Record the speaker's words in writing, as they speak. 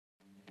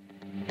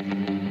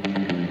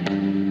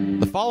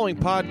The following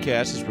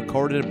podcast is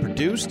recorded and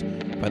produced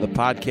by the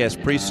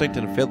Podcast Precinct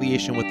in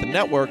affiliation with the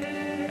network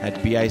at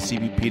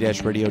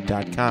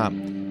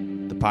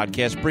bicbp-radio.com. The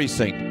Podcast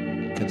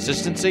Precinct.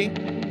 Consistency,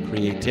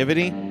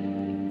 creativity,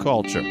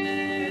 culture.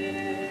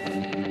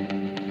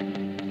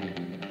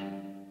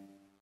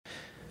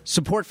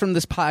 Support from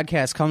this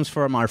podcast comes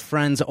from our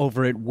friends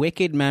over at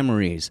Wicked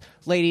Memories.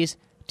 Ladies,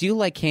 do you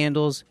like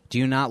candles? Do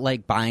you not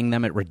like buying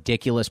them at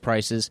ridiculous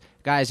prices?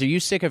 Guys, are you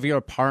sick of your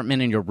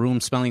apartment and your room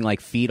smelling like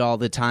feet all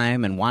the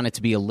time and want it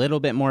to be a little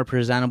bit more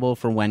presentable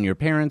for when your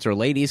parents or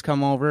ladies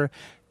come over?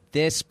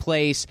 This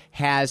place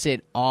has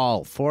it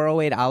all.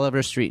 408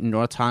 Oliver Street in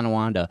North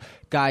Tonawanda.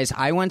 Guys,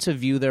 I went to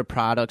view their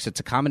products. It's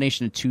a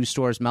combination of two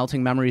stores,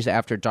 Melting Memories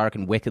After Dark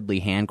and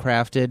Wickedly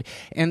Handcrafted.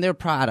 And their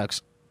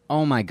products,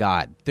 oh my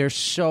God, they're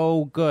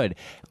so good.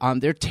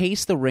 Their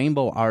Taste the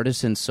Rainbow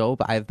Artisan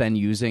Soap I've been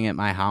using at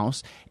my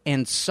house.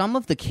 And some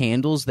of the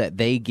candles that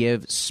they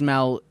give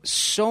smell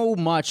so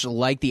much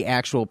like the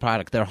actual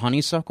product. Their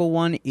honeysuckle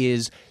one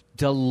is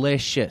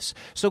delicious.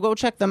 So go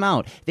check them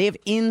out. They have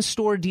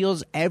in-store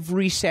deals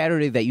every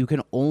Saturday that you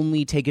can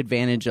only take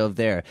advantage of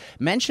there.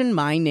 Mention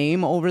my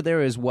name over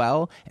there as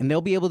well, and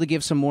they'll be able to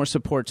give some more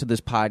support to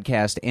this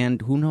podcast,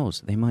 and who knows,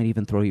 they might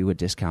even throw you a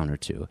discount or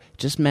two.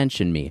 Just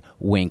mention me.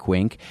 Wink,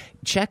 wink.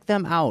 Check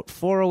them out.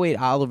 408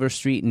 Oliver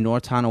Street in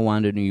North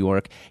Tonawanda, New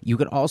York. You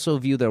could also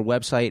view their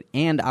website,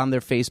 and on their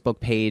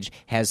Facebook page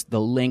has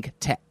the link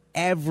to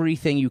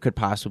everything you could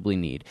possibly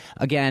need.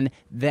 Again,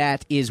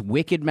 that is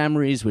Wicked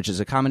Memories, which is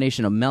a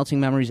combination of Melting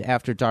Memories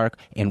After Dark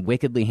and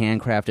Wickedly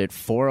Handcrafted,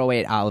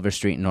 408 Oliver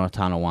Street in North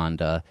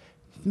Tonawanda.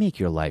 Make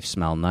your life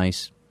smell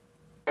nice.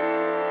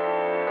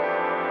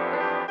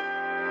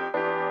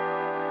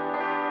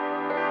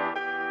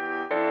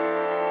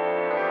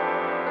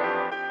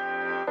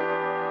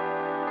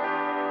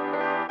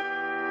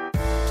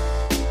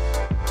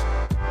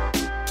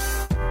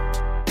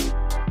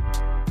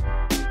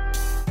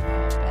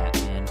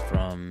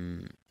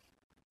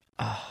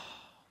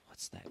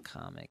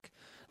 Comic.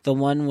 The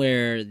one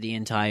where the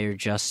entire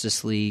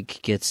Justice League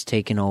gets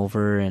taken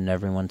over and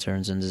everyone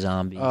turns into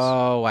zombies.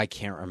 Oh, I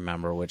can't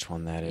remember which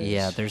one that is.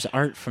 Yeah, there's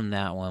art from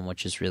that one,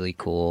 which is really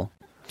cool.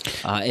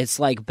 It's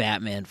like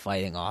Batman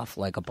fighting off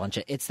like a bunch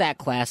of... It's that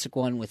classic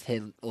one with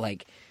him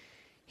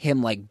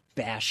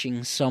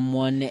bashing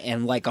someone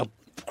and like a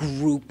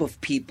group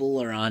of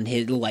people are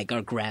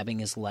are grabbing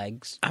his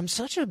legs. I'm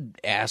such an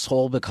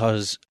asshole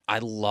because I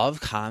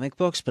love comic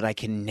books, but I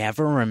can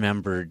never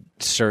remember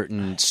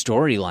certain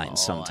storylines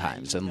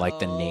sometimes and like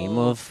the name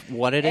of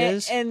what it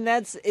is. And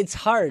it's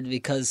hard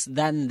because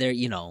then there's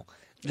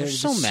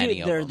so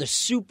many of them. They're the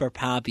super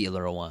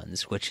popular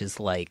ones, which is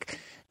like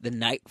the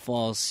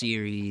Nightfall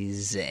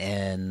series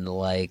and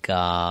like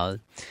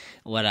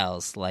what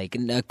else? Like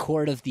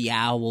Court of the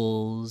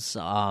Owls,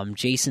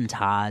 Jason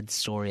Todd's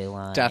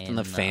storyline, Death in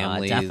the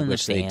Family,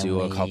 which they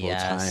do a couple of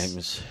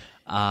times.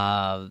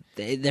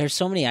 There's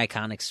so many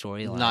iconic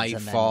storylines.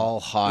 Nightfall,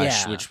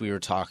 Hush, which we were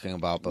talking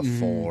about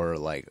before,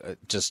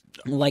 just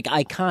like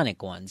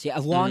iconic ones. Yeah,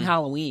 Long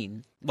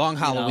Halloween. Long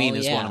Halloween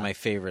is one of my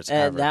favorites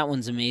ever. That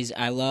one's amazing.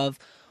 I love.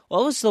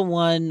 What was the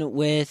one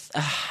with?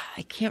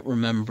 I can't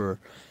remember.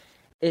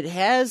 It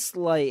has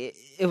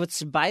it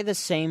was by the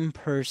same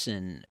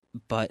person,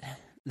 but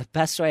the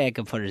best way I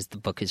could put it is the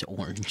book is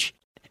orange.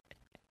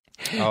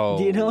 Oh,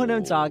 do you know what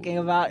I'm talking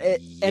about? Yes.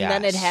 And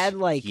then it had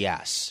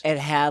it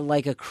had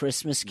like a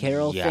Christmas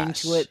Carol thing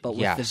to it, but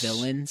with the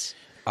villains.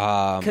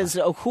 Because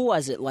who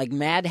was it? Like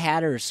Mad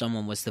Hatter or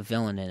someone was the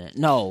villain in it.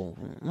 No,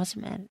 was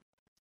it Mad?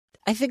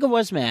 I think it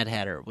was Mad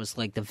Hatter was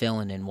like the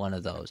villain in one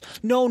of those.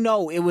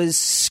 No, it was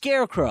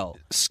Scarecrow.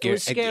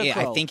 Scarecrow. Yeah,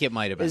 I think it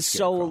might have been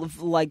Scarecrow.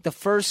 So like the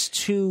first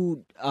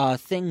two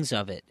things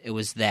of it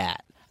was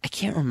that. I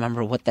can't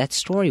remember what that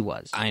story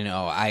was. I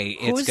know.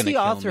 Who is the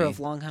author of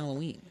Long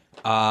Halloween?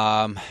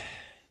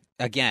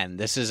 Again,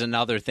 this is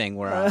another thing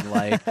where I'm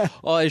like,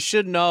 I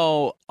should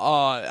know.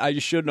 I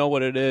should know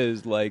what it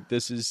is. Like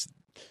this is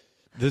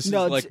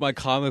like my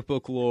comic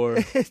book lore.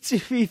 To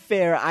be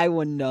fair, I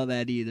wouldn't know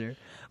that either.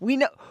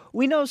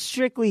 We know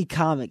strictly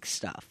comic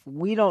stuff.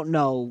 We don't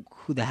know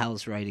who the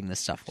hell's writing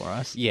this stuff for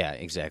us. Yeah,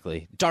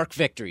 exactly. Dark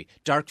Victory.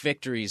 Dark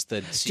Victory is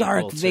the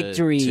sequel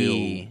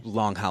to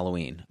Long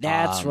Halloween.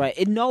 That's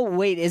right. No,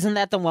 wait, isn't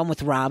that the one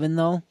with Robin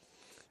though?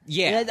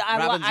 Yeah,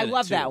 I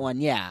love that one.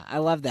 Yeah, I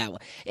love that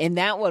one. And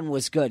that one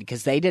was good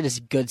because they did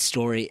a good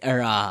story or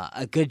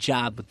a good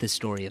job with the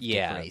story of Dick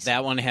Grayson.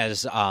 That one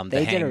has the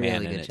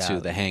Hangman in it too.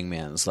 The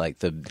Hangman's like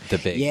the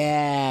big.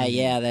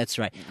 Yeah, that's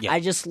right. Yeah. I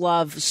just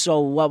love.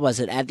 So what was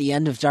it? At the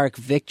end of Dark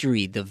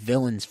Victory, the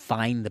villains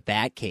find the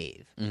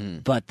Batcave,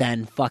 but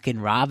then fucking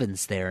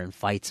Robin's there and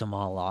fights them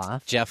all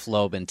off. Jeff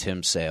Loeb and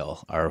Tim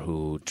Sale are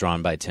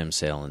drawn by Tim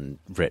Sale and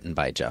written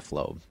by Jeff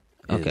Loeb.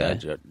 Okay,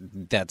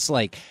 that's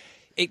like.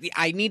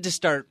 I need to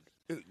start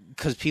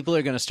because people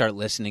are going to start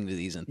listening to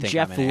these and think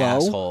Jeff I'm an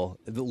asshole.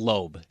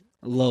 Loeb.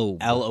 Loeb.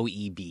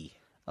 L-O-E-B.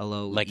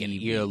 Like an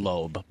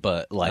earlobe,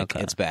 but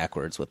it's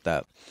backwards with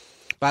that.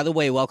 By the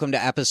way, welcome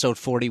to episode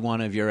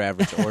 41 of Your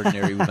Average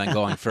Ordinary. We've been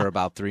going for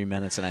about 3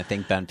 minutes, and I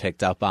think Ben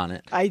picked up on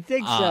it. I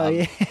think so,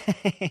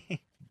 yeah.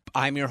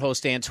 I'm your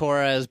host, Dan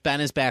Torres. Ben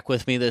is back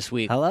with me this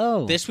week.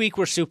 Hello. This week,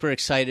 we're super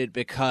excited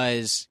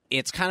because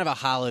it's kind of a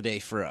holiday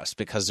for us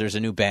because there's a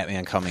new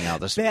Batman coming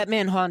out this week.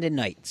 Batman Haunted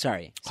Knight.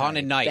 Sorry.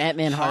 Haunted Knight.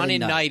 Batman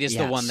Haunted Knight is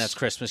the one that's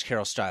Christmas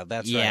Carol style.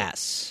 That's right.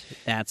 Yes,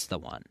 that's the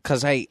one.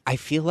 Because I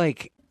feel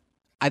like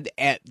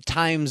at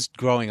times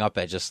growing up,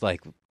 I just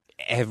like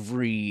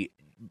every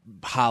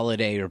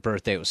holiday or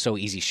birthday, it was so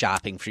easy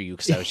shopping for you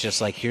because I was just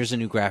like, here's a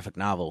new graphic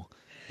novel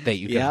that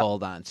you can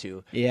hold on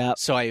to. Yeah.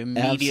 So I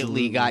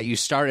immediately got you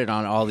started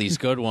on all these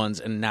good ones,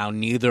 and now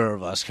neither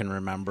of us can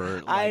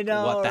remember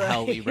what the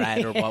hell we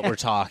read or what we're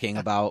talking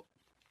about.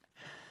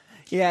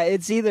 Yeah,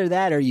 it's either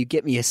that or you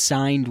get me a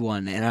signed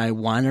one and I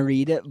want to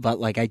read it, but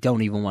like I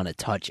don't even want to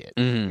touch it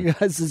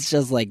because it's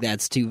just like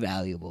that's too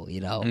valuable,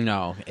 you know?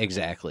 No,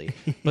 exactly.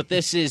 But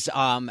this is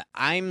I'm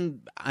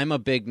a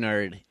big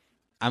nerd.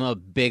 I'm a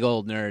big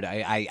old nerd.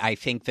 I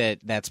think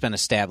that's been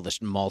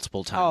established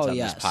multiple times on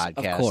this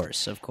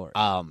podcast. Of course.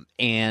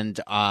 And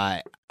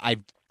I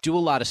do a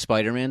lot of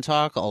Spider-Man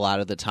talk a lot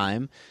of the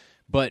time,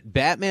 but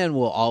Batman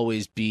will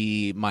always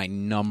be my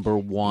number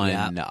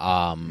one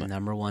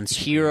number one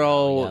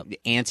hero,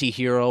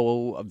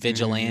 anti-hero,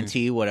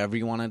 vigilante, whatever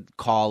you want to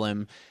call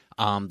him.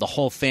 The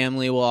whole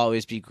family will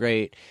always be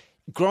great.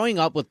 Growing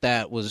up with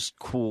that was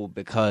cool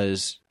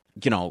because,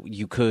 you know,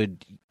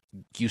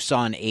 you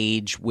saw an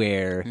age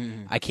where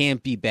I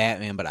can't be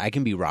Batman, but I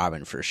can be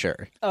Robin for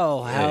sure.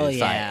 Oh, hell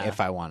if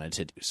I wanted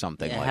to do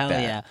something like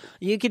that. Yeah.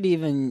 You could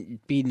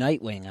even be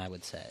Nightwing, I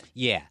would say.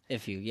 Yeah.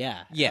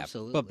 Yeah,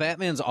 absolutely. But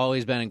Batman's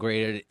always been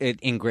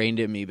ingrained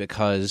in me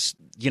because,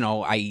 you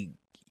know, I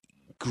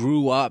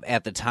grew up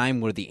at the time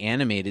where the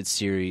animated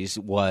series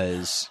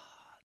was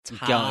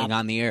going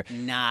on the air.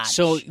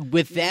 So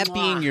with that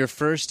being your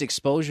first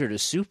exposure to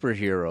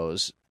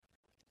superheroes,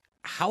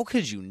 how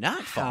could you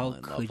not fall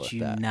in love with that? How could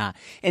you not?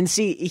 And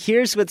see,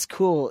 here's what's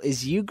cool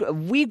is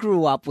we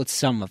grew up with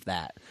some of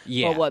that.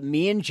 Yeah. But what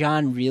me and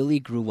John really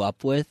grew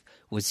up with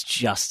was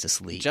Justice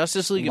League.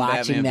 Justice League and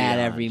watching Batman that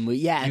Beyond. every movie.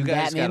 Yeah, you and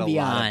guys Batman got a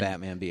Beyond. lot of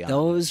Batman Beyond.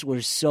 Those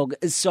were so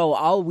good. So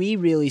all we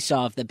really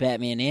saw of the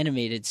Batman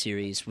animated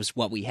series was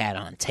what we had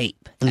on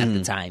tape at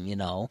the time, you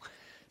know?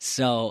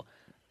 So...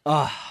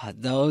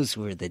 those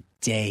were the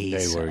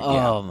days. They were,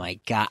 Oh, my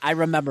God. I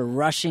remember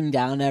rushing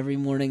down every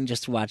morning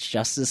just to watch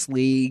Justice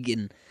League,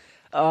 and,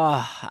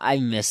 I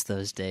miss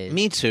those days.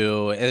 Me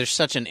too. There's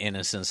such an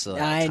innocence to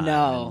that I time.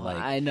 know. And,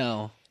 I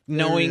know.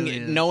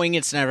 Knowing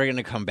it's never going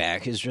to come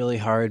back is really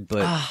hard,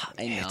 but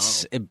I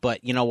know.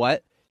 But you know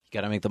what? You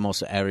got to make the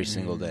most of every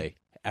single day.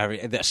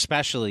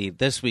 Especially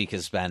this week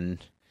has been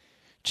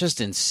just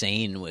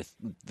insane with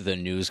the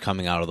news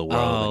coming out of the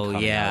world and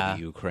coming out of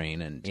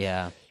Ukraine,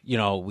 and you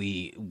know,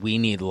 we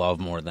need love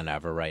more than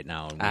ever right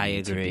now. And we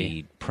need agree. to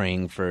be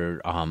praying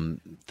for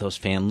those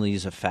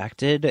families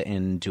affected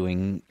and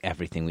doing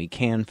everything we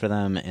can for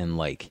them. And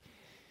like,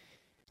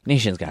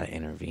 nation's got to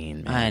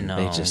intervene. Man. I know.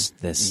 They just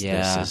this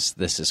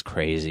is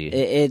crazy.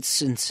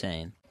 It's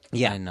insane.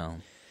 Yeah, I know.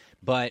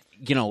 But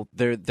you know,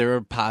 there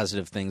are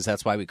positive things.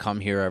 That's why we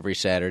come here every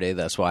Saturday.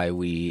 That's why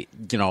we,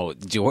 you know,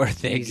 do our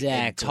thing.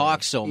 Exactly.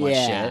 Talk so much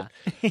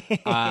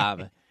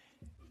shit.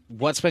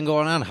 What's been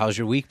going on? How's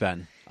your week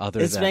been?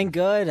 It's been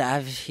good.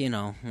 I've, you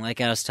know,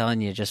 like I was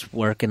telling you, just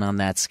working on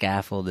that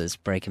scaffold is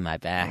breaking my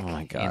back. Oh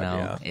my God, you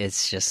know,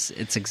 it's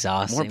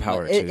exhausting. More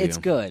power to you. It's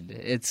good.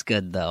 It's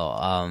good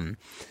though.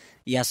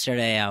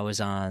 Yesterday I was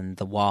on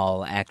the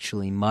wall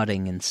actually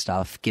mudding and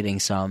stuff, getting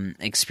some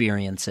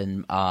experience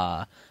in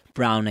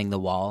browning the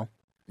wall.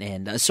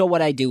 And so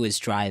what I do is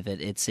drive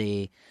it. It's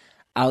a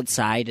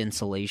outside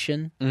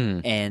insulation,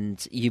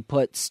 and you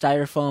put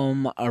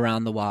styrofoam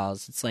around the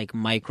walls. It's like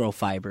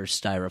microfiber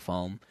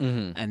styrofoam,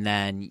 and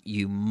then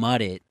you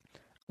mud it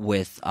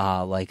with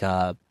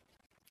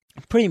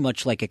pretty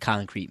much like a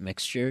concrete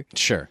mixture.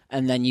 Sure.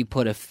 And then you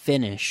put a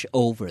finish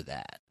over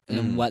that,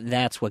 and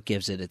that's what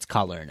gives it its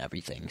color and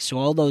everything. So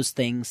all those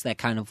things that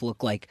kind of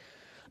look like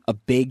a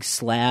big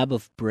slab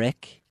of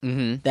brick,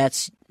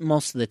 that's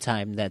most of the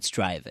time that's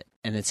Dryvit.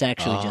 And it's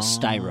actually just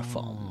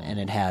styrofoam, and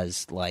it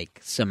has like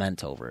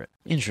cement over it.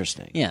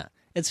 Interesting. Yeah,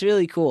 it's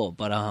really cool.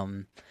 But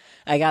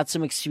I got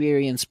some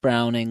experience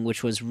browning,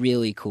 which was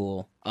really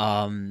cool.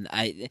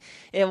 It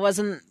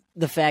wasn't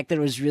the fact that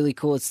it was really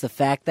cool; it's the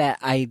fact that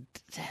I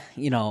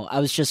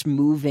was just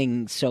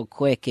moving so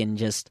quick and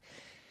just,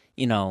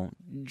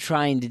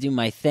 trying to do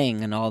my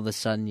thing, and all of a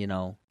sudden,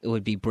 it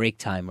would be break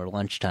time or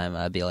lunchtime.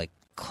 I'd be like,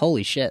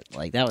 holy shit,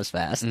 like that was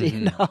fast,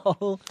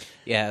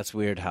 Yeah, it's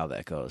weird how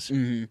that goes.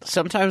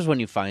 Sometimes when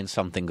you find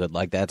something good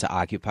like that to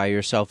occupy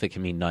yourself, it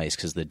can be nice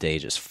because the day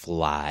just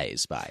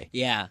flies by.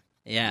 Yeah,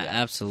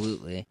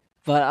 absolutely.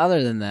 But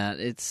other than that,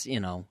 it's,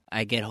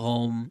 I get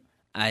home,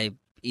 I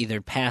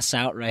either pass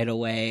out right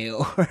away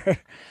or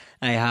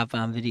I hop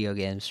on video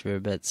games for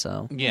a bit,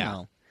 so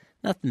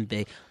nothing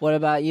big. What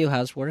about you?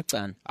 How's work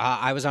been?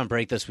 I was on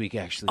break this week,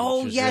 actually,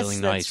 which was yes,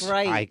 really nice. That's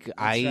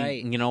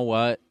right. You know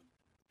what?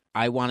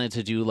 I wanted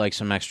to do like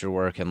some extra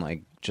work and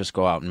like just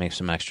go out and make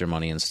some extra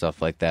money and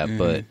stuff like that.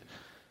 But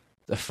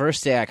the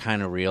first day I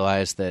kind of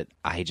realized that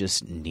I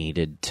just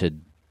needed to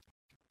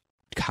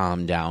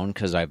calm down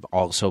because I've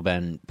also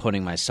been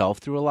putting myself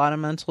through a lot of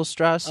mental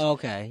stress.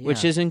 Okay. Yeah.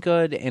 Which isn't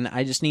good, and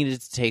I just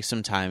needed to take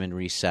some time and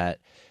reset.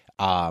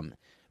 But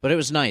it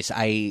was nice.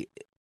 I've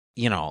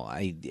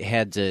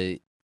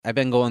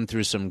been going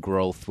through some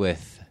growth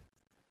with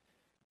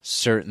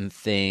certain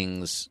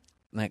things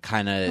that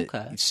kind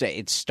of say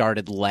it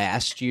started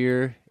last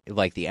year,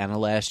 like the end of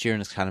last year,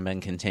 and it's kind of been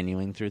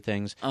continuing through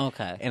things.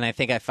 Okay. And I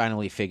think I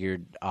finally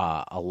figured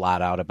a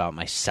lot out about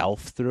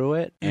myself through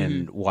it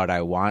and what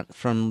I want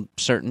from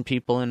certain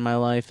people in my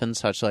life and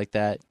such like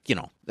that. You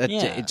know,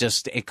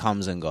 it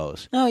comes and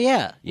goes. Oh,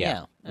 yeah.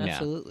 Yeah,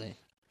 absolutely.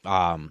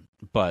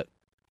 But,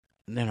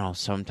 you know,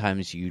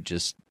 sometimes you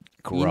just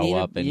grow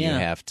up and you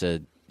have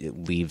to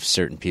leave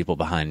certain people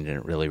behind, and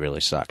it really,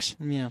 really sucks.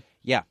 Yeah.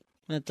 Yeah.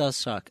 That does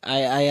suck.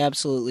 I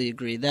absolutely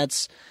agree.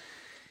 That's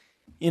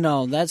one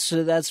of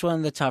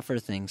the tougher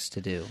things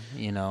to do,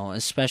 you know,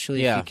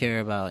 especially if you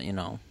care about, you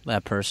know,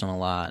 that person a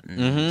lot.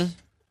 And,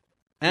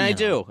 and I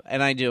do,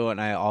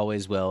 and I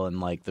always will, and,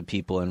 like, the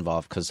people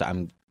involved, because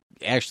I'm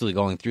actually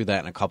going through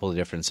that in a couple of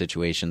different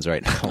situations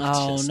right now.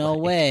 Oh, no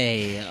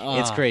way.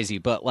 It's crazy,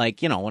 but,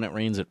 like, you know, when it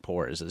rains, it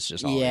pours. It's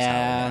just always how it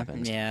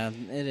happens. Yeah,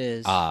 it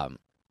is.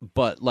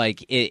 But,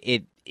 like,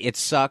 it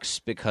sucks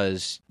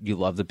because you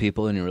love the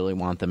people and you really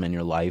want them in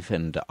your life,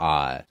 and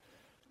I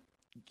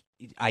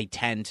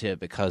tend to,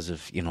 because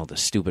of, you know, the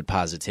stupid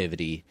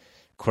positivity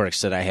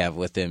quirks that I have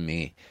within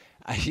me,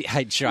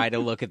 I try to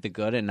look at the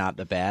good and not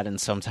the bad,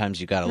 and sometimes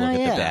you got to look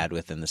at the bad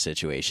within the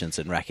situations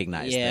and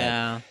recognize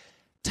that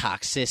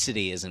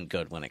toxicity isn't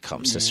good when it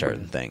comes to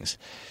certain things.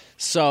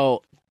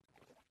 So,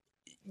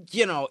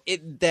 you know,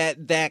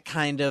 that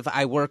kind of,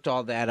 I worked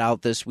all that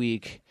out this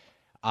week.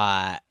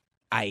 I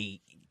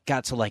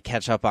got to, like,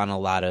 catch up on a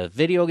lot of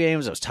video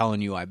games. I was telling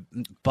you I'm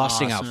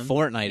busting out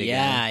Fortnite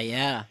again.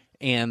 Yeah.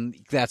 And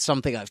that's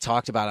something I've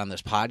talked about on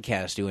this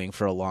podcast doing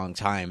for a long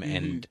time.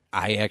 And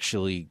I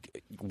actually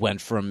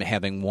went from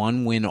having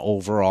 1 win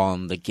overall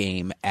in the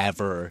game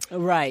ever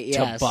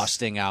to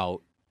busting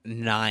out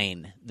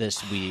 9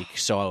 this week.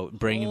 So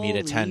bringing me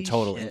to 10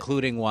 total,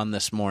 including 1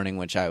 this morning,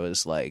 which I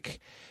was like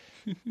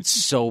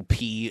so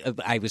peeved.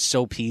 I was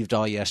so peeved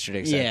all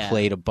yesterday because I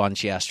played a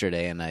bunch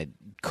yesterday and I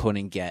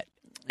couldn't get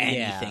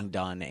anything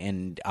done.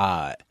 And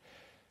I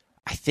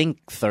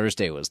think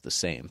Thursday was the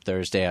same.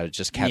 Thursday, I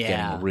just kept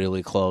getting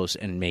really close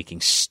and making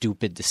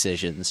stupid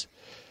decisions.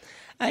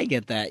 I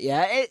get that.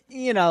 Yeah,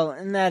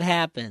 and that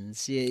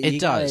happens.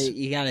 It does.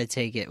 You got to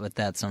take it with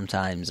that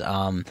sometimes.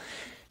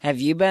 Have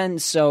you been?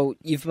 So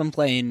you've been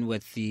playing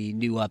with the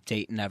new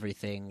update and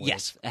everything.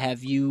 Yes.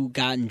 Have you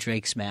gotten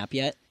Drake's map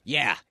yet?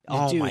 Yeah.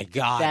 Oh, dude, my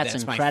God.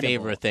 that's my incredible.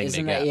 favorite thing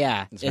Isn't to get.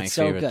 Yeah, it's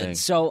so good. Thing.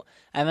 So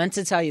I meant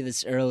to tell you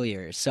this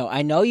earlier. So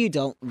I know you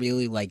don't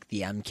really like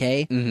the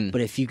MK,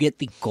 but if you get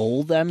the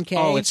gold MK...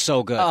 Oh, it's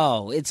so good.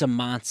 Oh, it's a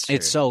monster.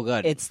 It's so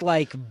good. It's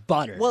like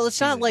butter. Well,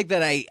 it's not like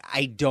that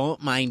I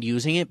don't mind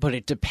using it, but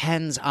it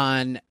depends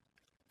on...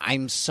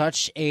 I'm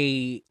such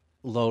a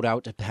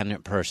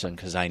loadout-dependent person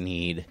because I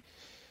need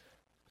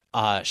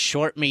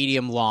short,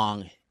 medium,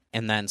 long...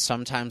 And then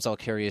sometimes I'll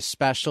carry a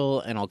special,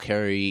 and I'll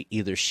carry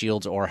either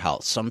shields or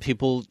health. Some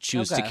people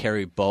choose to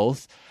carry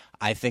both.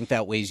 I think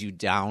that weighs you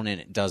down, and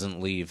it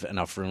doesn't leave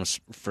enough room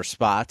for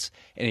spots.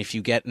 And if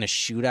you get in a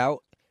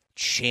shootout,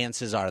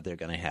 chances are they're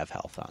going to have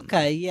health on them.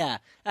 Okay, yeah.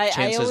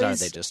 Chances are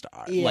they just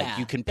are. Yeah, like,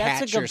 you can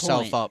patch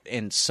yourself up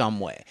in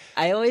some way.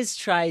 I always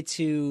try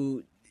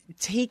to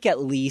take at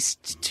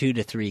least 2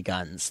 to 3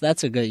 guns.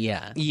 That's a good,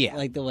 yeah.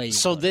 Like the way you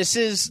So this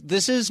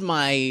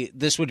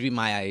would be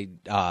my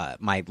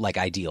my like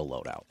ideal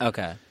loadout.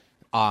 Okay.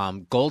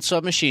 Gold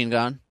submachine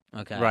gun.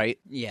 Okay. Right?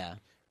 Yeah.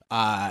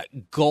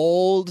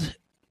 Gold,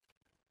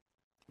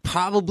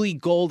 probably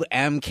gold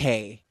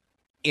MK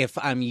if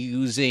I'm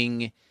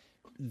using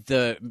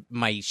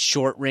my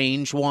short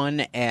range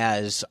one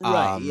as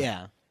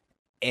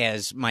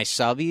as my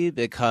subby,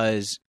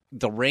 because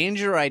the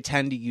Ranger I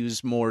tend to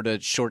use more to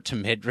short to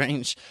mid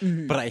range,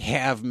 but I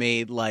have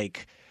made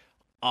like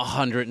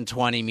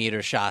 120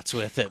 meter shots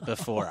with it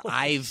before.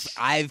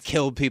 I've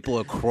killed people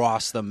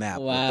across the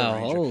map. Wow! With the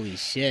Ranger. Holy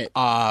shit!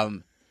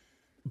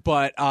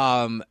 But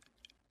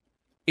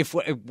if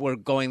we're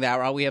going that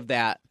route, we have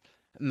that.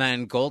 And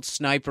then gold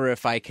sniper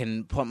if I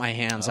can put my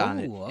hands on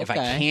it. Okay. If I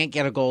can't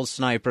get a gold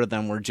sniper,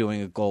 then we're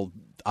doing a gold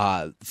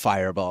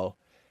firebow.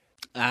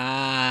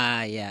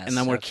 Ah, yes. And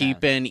then we're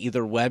keeping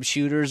either web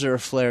shooters or a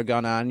flare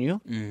gun on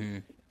you. Mm-hmm.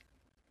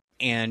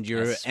 And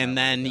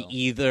then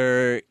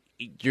either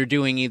you're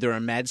doing either a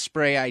med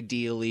spray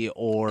ideally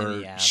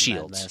or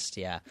shields. Med mist,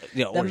 yeah.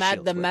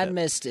 The med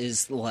mist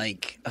is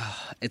like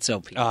it's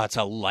OP. Oh, it's a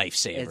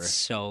lifesaver. It's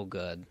so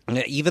good.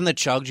 Even the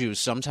chug juice.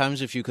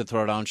 Sometimes if you could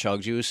throw down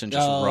chug juice and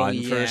just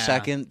run for a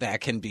second, that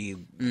can be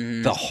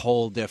the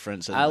whole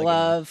difference. I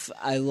love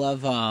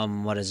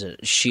what is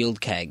it?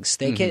 Shield kegs.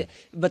 They could,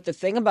 but the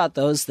thing about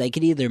those, they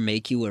could either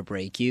make you or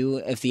break you.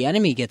 If the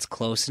enemy gets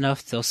close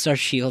enough, they'll start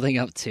shielding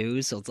up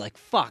too. So it's like,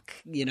 fuck,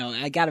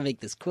 I got to make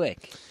this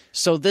quick.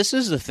 So this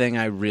is the thing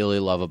I really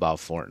love about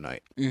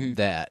Fortnite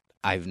that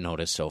I've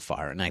noticed so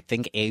far, and I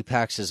think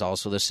Apex is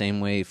also the same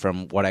way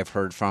from what I've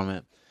heard from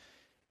it.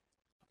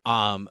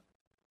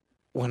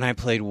 When I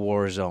played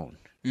Warzone,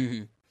 the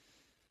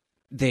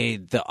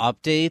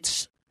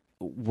updates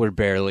were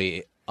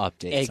barely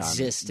updates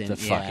existent on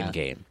the fucking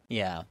game.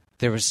 Yeah,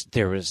 there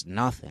was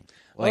nothing.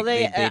 Like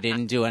they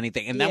didn't do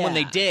anything, and then when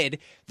they did,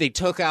 they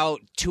took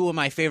out two of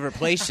my favorite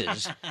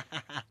places.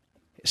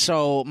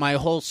 So my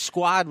whole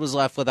squad was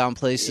left without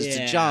places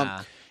to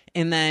jump.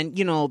 And then,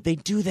 they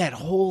do that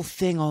whole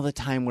thing all the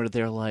time where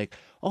they're like,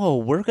 oh,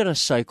 we're going to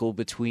cycle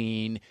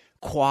between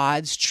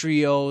quads,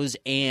 trios,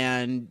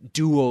 and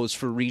duos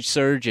for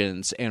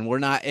resurgence. And you're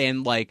not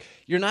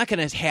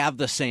going to have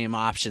the same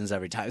options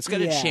every time. It's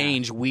going to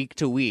change week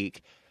to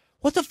week.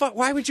 What the fuck?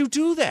 Why would you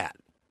do that?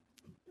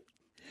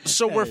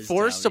 So we're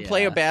forced to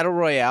play a battle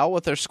royale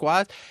with our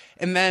squad.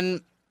 And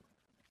then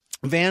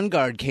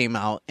Vanguard came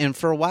out, and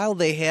for a while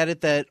they had it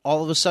that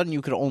all of a sudden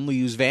you could only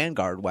use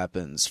Vanguard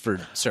weapons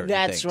for certain things.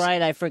 That's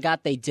right. I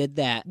forgot they did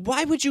that.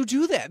 Why would you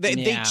do that?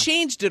 They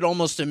changed it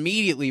almost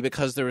immediately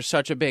because there was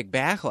such a big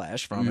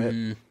backlash from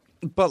it.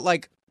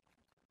 But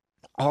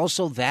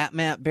also that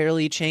map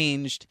barely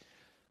changed.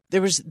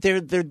 There was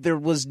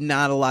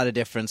not a lot of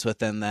difference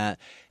within that.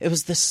 It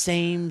was the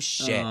same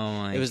shit. Oh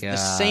my God. The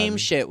same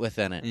shit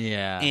within it.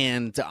 Yeah.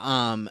 And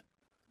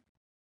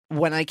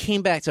when I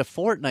came back to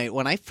Fortnite,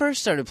 when I first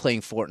started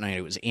playing Fortnite,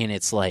 it was in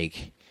its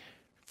probably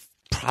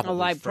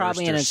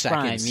in its its second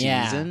prime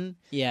season.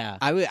 Yeah.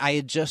 I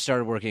had just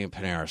started working at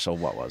Panera, so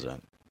what was it?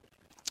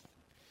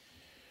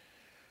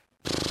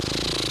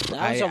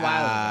 That was a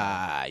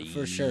while ago,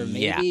 for sure.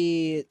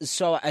 Maybe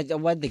so.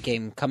 When did the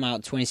game come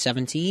out?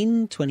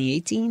 2017,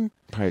 2018,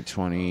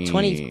 probably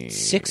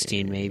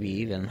 2016, maybe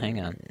even.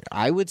 Hang on.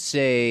 I would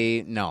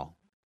say no.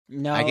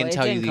 No, I can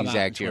tell you the come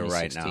exact year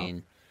right now.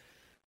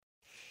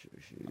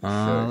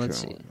 Let's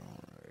see.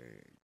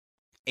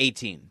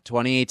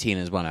 2018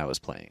 is when I was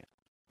playing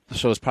it.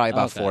 So it was probably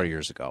about 4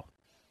 years ago.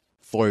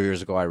 4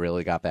 years ago, I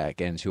really got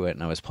back into it,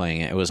 and I was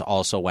playing it. It was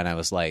also when I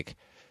was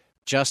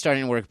just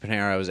starting to work at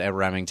Panera. I was at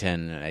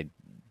Remington, and I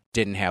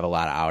didn't have a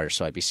lot of hours,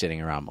 so I'd be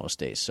sitting around most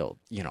days. So,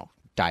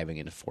 diving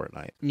into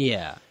Fortnite.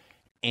 Yeah.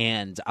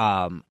 And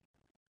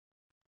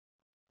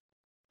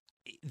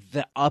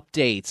the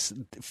updates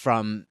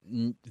from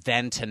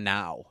then to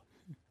now,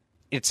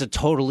 it's a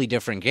totally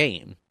different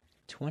game.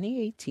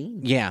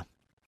 2018. Yeah.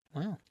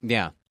 Wow.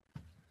 Yeah.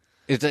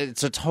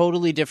 It's a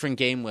totally different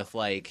game with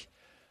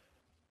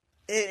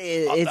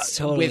it's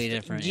totally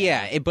different.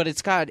 Yeah, but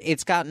it's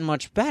gotten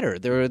much better.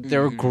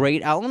 There are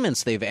great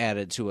elements they've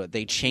added to it.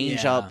 They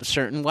change up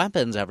certain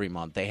weapons every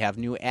month. They have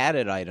new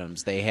added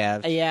items. They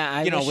have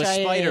with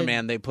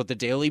Spider-Man they put the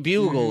Daily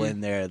Bugle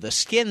in there. The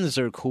skins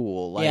are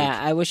cool.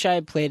 I wish I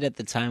had played at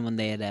the time when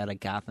they had added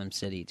Gotham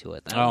City to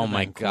it. Oh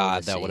my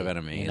God, that would have been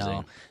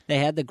amazing. They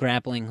had the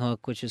grappling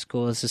hook, which is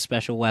cool. It's a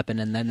special weapon,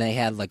 and then they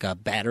had a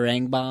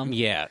batarang bomb.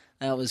 Yeah.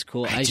 That was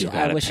cool. I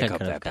wish I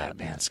could have gotten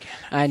Batman skin.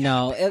 I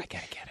know. I gotta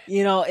get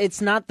it. It's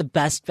not the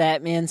best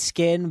Batman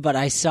skin, but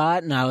I saw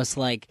it and I was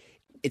like,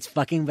 it's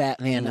fucking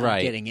Batman.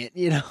 I'm getting it.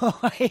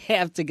 I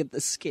have to get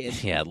the skin.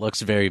 Yeah, it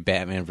looks very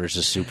Batman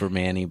versus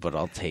Superman-y, but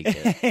I'll take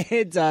it.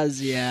 It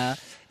does, yeah.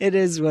 It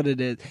is what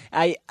it is.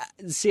 I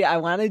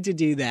wanted to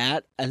do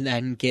that and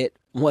then get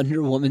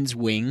Wonder Woman's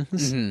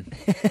wings and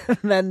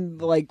then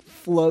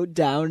float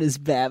down as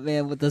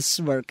Batman with a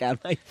smirk on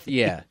my face.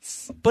 Yeah.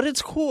 But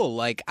it's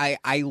cool.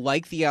 I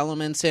like the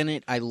elements in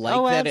it. I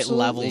like that it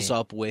levels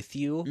up with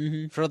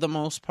you for the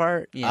most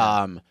part.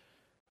 Yeah.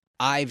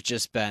 I've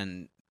just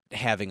been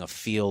having a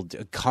field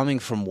coming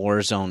from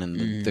Warzone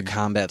and the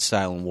combat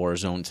style in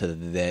Warzone to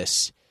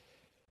this.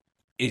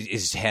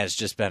 It has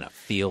just been a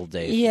field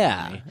day.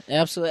 For me.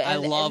 Absolutely. I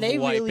love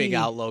wiping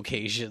out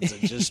locations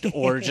and just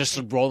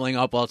rolling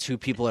up while two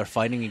people are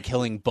fighting and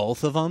killing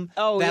both of them.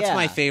 Oh, that's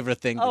my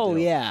favorite thing to do. Oh,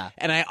 yeah.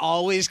 And I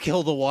always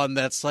kill the one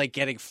that's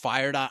getting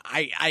fired on.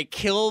 I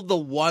kill the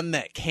one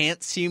that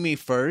can't see me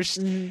first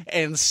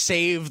and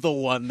save the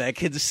one that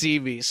can see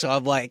me. So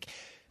I'm like,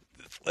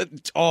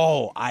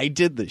 oh, I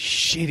did the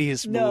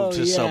shittiest move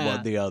to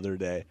someone the other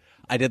day.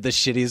 I did the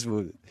shittiest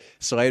move.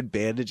 So I had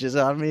bandages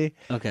on me.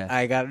 Okay.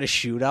 I got in a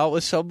shootout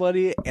with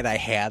somebody, and I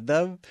had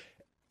them,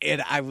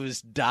 and I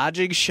was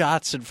dodging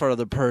shots in front of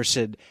the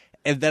person,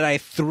 and then I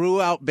threw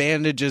out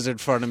bandages in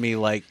front of me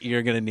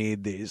you're going to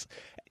need these,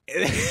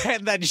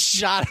 and then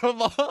shot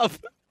them up.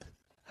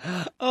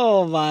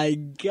 Oh, my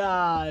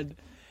God.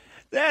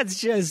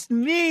 That's just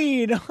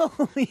mean.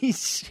 Holy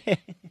shit.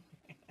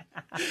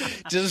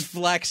 Just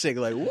flexing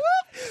like, whoop,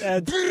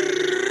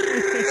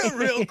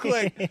 real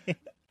quick.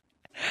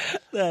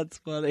 That's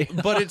funny.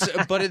 But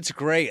it's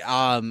great.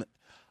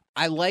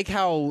 I like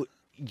how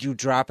you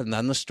drop and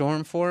then the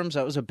storm forms.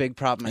 That was a big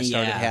problem I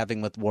started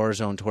having with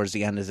Warzone towards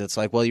the end. Is it's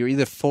like, well, you're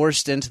either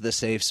forced into the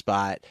safe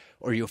spot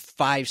or you have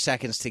 5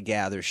 seconds to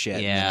gather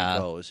shit. And then it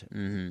goes.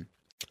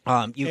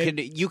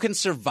 You can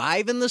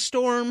survive in the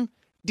storm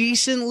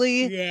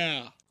decently.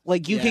 Yeah.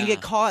 Like you can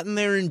get caught in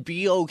there and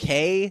be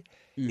okay.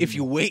 If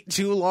you wait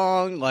too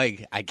long,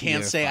 like I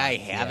can't say I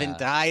haven't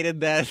died in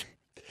that.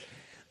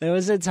 There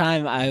was a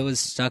time I was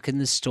stuck in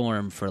the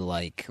storm for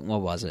like,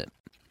 what was it?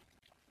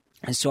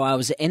 And so I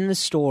was in the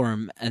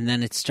storm, and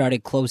then it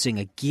started closing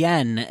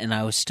again, and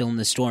I was still in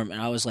the storm, and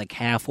I was like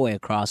halfway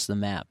across the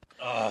map.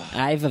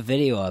 I have a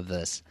video of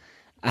this.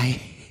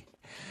 I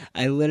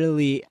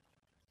literally,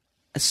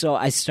 so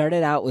I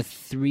started out with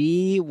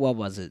 3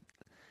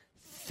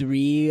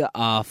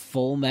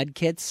 full med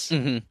kits,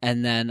 and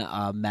then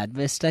med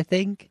vest, I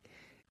think.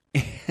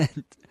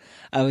 And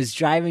I was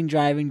driving,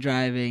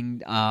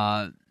 and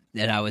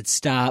I would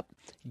stop,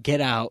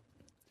 get out,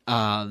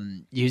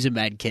 use a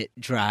med kit,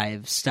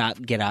 drive, stop,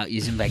 get out,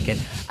 use a med kit.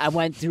 I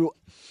went through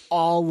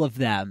all of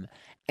them,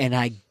 and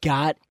I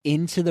got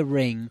into the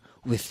ring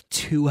with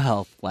 2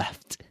 health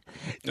left.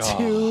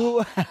 2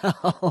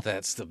 health.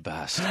 That's the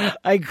best.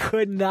 I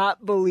could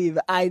not believe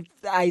it.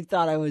 I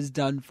thought I was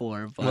done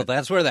for. But well,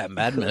 that's where that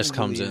med mist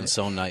comes in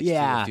so nice.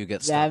 Yeah, too, if you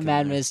get stuck that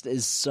med mist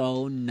is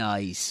so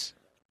nice.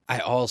 I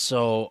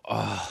also,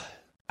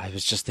 I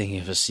was just thinking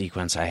of a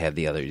sequence I had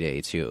the other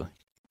day, too.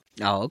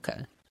 Oh,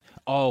 okay.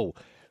 Oh,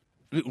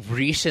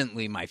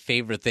 recently my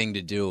favorite thing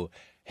to do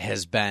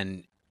has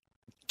been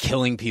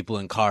killing people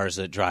in cars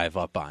that drive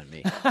up on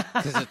me.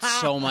 Because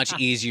it's so much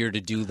easier to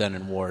do than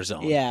in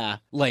Warzone. Yeah.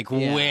 Like,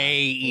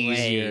 way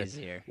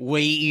easier.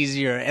 Way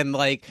easier. And,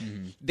 like,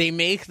 they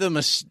make the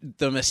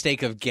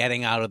mistake of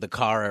getting out of the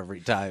car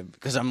every time.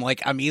 Because I'm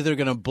like, I'm either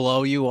going to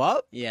blow you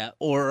up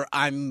or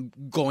I'm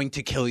going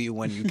to kill you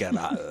when you get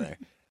out of there.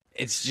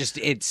 It's just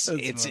it's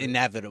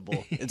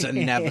inevitable. It's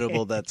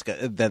inevitable that's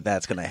going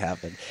to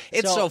happen.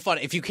 It's so fun.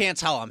 If you can't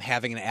tell, I'm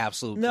having an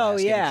absolute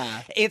blast.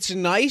 It's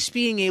nice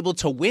being able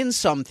to win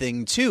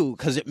something too,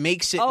 because it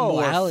makes it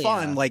more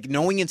fun. Yeah. Like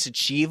knowing it's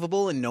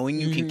achievable and knowing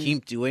you can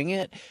keep doing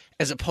it,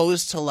 as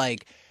opposed to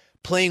like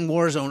playing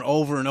Warzone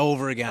over and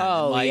over again.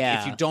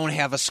 If you don't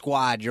have a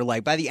squad, you're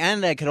like, by the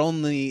end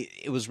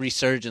it was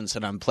Resurgence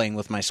and I'm playing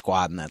with my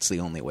squad, and that's the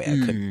only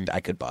way I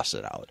could bust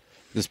it out,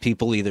 because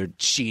people either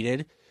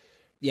cheated.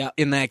 Yeah,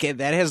 in that game,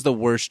 that has the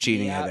worst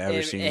cheating I've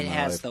ever seen. It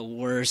has the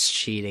worst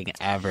cheating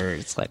ever.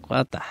 It's like,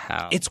 what the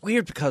hell? It's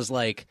weird because,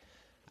 like,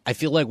 I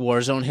feel like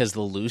Warzone has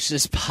the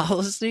loosest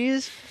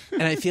policies,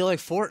 and I feel like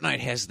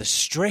Fortnite has the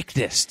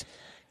strictest.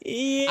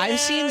 Yeah,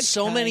 I've seen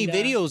so many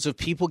videos of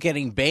people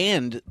getting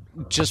banned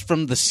just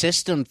from the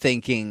system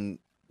thinking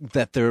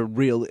that they're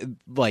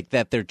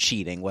that they're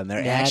cheating when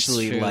they're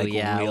actually really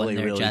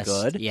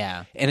good.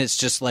 Yeah, and it's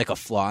just like a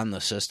flaw in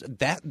the system.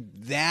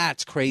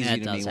 That's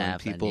crazy to me when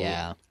people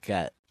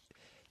get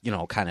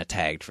kind of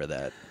tagged for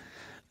that.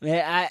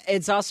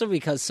 It's also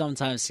because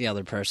sometimes the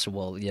other person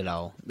will,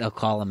 they'll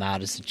call him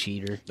out as a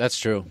cheater. That's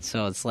true.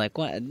 So it's like,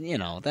 what,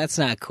 that's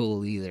not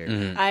cool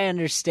either. I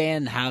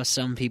understand how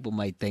some people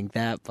might think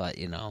that, but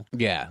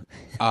yeah,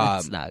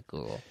 it's not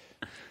cool.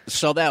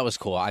 So that was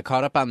cool. I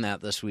caught up on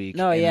that this week.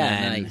 Oh,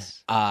 yeah,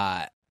 nice.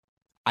 I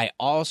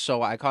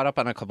caught up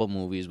on a couple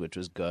movies, which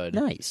was good.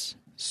 Nice.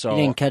 So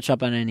you didn't catch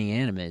up on any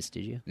animes,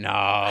 did you? No,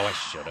 I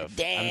should have.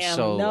 Damn.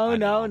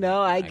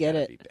 No. I get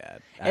it.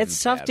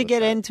 It's tough to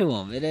get into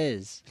them. It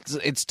is.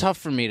 It's tough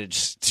for me to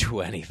just do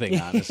anything,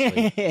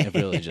 honestly. It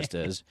really just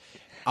is.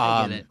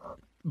 I get it.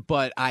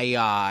 But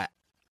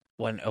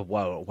what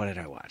did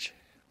I watch?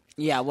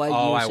 Yeah, I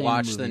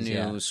watched the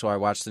new. So I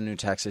watched the new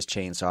Texas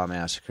Chainsaw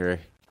Massacre.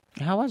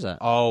 How was it?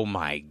 Oh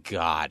my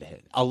God!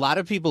 A lot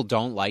of people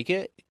don't like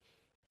it.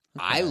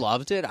 Okay. I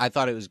loved it. I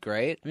thought it was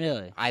great.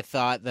 Really? I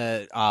thought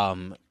that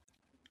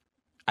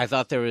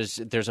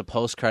there's a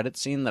post-credit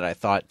scene that I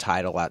thought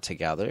tied a lot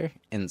together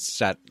and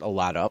set a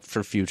lot up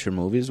for future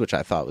movies, which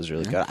I thought was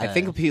really good. I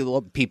think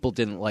people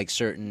didn't like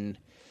certain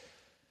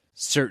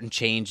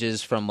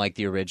changes from like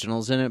the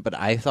originals in it, but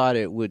I thought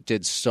it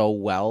did so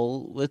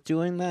well with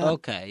doing that.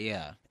 Okay,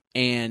 yeah.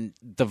 And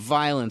the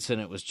violence in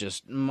it was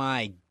just,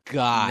 my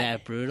God.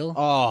 That brutal?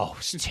 Oh,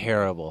 it's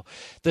terrible.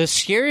 The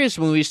scariest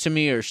movies to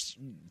me are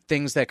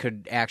things that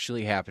could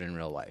actually happen in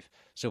real life.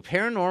 So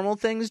paranormal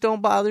things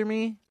don't bother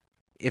me.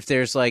 If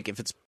it's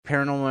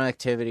paranormal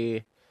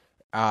activity,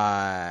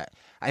 I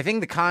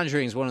think The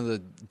Conjuring is one of the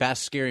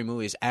best scary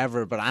movies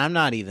ever, but I'm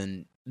not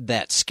even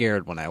that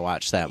scared when I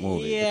watch that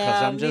movie,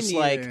 because I'm just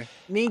like,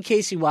 me and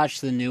Casey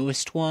watched the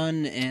newest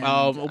one, and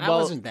I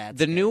wasn't that scared.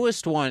 The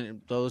newest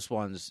one, those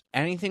ones,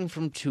 anything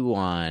from 2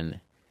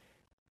 on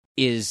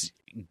is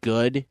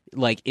good.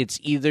 Like, it's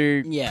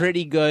either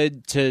pretty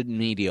good to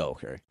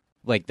mediocre.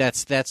 Like,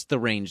 that's the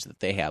range that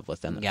they have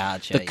within them.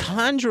 Gotcha. The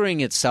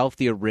Conjuring itself,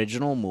 the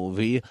original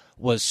movie,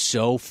 was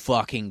so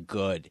fucking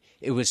good.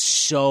 It was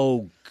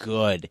so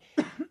good.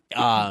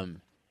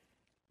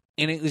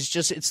 And it was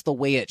just, it's the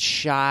way it's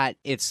shot,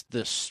 it's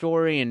the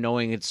story, and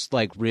knowing it's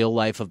like real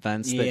life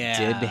events that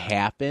did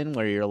happen,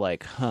 where you're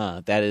like,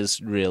 huh, that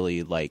is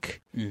really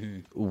like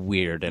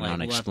weird and like,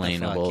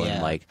 unexplainable.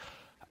 And like,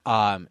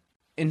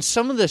 and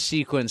some of the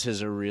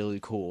sequences are really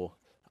cool.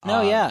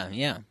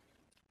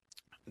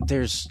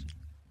 There's,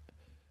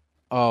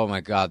 oh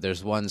my God,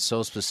 there's one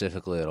so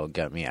specifically that'll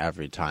get me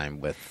every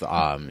time with,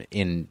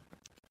 in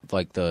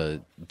like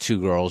the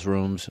two girls'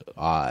 rooms,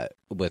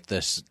 with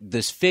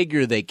this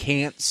figure they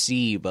can't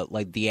see, but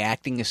like the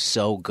acting is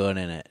so good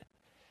in it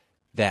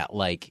that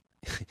like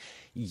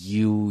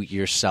you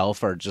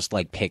yourself are just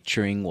like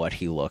picturing what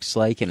he looks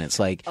like, and it's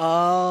like,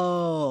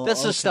 oh,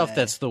 that's the stuff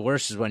that's the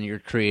worst, is when you're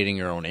creating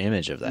your own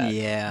image of that.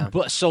 Yeah.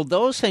 But so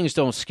those things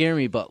don't scare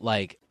me, but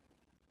like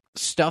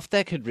stuff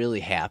that could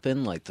really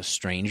happen, like The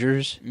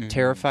Strangers,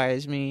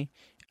 terrifies me.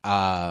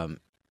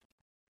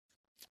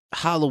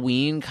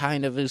 Halloween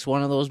kind of is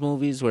one of those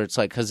movies where it's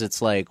like, because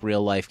it's like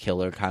real life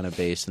killer kind of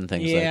based and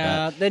things like that.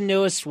 Yeah, the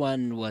newest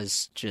one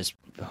was just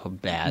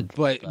bad.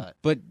 But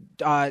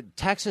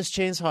Texas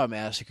Chainsaw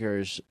Massacre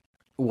is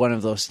one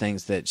of those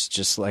things that's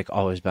just like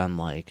always been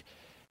like,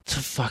 it's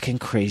a fucking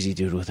crazy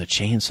dude with a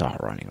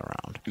chainsaw running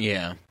around.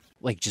 Yeah.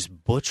 Like just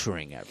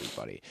butchering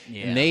everybody.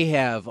 Yeah. And they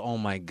have, oh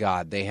my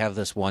God, they have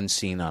this one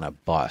scene on a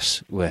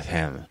bus with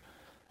him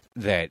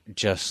that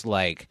just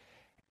like,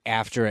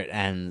 after it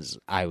ends,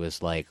 I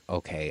was like,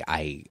 okay,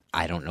 I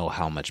don't know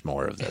how much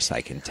more of this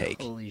I can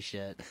take. Holy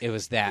shit! It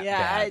was that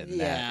bad.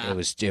 And it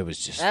was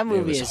just that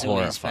movie is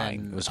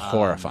horrifying. It was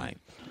horrifying.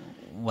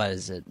 What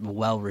is it?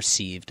 Well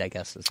received, I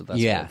guess is the best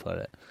way to put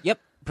it.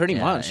 Yep, pretty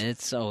much.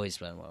 It's always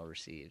been well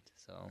received.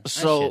 So I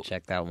should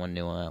check that one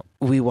new one out.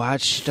 We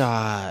watched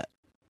that,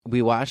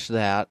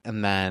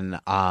 and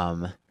then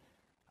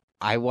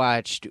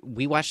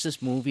we watched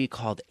this movie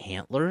called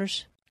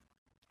Antlers.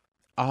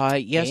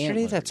 Yesterday.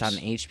 Antlers. That's on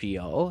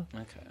HBO.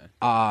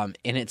 Okay.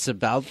 And it's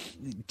about.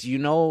 Do you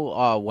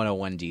know what a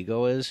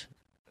Wendigo is?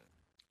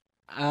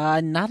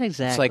 Not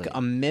exactly. It's like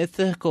a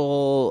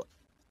mythical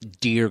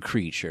deer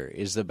creature.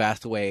 Is the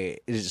best way.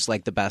 Is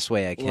like the best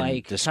way I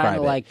can describe it. Kind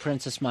of like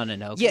Princess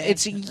Mononoke. Yeah,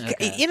 it's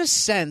in a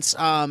sense.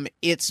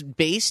 It's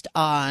based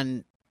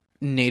on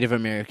Native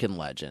American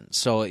legend.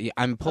 So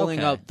I'm pulling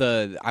up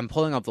the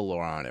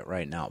lore on it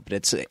right now. But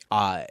it's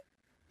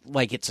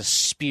like it's a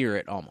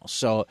spirit almost.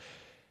 So.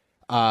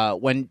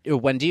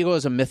 Wendigo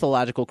is a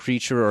mythological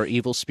creature or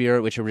evil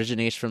spirit which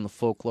originates from the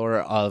folklore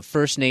of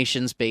First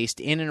Nations based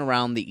in and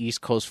around the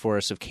East Coast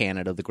forests of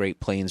Canada, the Great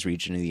Plains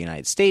region of the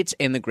United States,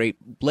 and the Great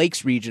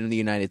Lakes region of the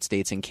United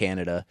States and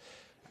Canada,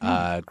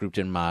 grouped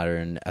in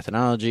modern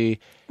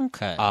ethnology.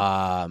 Okay.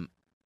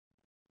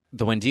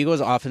 The Wendigo is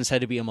often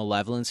said to be a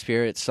malevolent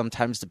spirit,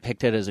 sometimes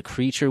depicted as a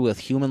creature with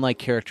human-like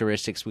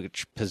characteristics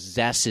which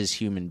possesses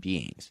human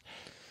beings.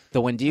 The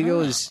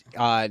Wendigo is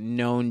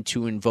known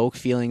to invoke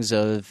feelings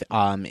of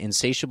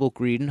insatiable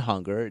greed and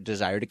hunger,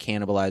 desire to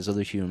cannibalize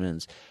other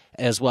humans,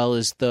 as well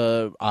as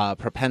the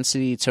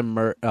propensity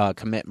to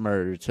commit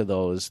murder to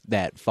those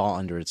that fall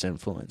under its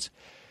influence.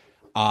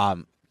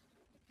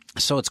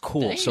 So it's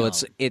cool. Damn. So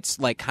it's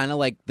like kind of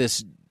like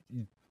this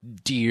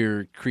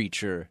deer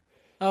creature.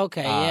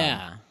 Okay,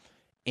 yeah.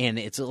 And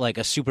it's like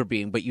a super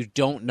being, but you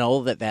don't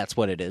know that that's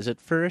what it is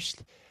at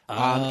first.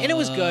 And it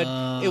was good.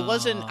 It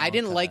wasn't. I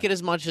didn't like it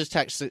as much as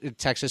Texas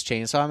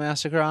Chainsaw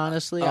Massacre.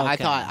 Honestly,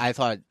 I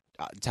thought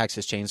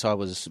Texas Chainsaw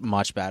was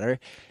much better.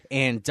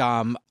 And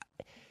sounds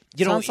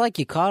like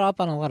you caught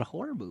up on a lot of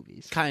horror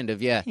movies. Kind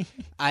of, yeah.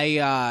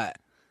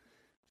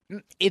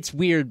 It's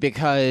weird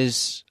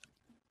because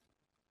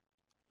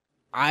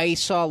I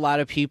saw a lot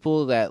of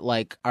people that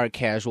like are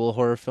casual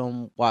horror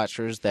film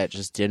watchers that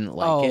just didn't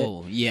like it.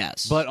 Oh,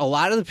 yes. But a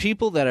lot of the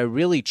people that I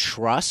really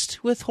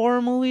trust with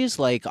horror movies,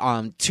 like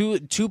two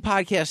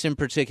podcasts in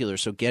particular,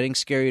 so Getting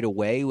Scared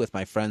Away with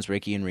my friends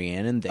Ricky and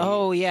Rhiannon.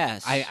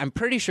 Yes. I'm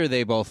pretty sure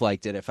they both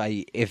liked it.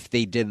 If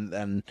they didn't,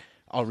 then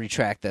I'll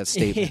retract that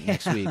statement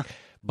next week.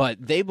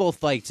 But they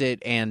both liked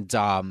it, and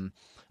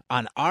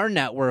on our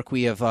network,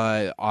 we have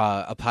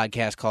a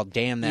podcast called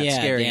Damn That's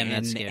Scary,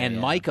 and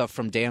Micah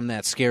from Damn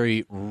That's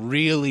Scary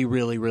really,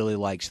 really, really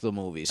likes the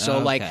movie. So,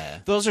 like,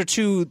 those are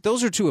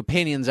two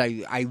opinions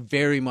I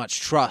very much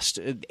trust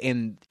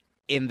in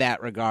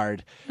that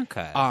regard.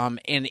 Okay.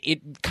 And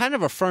it kind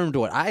of affirmed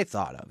what I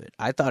thought of it.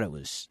 I thought it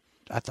was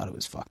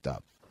fucked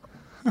up.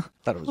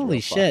 Thought it was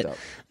holy shit. fucked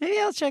up. Maybe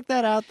I'll check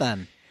that out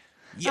then.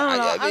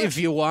 Yeah, if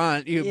you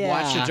want,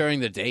 watch it during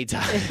the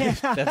daytime.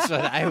 That's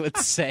what I would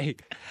say.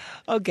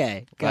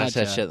 Okay, gotcha. Watch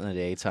that shit in the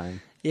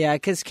daytime. Yeah,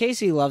 because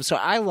Casey loves. So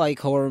I like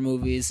horror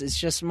movies. It's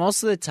just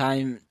most of the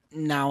time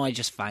now I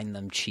just find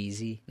them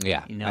cheesy.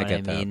 Yeah, you know what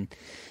I mean.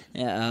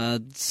 Yeah,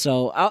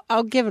 so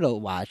I'll give it a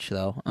watch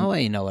though. I'll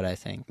let you know what I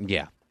think.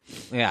 Yeah.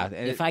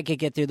 If I could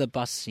get through the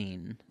bus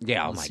scene.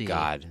 Yeah. Oh my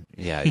god.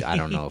 Yeah, I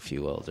don't know if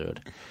you will, dude.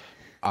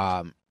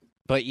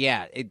 But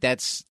yeah,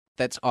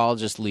 that's all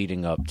just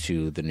leading up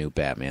to the new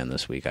Batman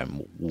this week.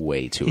 I'm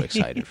way too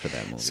excited for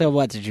that movie. So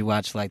what, did you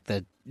watch like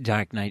the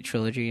Dark Knight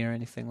trilogy or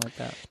anything like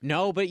that?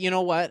 No, but you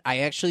know what? I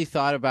actually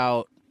thought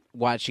about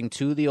watching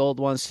 2 of the old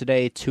ones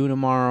today, 2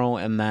 tomorrow,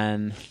 and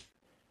then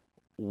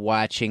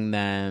watching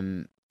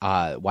the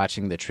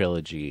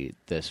trilogy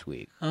this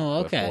week. Oh,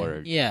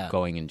 okay. Before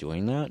going and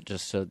doing that,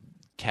 just to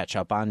catch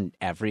up on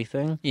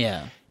everything.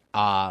 Yeah.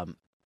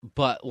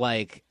 But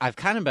like I've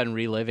kind of been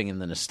reliving in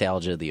the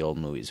nostalgia of the old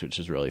movies, which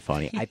is really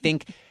funny. I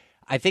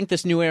think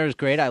this new era is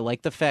great. I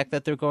like the fact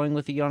that they're going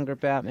with a younger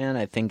Batman.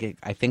 I think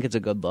it's a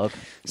good look.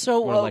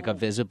 So, or like a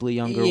visibly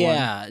younger one.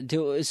 Yeah.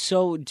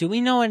 Do we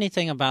know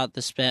anything about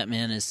this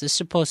Batman? Is this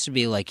supposed to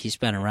be like he's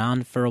been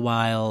around for a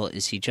while?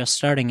 Is he just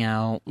starting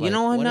out? Like,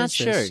 I'm not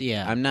sure.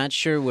 Yeah. I'm not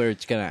sure where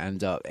it's going to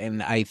end up.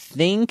 And I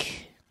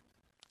think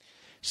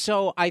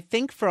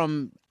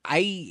from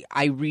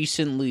I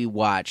recently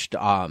watched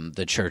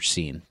the church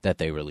scene that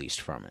they released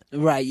from it.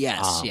 Right.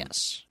 Yes.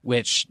 Yes.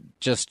 Which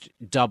just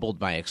doubled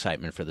my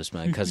excitement for this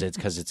movie because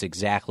it's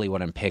exactly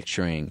what I'm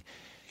picturing.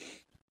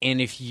 And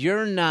if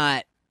you're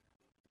not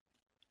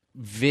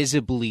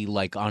visibly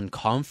like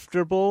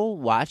uncomfortable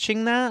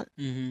watching that,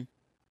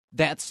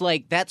 that's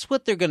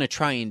what they're gonna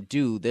try and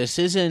do. This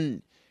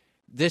isn't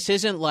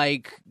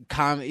like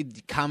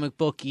comic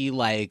booky,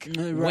 like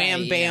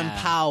wham bam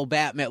pow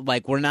Batman.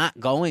 Like we're not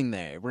going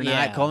there. We're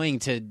not going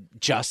to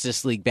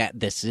Justice League.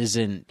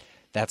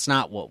 That's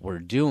not what we're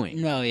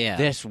doing. No,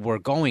 yeah. We're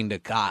going to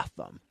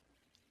Gotham.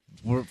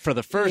 For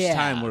the first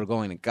time, we're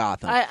going to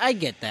Gotham. I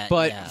get that.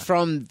 But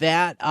from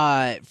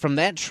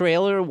that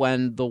trailer,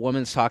 when the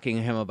woman's talking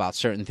to him about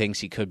certain things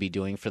he could be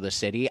doing for the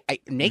city,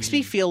 it makes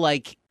me feel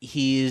like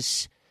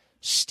he's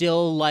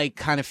still like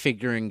kind of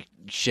figuring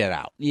shit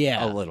out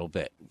a little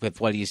bit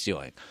with what he's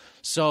doing.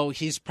 So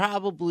we're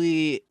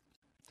probably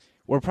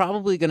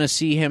going to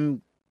see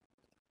him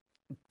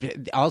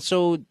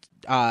also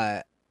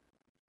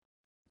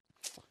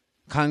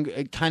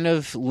kind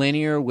of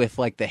linear with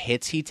like the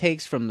hits he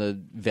takes from the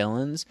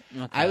villains.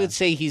 Okay. I would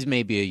say he's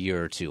maybe a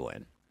year or 2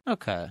 in.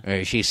 Okay.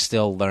 Or she's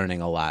still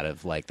learning a lot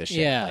of like the shit.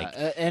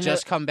 Yeah, and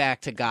just come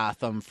back to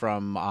Gotham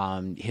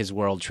from his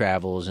world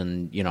travels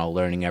and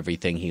learning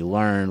everything he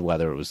learned,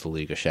 whether it was the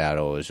League of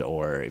Shadows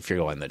or if you're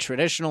going the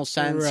traditional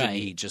sense, and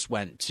he just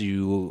went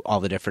to all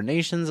the different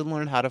nations and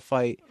learned how to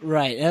fight.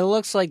 Right. And it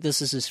looks like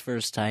this is his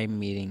first time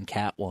meeting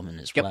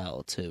Catwoman as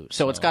well too.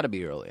 So it's got to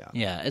be early on.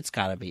 Yeah, it's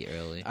got to be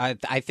early.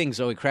 I think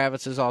Zoe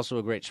Kravitz is also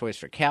a great choice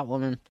for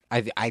Catwoman.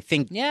 I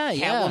think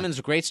Catwoman's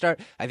a great start.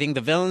 I think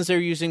the villains they're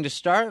using to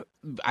start,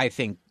 I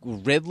think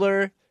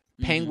Riddler,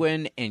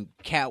 Penguin, and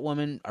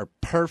Catwoman are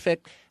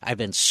perfect. I've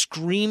been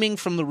screaming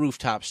from the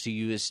rooftops to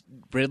use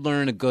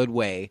Riddler in a good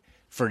way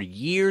for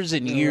years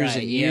and years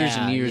and years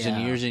and years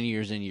and years and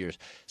years and years.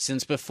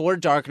 Since before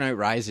Dark Knight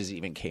Rises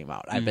even came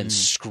out, I've been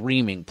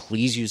screaming,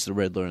 please use the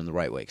Riddler in the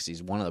right way because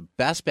he's one of the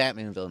best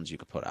Batman villains you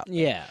could put out there.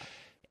 Yeah.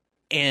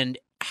 And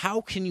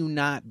how can you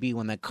not be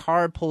when the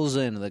car pulls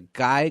in and the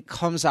guy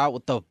comes out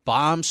with the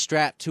bomb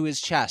strapped to his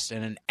chest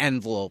and an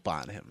envelope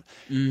on him?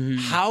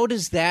 How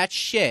does that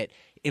shit,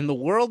 in the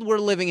world we're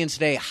living in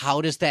today, how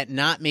does that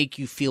not make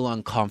you feel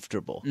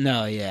uncomfortable?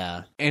 No,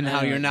 yeah. And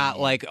how you're not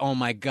like, oh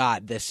my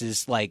God, this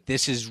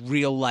is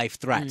real life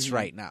threats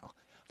right now.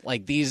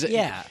 Like these,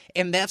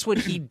 and that's what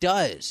he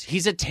does.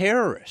 He's a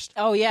terrorist.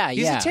 Oh yeah,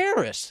 he's a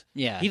terrorist.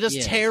 Yeah, he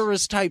does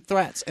terrorist type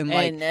threats,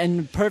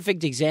 and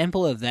perfect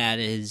example of that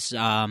is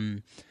Arkham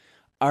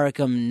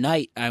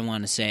Knight. I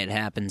want to say it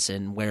happens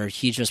in where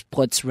he just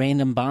puts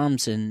random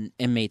bombs in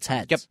inmates'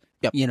 heads.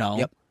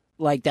 Yep.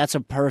 Like that's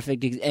a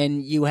perfect,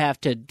 and you have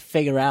to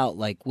figure out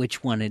like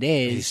which one it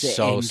is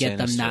and get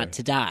them not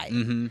to die.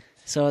 Mm-hmm.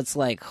 So it's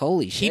like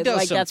holy shit. He does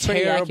like, some that's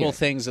terrible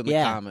things in the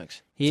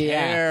comics.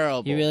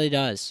 Terrible. He really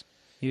does.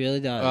 He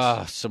really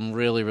does. Some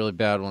really, really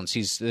bad ones.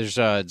 There's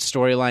a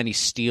storyline. He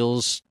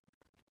steals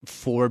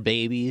 4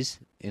 babies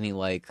and he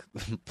like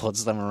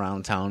puts them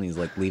around town. He's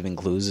like leaving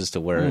clues as to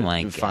where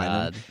to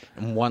find them.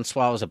 And one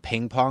swallows a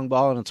ping pong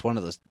ball, and it's one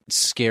of the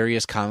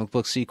scariest comic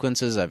book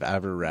sequences I've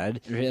ever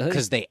read. Really?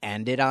 Because they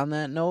ended on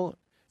that note.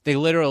 They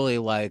literally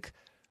like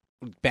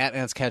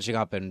Batman's catching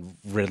up, and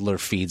Riddler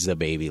feeds the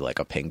baby like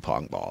a ping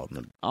pong ball, and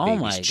the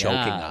baby's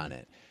choking on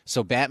it.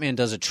 So Batman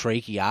does a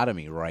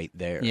tracheotomy right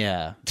there.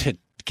 Yeah. To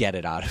get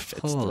it out of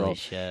its throat. Holy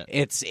shit.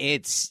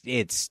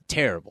 It's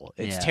terrible.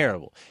 It's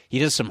terrible. He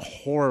does some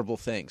horrible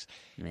things.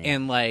 Man.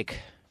 And like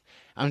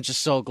I'm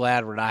just so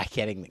glad we're not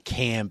getting the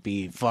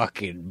campy,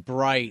 fucking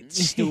bright,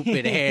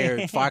 stupid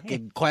hair,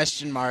 fucking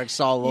question marks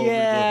all over.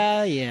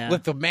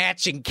 With the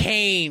matching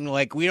cane.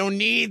 Like, we don't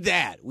need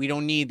that. We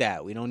don't need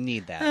that.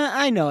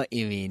 I know what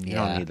you mean. You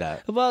don't need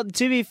that. Well,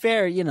 to be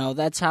fair,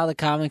 that's how the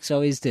comics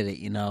always did it.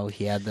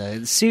 He had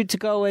the suit to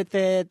go with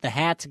it, the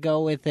hat to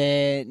go with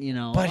it.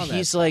 But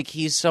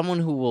he's someone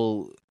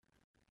who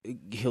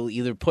he'll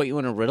either put you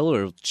in a riddle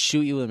or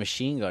shoot you with a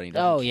machine gun. He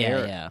doesn't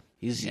care.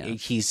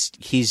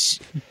 He's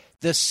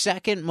the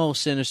second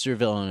most sinister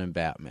villain in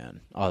Batman,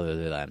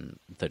 other than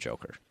the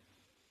Joker,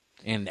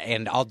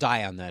 and I'll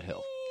die on that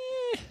hill.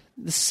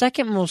 The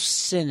second most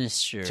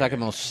sinister.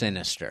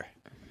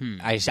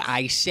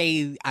 I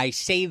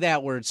say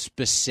that word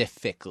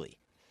specifically.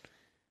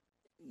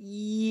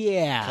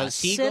 Yeah,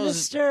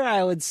 Sinister,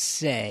 I would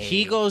say.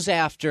 He goes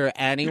after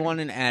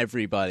anyone and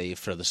everybody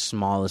for the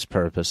smallest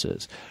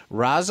purposes.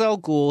 Ra's al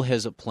Ghul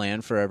has a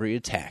plan for every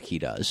attack he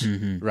does,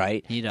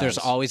 right? He does. There's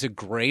always a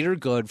greater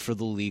good for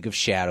the League of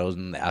Shadows,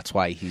 and that's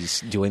why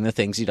he's doing the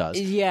things he does.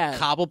 Yeah.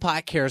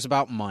 Cobblepot cares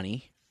about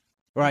money.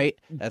 Right?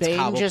 That's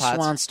Bane just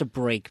wants to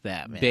break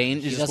Batman. Bane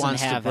just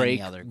wants to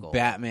break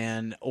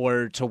Batman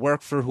or to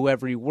work for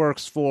whoever he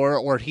works for,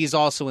 or he's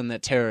also in the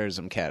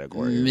terrorism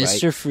category.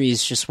 Mr. Right?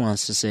 Freeze just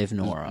wants to save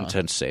Nora.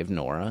 To save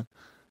Nora.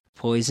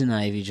 Poison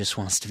Ivy just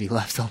wants to be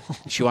left alone.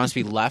 She wants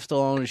to be left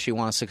alone, and she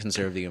wants to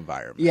conserve the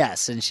environment.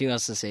 Yes, and she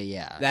wants to say,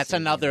 yeah. That's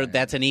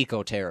an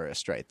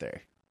eco-terrorist right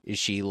there. Is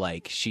she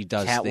like, she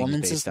does Catwoman's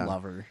things based on...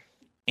 lover.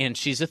 And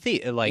she's a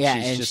thief. Like,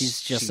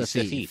 she's just a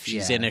thief.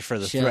 She's in it for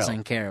the thrill. She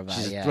doesn't care about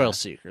it. She's a thrill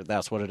seeker.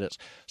 That's what it is.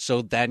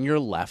 So then you're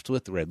left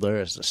with Riddler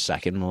as the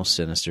second most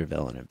sinister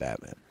villain in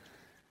Batman.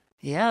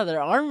 Yeah,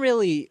 there aren't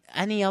really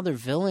any other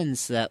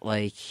villains that,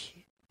 like,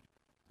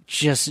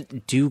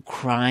 just do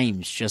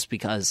crimes just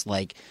because,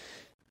 like...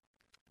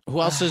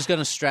 Who else is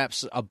going to strap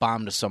a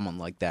bomb to someone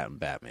like that in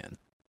Batman?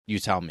 You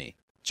tell me.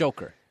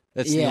 Joker.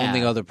 That's the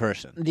only other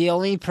person. The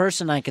only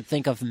person I could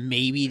think of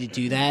maybe to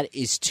do that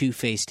is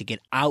Two-Face to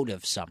get out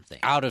of something.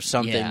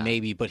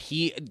 Maybe, but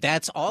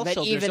that's also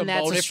but even there's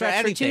a motive for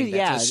anything.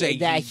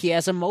 That he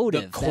has a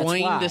motive. The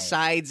coin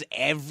decides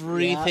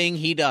everything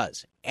he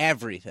does.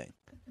 Everything.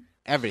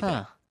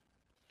 Huh.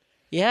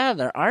 Yeah,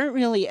 there aren't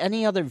really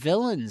any other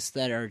villains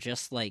that are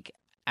just like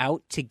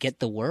out to get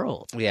the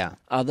world. Yeah.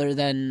 Other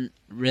than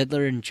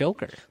Riddler and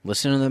Joker.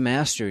 Listen to the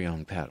master,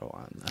 young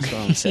Padawan. That's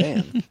what I'm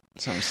saying.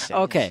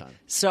 Okay, son.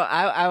 So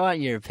I want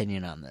your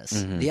opinion on this.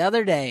 Mm-hmm. The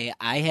other day,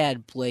 I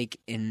had Blake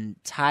and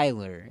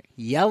Tyler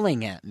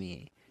yelling at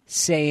me,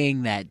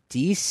 saying that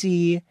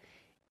DC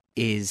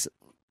is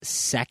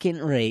second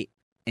rate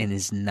and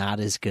is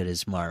not as good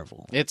as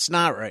Marvel. It's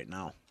not right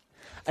now.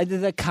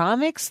 The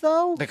comics,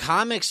 though? The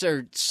comics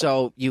are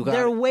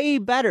they're way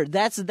better.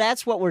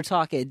 That's what we're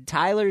talking.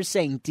 Tyler's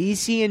saying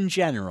DC in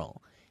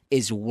general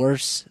is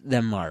worse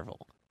than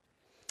Marvel.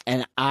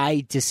 And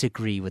I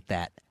disagree with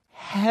that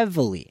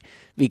heavily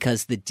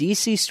because the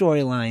DC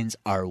storylines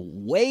are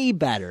way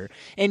better.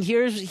 And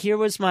here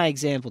was my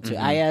example, too.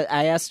 Mm-hmm.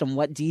 I asked him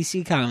what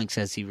DC comics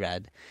has he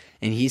read.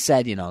 And he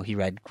said, he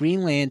read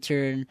Green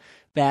Lantern,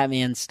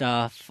 Batman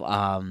stuff,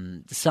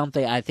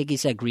 something. I think he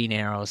said Green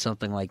Arrow,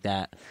 something like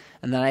that.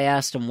 And then I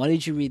asked him, what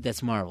did you read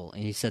that's Marvel?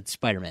 And he said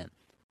Spider-Man.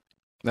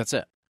 That's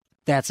it.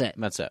 That's it.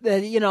 That's it.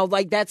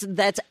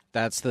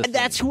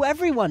 That's who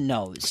everyone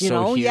knows.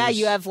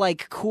 You have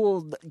like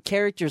cool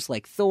characters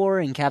like Thor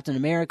and Captain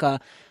America,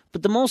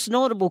 but the most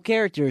notable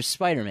character is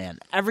Spider-Man.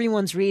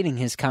 Everyone's reading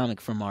his comic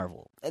from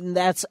Marvel, and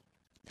that's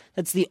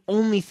the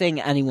only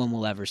thing anyone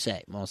will ever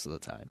say most of the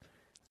time.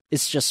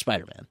 It's just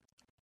Spider-Man.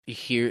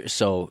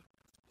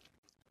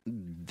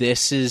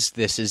 This is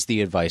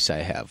the advice I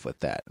have with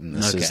that, and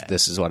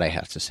this is what I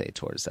have to say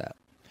towards that.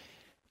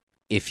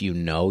 If you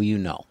know, you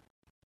know.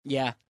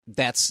 Yeah,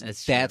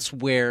 that's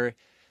where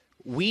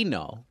we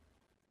know.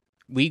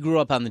 We grew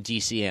up on the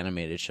DC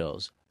animated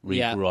shows.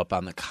 We grew up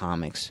on the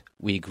comics.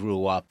 We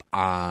grew up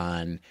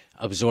on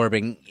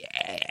absorbing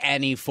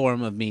any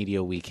form of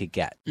media we could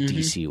get,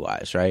 DC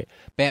wise, right?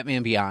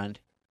 Batman Beyond.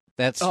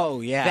 That's like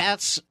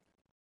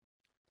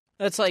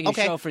a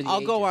show for the ages.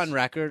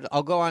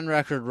 I'll go on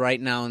record right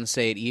now and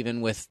say it,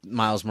 even with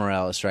Miles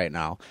Morales right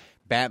now.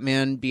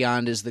 Batman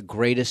Beyond is the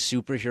greatest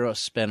superhero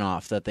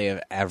spinoff that they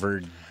have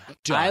ever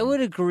done. I would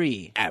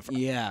agree. Ever.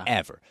 Yeah.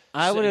 Ever.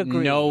 I would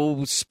agree.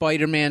 No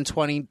Spider-Man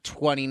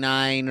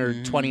 2029 or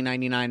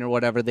 2099 or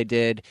whatever they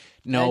did.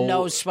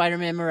 No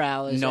Spider-Man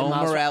Morales. No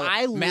Morales.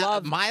 I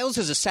love Miles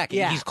is a second.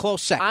 Yeah. He's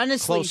close second.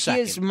 Honestly, he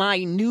is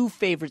my new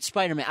favorite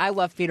Spider-Man. I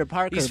love Peter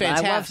Parker. He's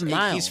fantastic. I love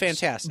Miles. He's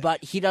fantastic.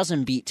 But he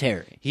doesn't beat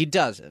Terry. He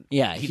doesn't.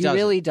 Yeah, he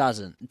really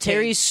doesn't.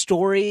 Terry's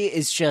story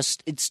is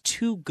just, it's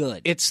too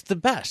good. It's the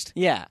best.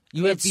 Yeah,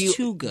 it's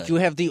too good. You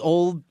have the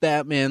old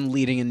Batman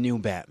leading a new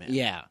Batman.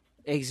 Yeah.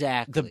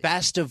 Exactly. The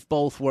best of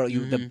both worlds.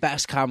 The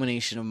best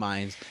combination of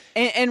minds.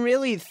 And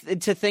really,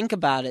 to think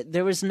about it,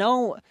 there was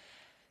the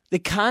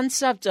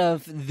concept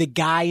of the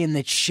guy in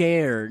the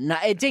chair,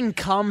 it didn't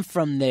come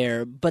from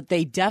there, but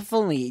they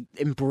definitely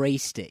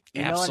embraced it.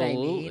 You know what I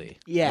mean?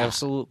 Yeah.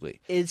 Absolutely.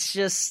 It's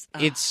just...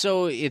 it's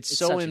so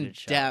in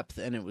depth,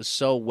 and it was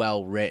so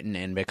well written,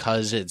 and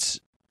because it's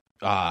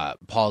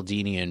Paul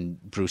Dini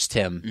and Bruce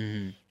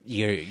Timm,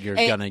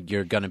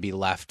 you're gonna be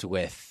left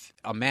with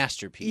a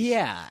masterpiece.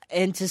 Yeah,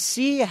 and to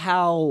see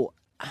how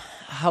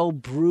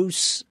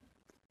Bruce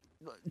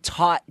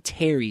taught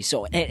Terry.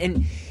 So,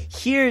 and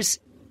here's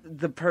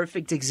the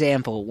perfect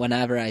example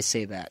whenever I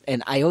say that.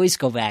 And I always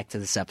go back to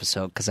this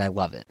episode because I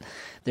love it.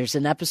 There's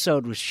an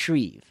episode with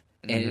Shreve.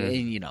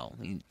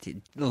 And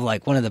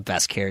like one of the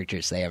best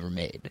characters they ever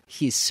made.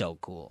 He's so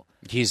cool.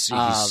 He's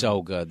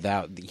so good.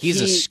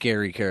 He's a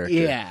scary character.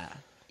 Yeah.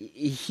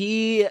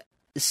 He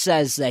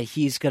says that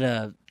he's going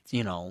to,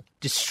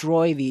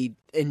 destroy the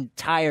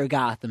entire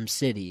Gotham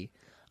City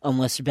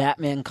unless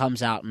Batman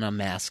comes out and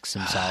unmasks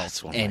himself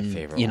That's one of my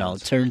favorite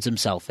ones. turns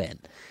himself in.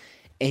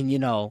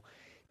 And,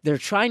 they're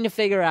trying to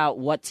figure out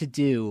what to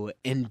do,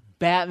 and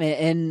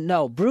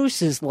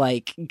Bruce is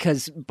like,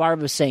 because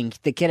Barbara's saying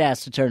the kid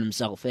has to turn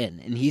himself in,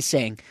 and he's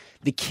saying,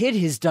 the kid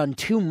has done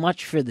too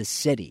much for the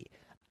city.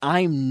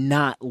 I'm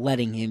not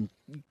letting him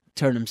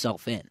turn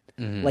himself in.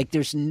 Mm-hmm. Like,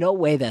 there's no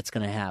way that's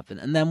going to happen.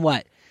 And then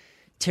what?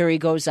 Terry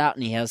goes out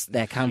and he has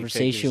that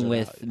conversation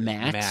with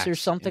Max or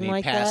something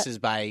like that. He passes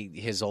by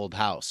his old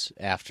house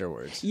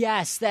afterwards.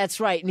 Yes, that's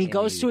right. And he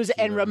goes to his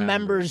and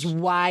remembers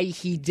why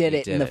he did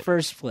it in the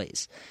first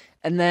place.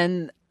 And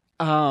then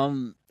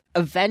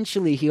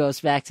eventually he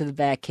goes back to the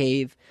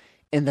Batcave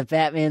in the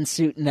Batman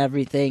suit and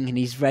everything, and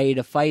he's ready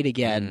to fight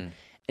again. Mm.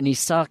 And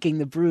he's talking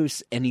to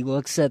Bruce, and he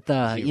looks at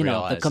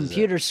the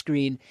computer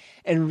screen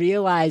and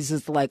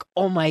realizes, like,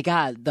 oh my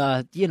God,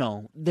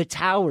 the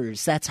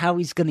towers. That's how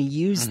he's going to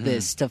use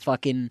this to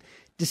fucking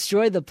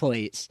destroy the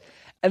place.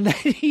 And then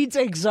he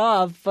takes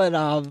off,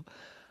 but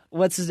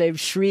what's his name?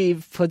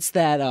 Shreve puts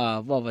that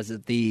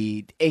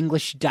the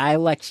English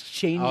dialect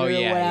changer or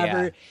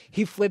whatever. Yeah.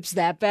 He flips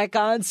that back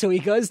on, so he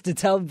goes to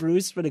tell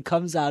Bruce, but it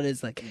comes out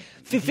as like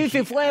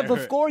Flamp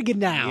of Gorgon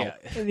now. Yeah.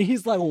 And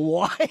he's like,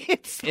 what?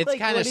 It's like,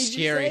 kind of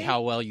scary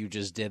how well you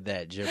just did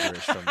that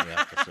gibberish from the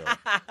episode.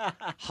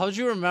 How'd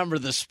you remember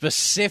the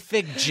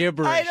specific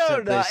gibberish I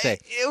don't know. They say?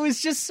 It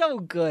was just so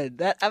good.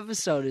 That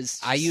episode is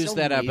I used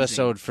that amazing.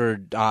 Episode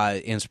for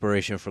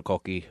inspiration for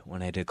Koki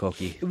when I did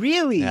Koki.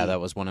 Really? Yeah,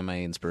 that was one of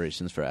my inspirations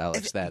for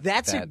Alex.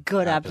 That's a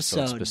good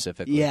episode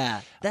specifically.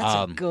 Yeah,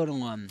 that's a good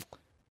one.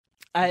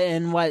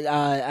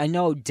 I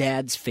know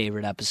Dad's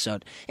favorite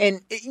episode,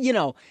 and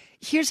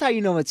here's how you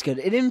know it's good.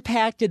 It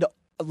impacted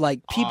like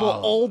people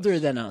older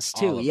than us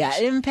too. Yeah,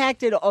 it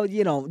impacted.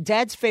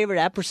 Dad's favorite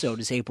episode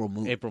is April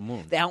Moon. April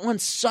Moon. That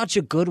one's such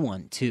a good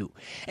one too.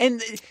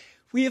 And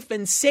we have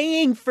been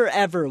saying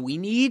forever we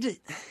need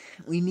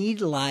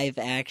live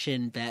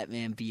action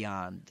Batman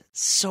Beyond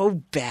so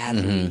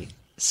badly.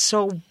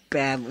 So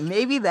badly.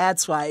 Maybe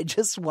that's why I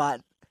just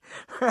want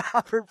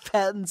Robert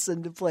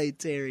Pattinson to play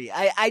Terry.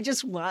 I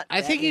just want.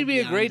 I think he'd be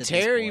a great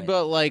Terry,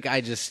 but like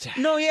I just.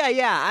 No,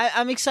 yeah.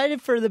 I'm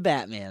excited for the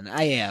Batman.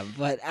 I am,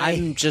 but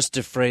I'm just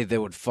afraid they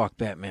would fuck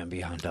Batman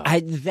Beyond up.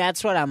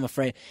 That's what I'm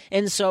afraid.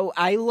 And so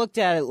I looked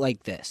at it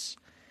like this: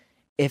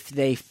 if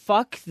they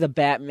fuck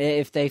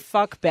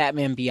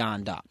Batman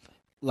Beyond up,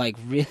 like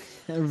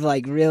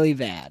really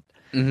bad,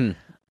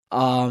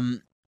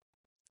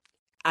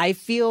 I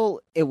feel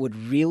it would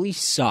really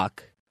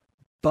suck,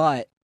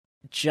 but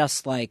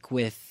just like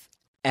with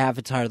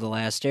Avatar The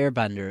Last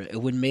Airbender,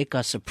 it would make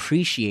us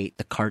appreciate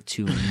the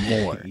cartoon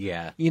more.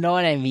 Yeah. You know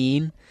what I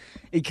mean?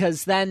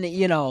 Because then,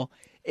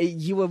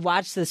 you would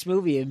watch this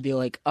movie and be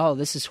like, oh,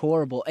 this is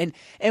horrible.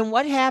 And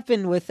what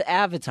happened with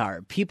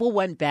Avatar? People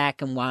went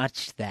back and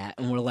watched that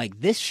and were like,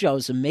 this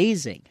show's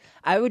amazing.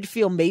 I would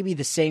feel maybe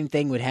the same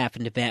thing would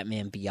happen to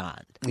Batman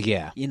Beyond.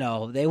 Yeah.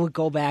 They would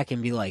go back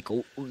and be like,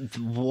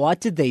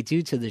 what did they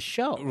do to the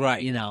show?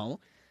 Right.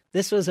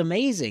 This was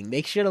amazing.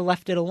 They should have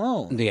left it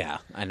alone. Yeah,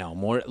 I know.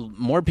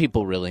 More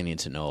people really need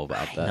to know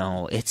about that.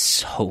 No, it's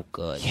so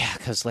good. Yeah,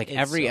 because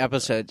every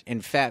episode.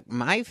 In fact,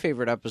 my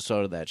favorite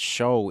episode of that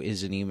show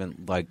isn't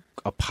even like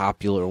a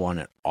popular one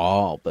at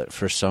all. But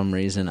for some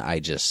reason,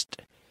 I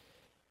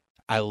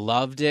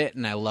loved it,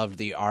 and I loved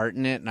the art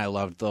in it, and I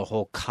loved the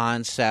whole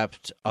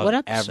concept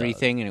of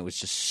everything, and it was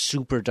just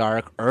super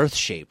dark.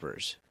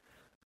 Earthshapers.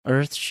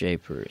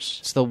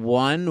 It's the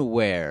one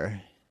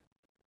where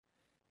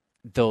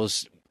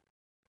those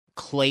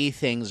clay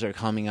things are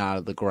coming out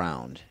of the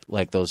ground,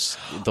 like those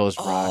rock things.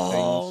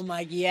 Oh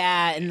my,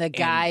 yeah! And the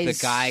guy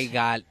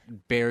got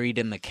buried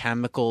in the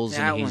chemicals,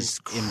 and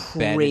he's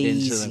embedded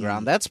into the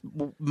ground. That's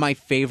my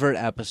favorite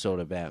episode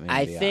of Batman.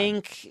 I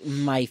think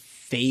my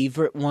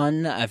favorite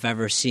one I've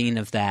ever seen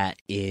of that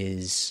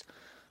is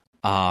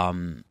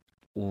when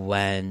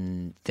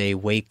they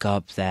wake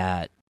up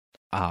that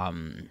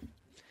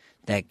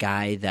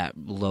guy that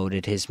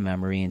loaded his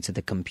memory into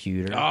the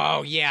computer.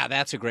 Oh, yeah,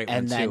 that's a great one,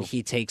 and then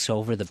he takes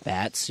over the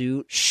bat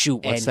suit.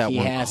 Shoot, what's that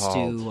one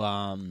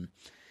called?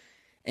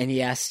 And he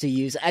has to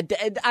use.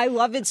 I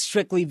love it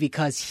strictly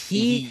because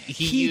he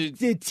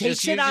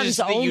takes it on his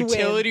own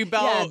utility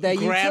belt. Yeah,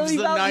 grabs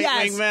the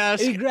Nightwing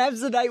mask. He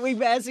grabs the Nightwing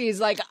mask. And he's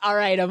like, "All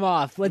right, I'm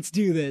off. Let's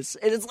do this."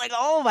 And it's like,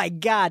 oh my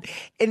god!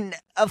 And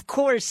of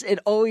course, it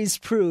always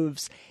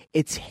proves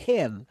it's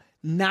him.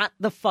 Not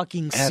the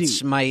fucking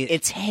suit.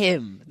 It's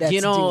him that's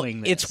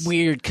doing this. It's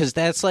weird because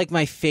that's like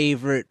my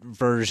favorite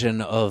version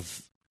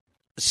of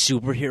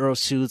superhero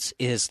suits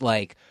is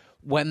like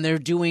when they're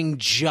doing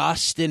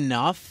just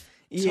enough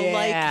to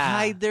like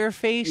hide their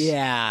face.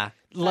 Yeah.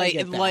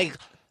 Like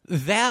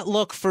that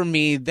look for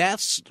me,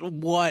 that's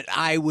what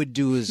I would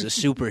do as a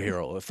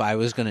superhero if I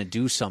was going to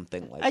do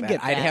something like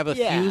that. I'd have a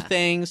few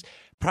things.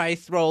 Probably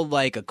throw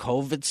like a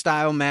COVID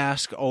style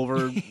mask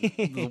over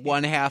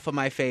one half of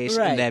my face,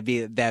 and that'd be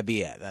it.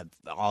 That's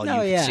all you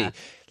can see.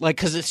 Like,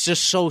 because it's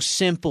just so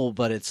simple,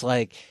 but it's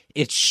like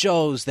it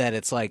shows that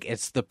it's like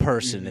it's the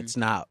person. It's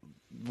not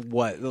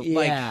what.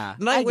 Like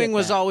Nightwing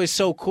was always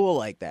so cool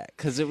like that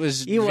because it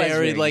was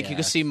very like you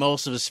could see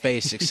most of his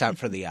face except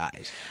for the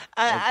eyes.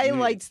 I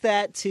liked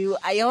that too.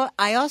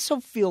 I also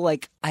feel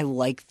like I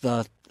like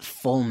the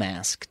full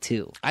mask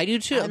too. I do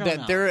too.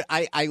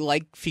 I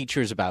like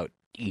features about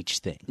each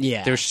thing.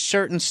 Yeah, there's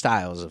certain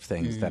styles of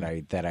things that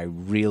I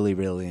really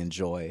really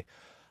enjoy.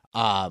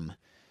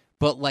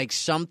 But like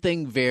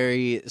something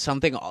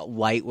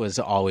light was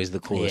always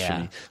the coolest for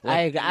me.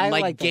 I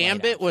like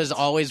Gambit was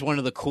always one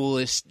of the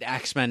coolest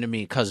X-Men to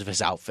me because of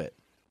his outfit.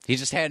 He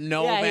just had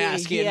no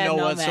mask, he had no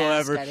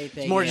whatsoever.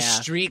 It's more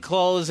just street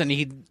clothes, and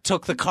he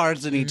took the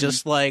cards and he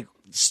just like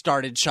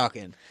started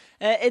chucking.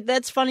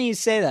 That's funny you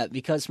say that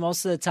because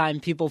most of the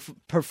time people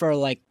prefer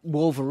like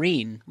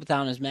Wolverine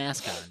without his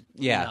mask on.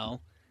 Yeah. You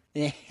know?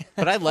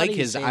 But I like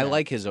his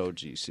OG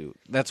suit.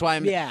 That's why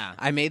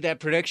I made that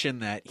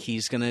prediction that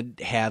he's gonna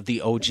have the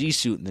OG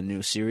suit in the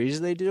new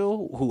series they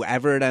do,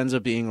 whoever it ends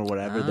up being or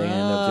whatever they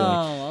end up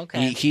doing.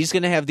 Okay. He's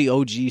gonna have the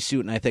OG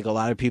suit, and I think a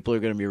lot of people are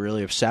gonna be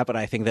really upset. But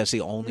I think that's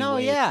the only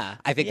way. I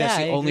think that's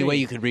the only way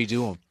you could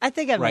redo him. I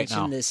think I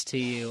mentioned this to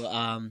you.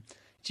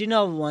 Do you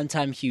know one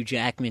time Hugh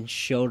Jackman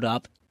showed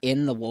up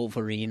in the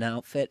Wolverine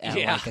outfit at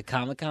like a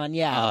Comic-Con?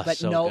 Yeah,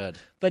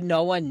 but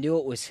no one knew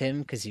it was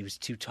him because he was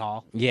too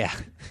tall. Yeah.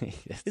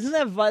 Isn't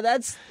that fun?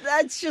 That's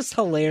just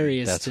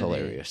hilarious. That's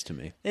hilarious to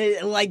me.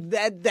 Like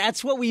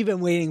that's what we've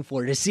been waiting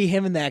for, to see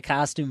him in that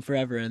costume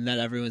forever, and then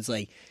everyone's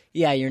like,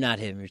 yeah, you're not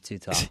him, you're too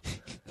tall.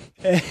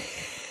 And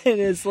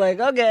it's like,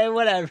 okay,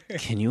 whatever.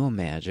 Can you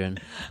imagine?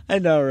 I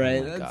know,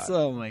 right?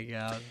 Oh my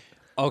God.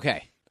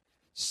 Okay.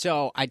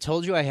 So I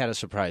told you I had a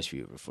surprise for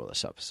you before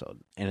this episode,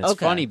 and it's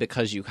funny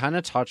because you kind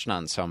of touched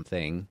on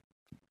something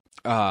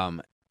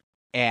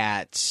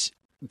at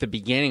the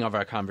beginning of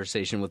our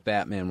conversation with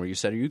Batman where you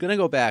said, are you going to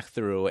go back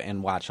through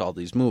and watch all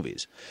these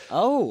movies?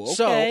 Oh,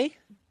 okay.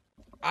 So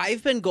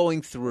I've been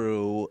going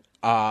through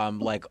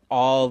like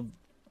all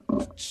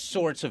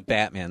sorts of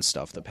Batman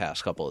stuff the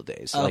past couple of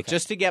days, like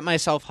just to get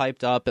myself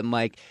hyped up and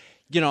like,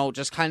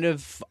 just kind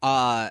of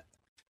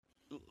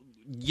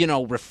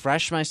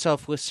refresh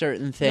myself with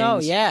certain things. Oh,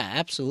 yeah,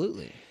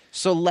 absolutely.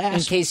 So in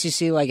case you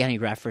see like any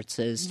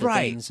references to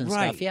things and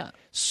stuff, yeah.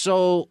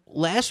 So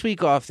last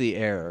week off the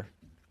air,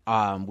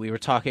 we were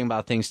talking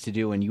about things to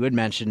do, and you had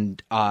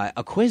mentioned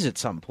a quiz at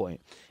some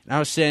point. And I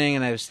was sitting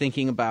and I was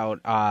thinking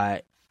about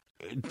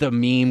the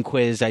meme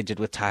quiz I did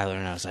with Tyler,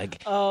 and I was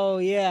like, oh,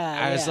 yeah.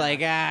 I was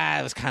like,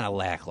 it was kind of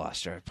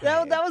lackluster.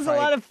 That was a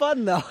lot of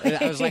fun, though.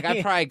 I was like,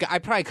 I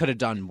probably could have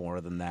done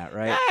more than that,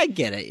 right? I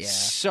get it, yeah.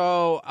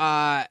 So,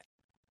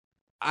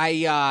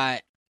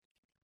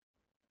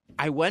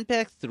 I went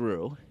back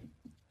through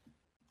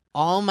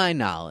all my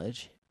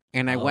knowledge,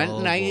 and I went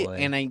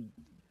and I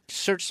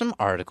searched some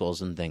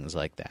articles and things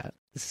like that.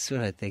 This is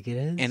what I think it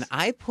is. And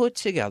I put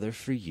together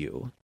for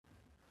you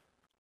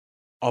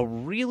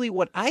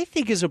what I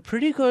think is a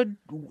pretty good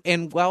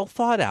and well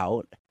thought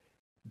out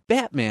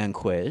Batman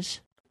quiz.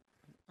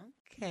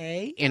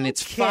 Okay. And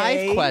it's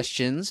 5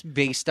 questions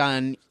based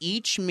on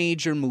each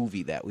major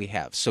movie that we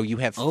have. So you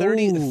have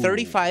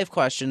 35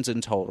 questions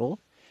in total.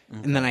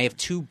 Mm-hmm. And then I have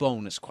 2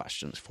 bonus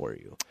questions for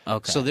you.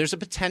 Okay. So there's a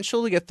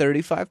potential to get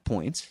 35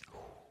 points.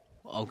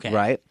 Okay.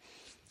 Right?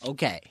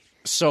 Okay.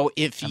 So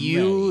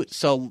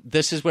so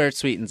this is where it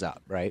sweetens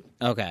up, right?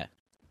 Okay.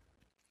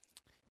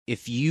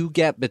 If you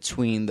get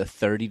between the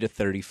 30 to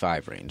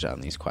 35 range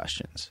on these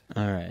questions,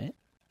 all right,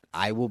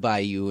 I will buy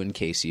you and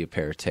Casey a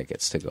pair of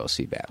tickets to go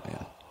see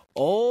Batman.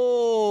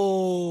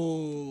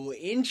 Oh,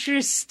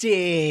 interesting.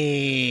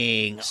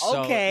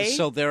 Okay.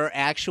 So there are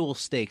actual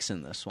stakes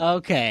in this one.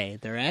 Okay,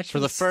 there are actual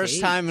For the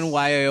first time in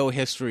YIO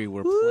history,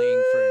 we're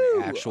playing for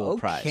an actual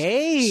prize.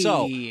 Okay.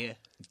 So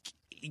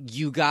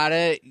you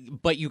gotta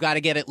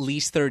get at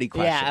least 30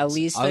 questions. Yeah, at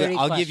least 30 questions.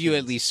 I'll give you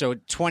at least, so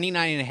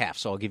 29 and a half,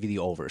 so I'll give you the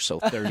over. So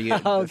 30,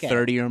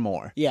 30 or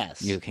more.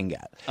 Yes. You can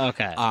get.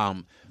 Okay.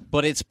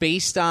 But it's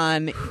based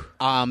on,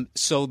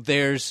 so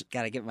there's...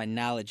 Got to get my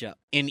knowledge up.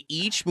 In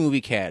each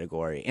movie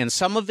category, and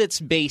some of it's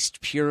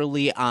based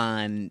purely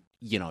on,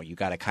 you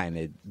got to kind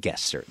of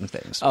guess certain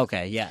things.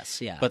 Okay,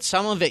 yes, yeah. But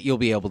some of it you'll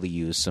be able to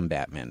use some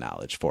Batman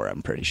knowledge for,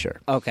 I'm pretty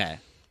sure. Okay.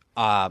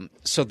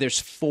 So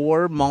there's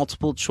 4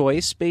 multiple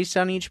choice based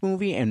on each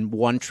movie and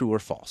 1 true or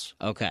false.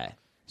 Okay.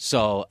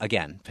 So,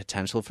 again,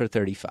 potential for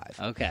 35.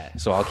 Okay.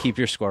 So I'll keep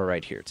your score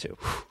right here, too.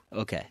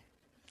 Okay.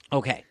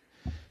 Okay.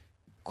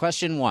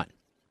 Question 1.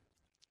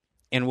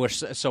 And we're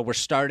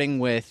starting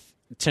with,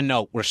 to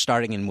note, we're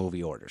starting in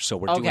movie order. So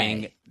we're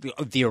doing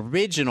the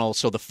original.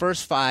 So the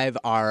first 5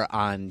 are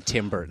on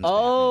Tim Burton's Batman.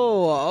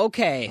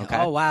 Okay.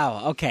 Oh,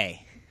 wow.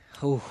 Okay.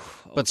 Ooh,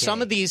 but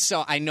some of these,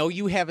 so I know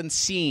you haven't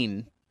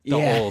seen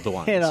the old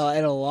ones in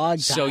a long time.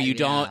 So you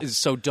don't.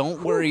 So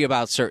don't worry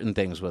about certain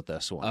things with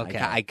this one. Okay.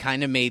 I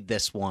kind of made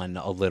this one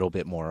a little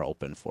bit more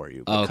open for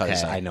you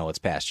because I know it's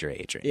past your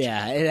age range.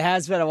 Yeah, it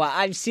has been a while.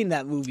 I've seen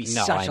that movie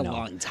such a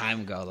long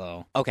time ago,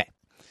 though. Okay.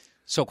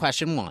 So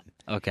question 1.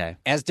 Okay.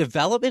 As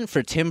development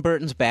for Tim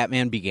Burton's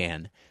Batman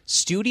began,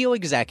 studio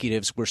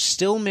executives were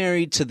still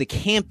married to the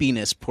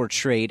campiness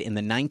portrayed in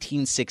the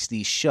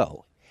 1960s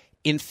show.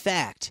 In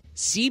fact,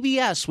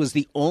 CBS was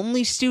the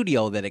only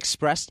studio that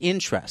expressed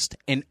interest,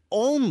 and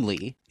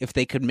only if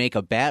they could make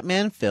a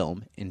Batman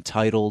film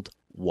entitled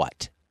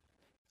what?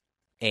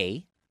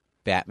 A,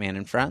 Batman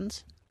and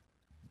Friends.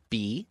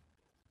 B,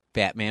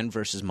 Batman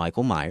versus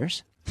Michael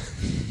Myers.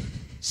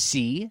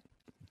 C,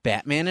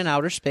 Batman in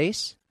Outer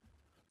Space.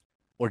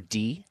 Or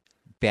D,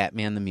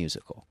 Batman the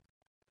Musical.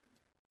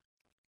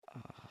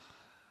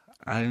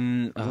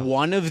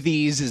 One of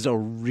these is a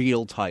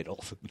real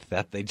title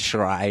that they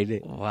tried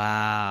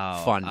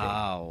funding.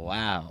 Oh,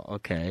 wow.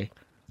 Okay.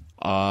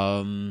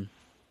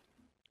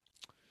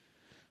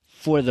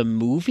 For the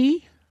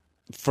movie?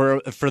 For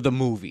the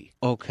movie.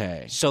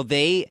 Okay. So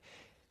to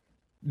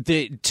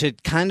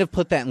kind of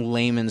put that in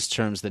layman's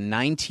terms, the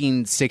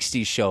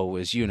 1960s show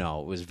was, it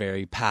was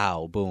very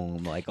pow,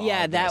 boom, like all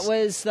that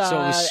this.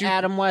 was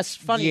Adam West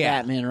funny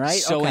Batman,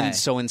 right?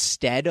 So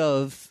instead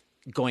of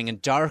going a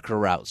darker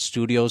route,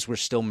 studios were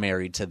still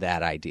married to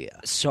that idea.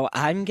 So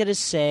I'm going to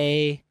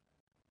say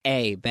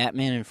A,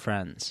 Batman and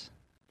Friends.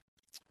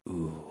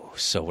 Ooh,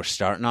 so we're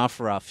starting off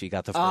rough. You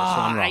got the first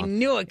one wrong. I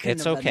knew it couldn't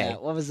It's have okay. been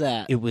that. What was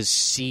that? It was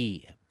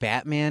C,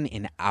 Batman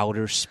in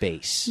Outer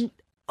Space.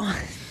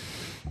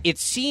 It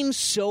seems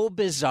so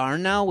bizarre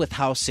now with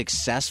how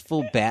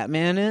successful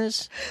Batman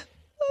is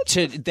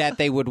that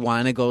they would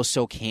want to go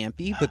so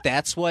campy, but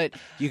that's what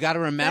you got to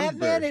remember.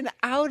 Batman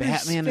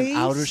in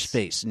Outer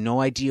Space.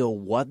 No idea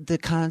what the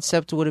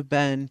concept would have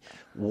been,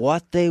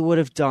 what they would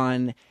have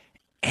done,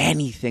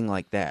 anything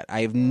like that.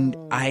 I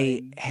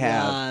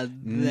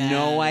have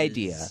no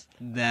idea.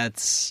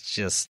 That's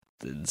just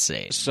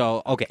insane.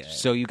 So, okay.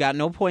 So you got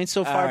no points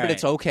so far, but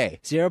it's okay.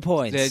 0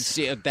 points.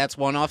 That's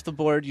one off the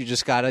board. You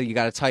just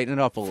gotta tighten it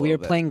up a little bit. If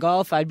we were playing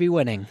golf, I'd be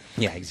winning.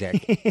 Yeah,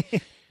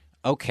 exactly.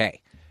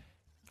 Okay.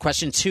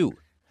 Question 2.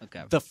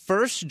 Okay. The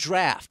first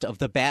draft of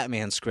the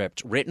Batman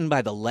script, written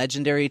by the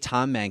legendary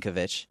Tom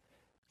Mankiewicz,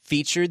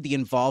 featured the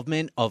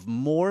involvement of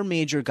more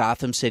major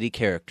Gotham City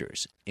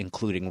characters,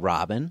 including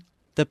Robin,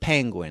 the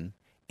Penguin,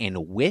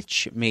 and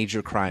which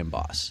major crime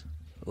boss?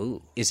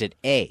 Ooh. Is it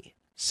A,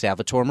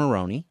 Salvatore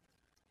Maroni,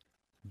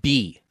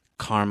 B,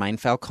 Carmine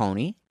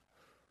Falcone,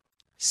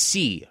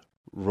 C,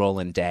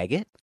 Roland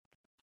Daggett,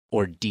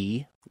 or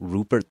D,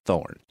 Rupert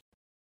Thorne?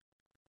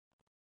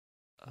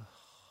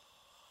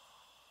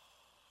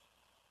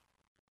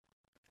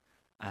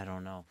 I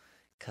don't know,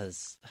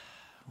 because,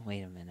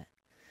 wait a minute.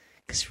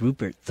 Because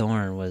Rupert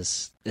Thorne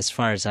was, as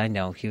far as I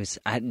know,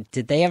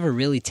 did they ever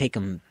really take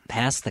him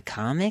past the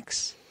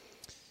comics?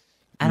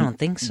 I don't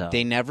think so.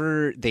 They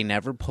never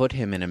put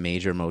him in a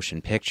major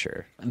motion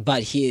picture.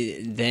 But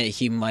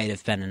he might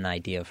have been an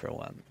idea for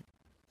one.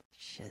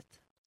 Shit.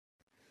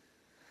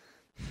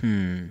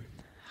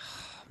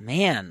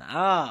 Man,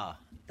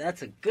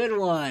 that's a good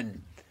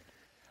one.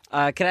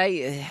 Can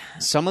I?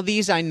 Some of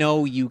these I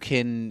know you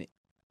can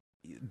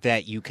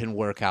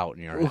work out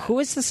in your head. Who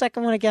is the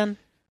second one again?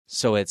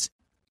 So it's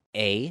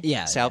A,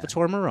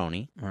 Salvatore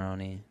Maroni.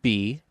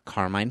 B,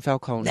 Carmine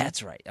Falcone.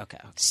 That's right. Okay.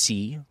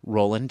 C,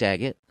 Roland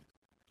Daggett.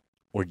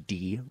 Or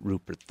D,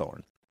 Rupert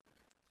Thorne.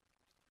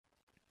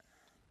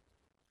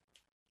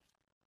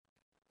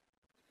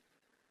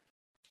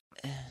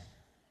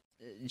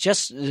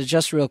 Just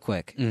real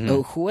quick.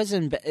 Mm-hmm. Who was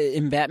in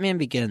Batman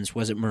Begins?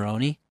 Was it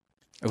Maroni?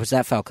 Or was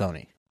that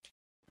Falcone?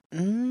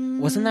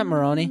 Wasn't that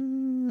Maroni?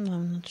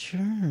 I'm not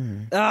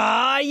sure.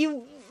 Ah,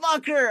 you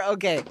fucker!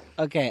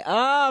 Okay.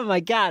 Oh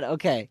my god.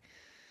 Okay.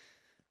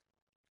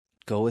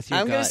 Go with your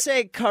I'm gut. gonna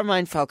say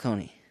Carmine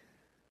Falcone.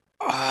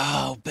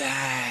 Oh,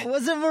 bad.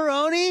 Was it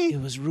Maroni? It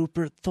was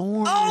Rupert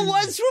Thorne. Oh, it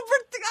was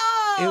Rupert.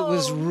 It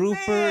was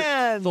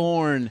Rupert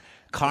Thorne.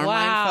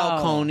 Carmine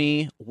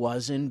Falcone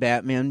was in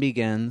Batman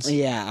Begins.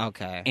 Yeah.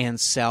 Okay. And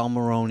Sal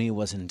Maroni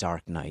was in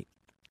Dark Knight.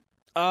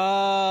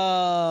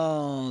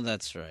 Oh,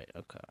 that's right.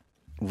 Okay.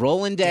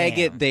 Roland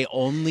Daggett, they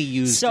only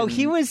used... So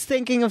he was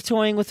thinking of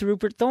toying with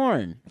Rupert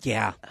Thorne.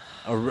 Yeah.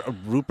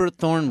 Rupert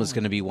Thorne was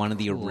going to be one of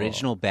the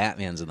original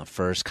Batmans in the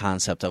first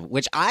concept of...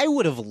 Which I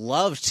would have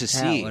loved to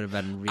see. That would have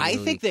been really I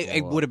think cool.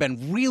 it would have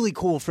been really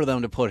cool for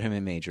them to put him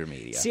in major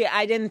media. See,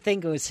 I didn't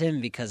think it was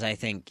him because I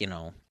think,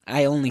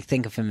 I only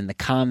think of him in the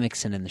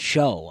comics and in the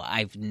show.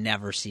 I've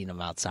never seen him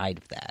outside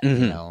of that,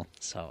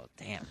 So,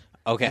 damn.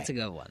 Okay. That's a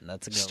good one.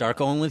 Start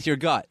going with your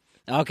gut.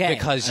 Okay.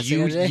 Because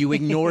you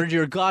ignored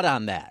your gut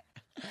on that.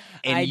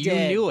 And you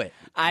knew it.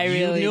 I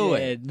really knew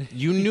did. It.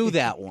 You knew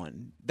that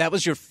one. That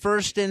was your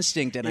first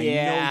instinct, and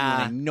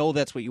I know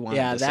that's what you wanted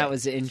to say. Yeah, that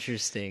was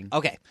interesting.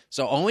 Okay,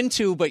 so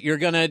 0-2, but you're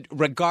going to,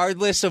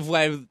 regardless of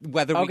whether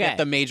we get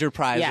the major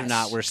prize or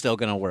not, we're still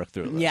going to work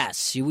through this.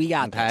 Yes, we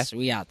got this.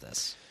 We got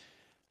this.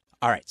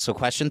 All right, so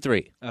question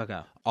 3.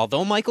 Okay.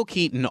 Although Michael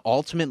Keaton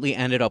ultimately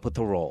ended up with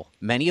the role,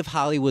 many of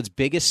Hollywood's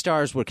biggest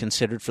stars were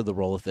considered for the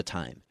role at the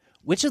time.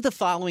 Which of the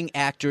following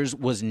actors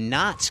was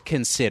not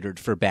considered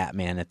for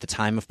Batman at the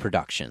time of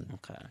production?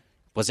 Okay.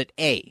 Was it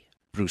A,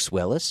 Bruce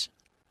Willis,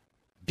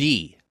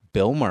 B,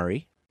 Bill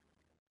Murray,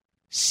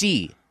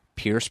 C,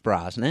 Pierce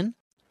Brosnan,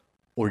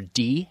 or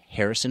D,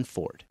 Harrison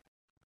Ford?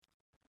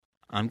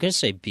 I'm going to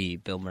say B,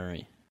 Bill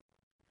Murray.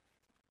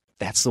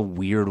 That's the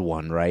weird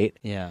one, right?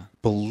 Yeah.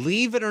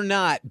 Believe it or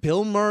not,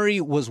 Bill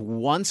Murray was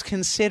once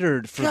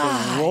considered for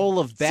the role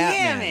of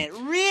Batman. Damn it,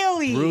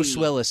 really? Bruce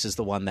Willis is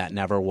the one that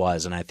never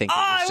was, and I think it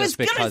was just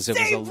because it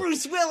was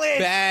Bruce Willis.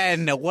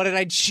 Ben, what did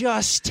I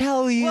just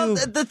tell you? Well,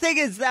 the thing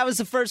is, that was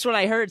the first one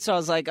I heard, so I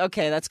was like,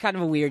 okay, that's kind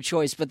of a weird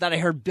choice. But then I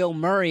heard Bill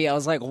Murray, I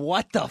was like,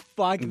 what the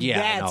fuck?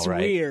 Yeah, that's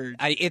right? weird.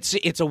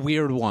 It's a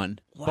weird one.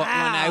 Wow, but when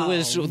I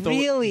was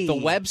really? the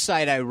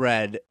website I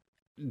read,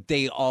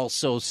 they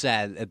also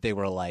said that they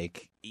were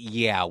like,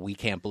 yeah, we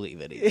can't believe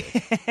it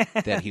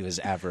either, that he was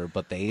ever,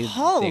 but they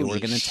were going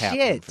to tap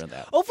him for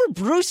that. Over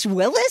Bruce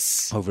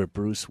Willis? Over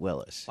Bruce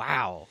Willis.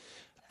 Wow.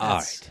 All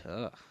right.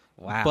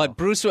 Wow. But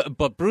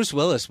Bruce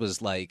Willis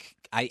was like,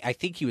 I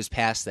think he was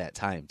past that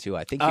time too.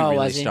 I think he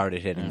really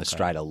started hitting the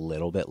stride a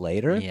little bit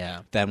later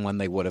than when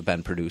they would have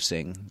been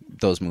producing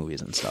those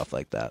movies and stuff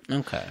like that.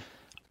 Okay.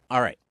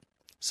 All right.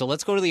 So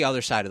let's go to the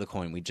other side of the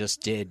coin. We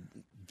just did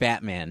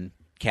Batman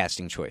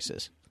casting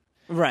choices.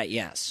 Right,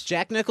 yes.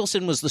 Jack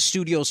Nicholson was the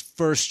studio's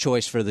first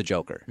choice for the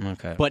Joker.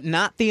 Okay. But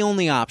not the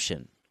only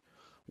option.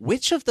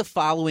 Which of the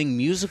following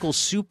musical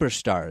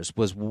superstars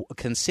was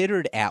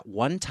considered at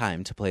one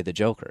time to play the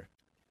Joker?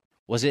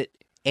 Was it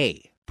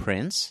A,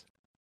 Prince,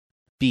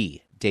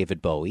 B,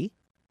 David Bowie,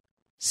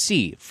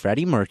 C,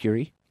 Freddie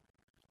Mercury,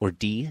 or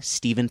D,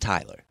 Steven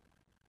Tyler?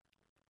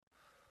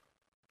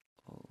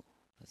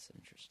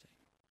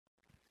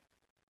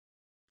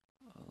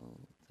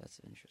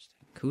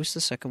 Who's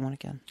the second one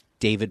again?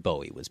 David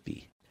Bowie was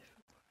B.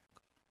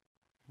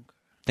 Okay.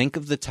 Think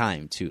of the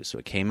time, too. So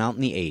it came out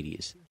in the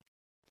 80s.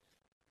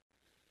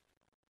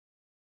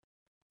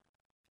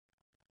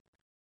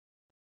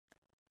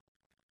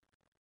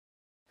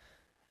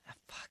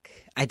 Fuck.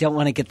 I don't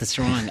want to get this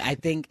wrong. I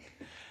think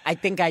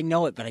I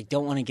know it, but I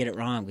don't want to get it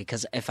wrong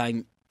because if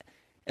I'm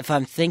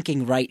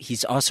thinking right,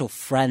 he's also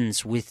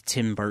friends with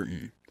Tim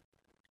Burton.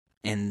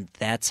 And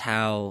that's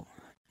how...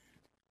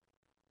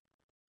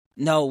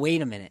 No,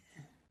 wait a minute.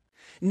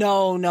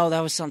 No, that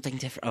was something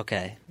different.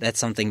 Okay, that's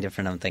something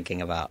different I'm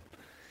thinking about.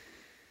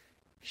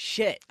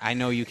 Shit. I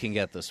know you can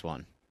get this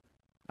one.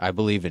 I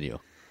believe in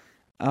you.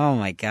 Oh,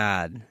 my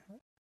God.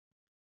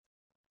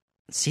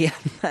 See,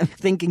 I'm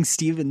thinking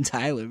Steven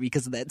Tyler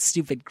because of that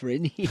stupid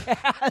grin he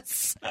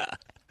has.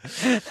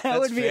 That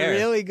would be a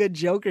really good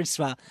Joker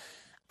smile.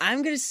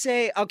 I'm going to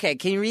say, okay,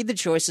 can you read the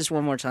choices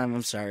one more time?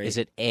 I'm sorry. Is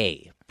it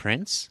A,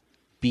 Prince,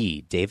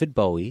 B, David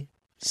Bowie,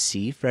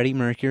 C, Freddie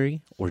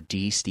Mercury, or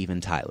D,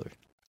 Steven Tyler?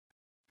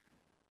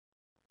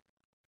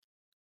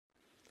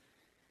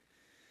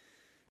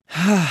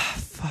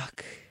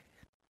 Fuck.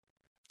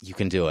 You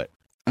can do it.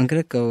 I'm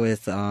gonna go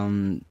with I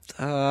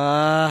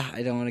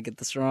don't want to get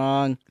this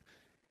wrong.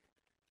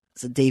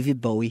 It's a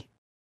David Bowie.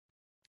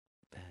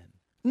 Ben.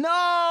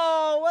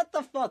 No, what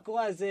the fuck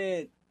was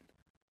it?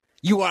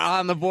 You are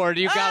on the board.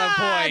 You got a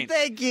point.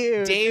 Thank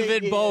you.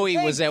 David Bowie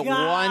was at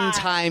one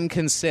time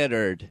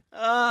considered.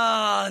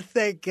 Oh,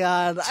 thank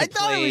God. I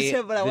thought it was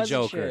him, but I wasn't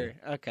Joker.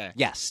 Sure. Okay.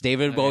 Yes,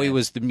 David Bowie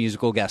was the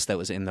musical guest that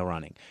was in the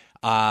running.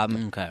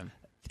 Okay.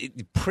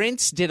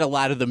 Prince did a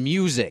lot of the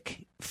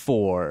music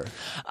for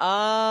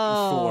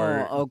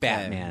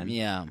Batman.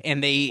 Yeah.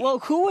 And they... Well,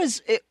 who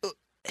was...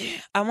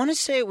 I want to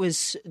say it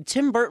was...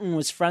 Tim Burton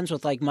was friends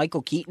with, like,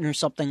 Michael Keaton or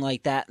something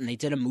like that, and they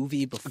did a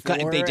movie before.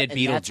 They did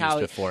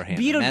Beetlejuice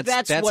beforehand.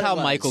 That's how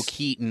Michael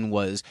Keaton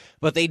was.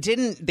 But they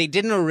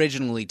didn't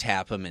originally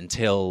tap him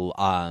until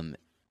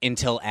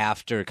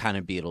after kind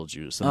of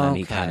Beetlejuice. And then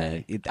he kind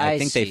of... I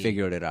think they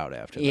figured it out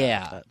after that.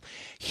 Yeah. But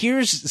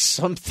here's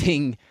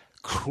something...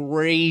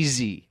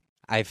 crazy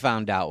I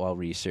found out while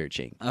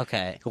researching.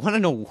 Okay. I want to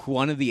know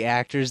one of the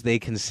actors they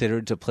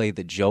considered to play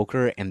the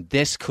Joker, and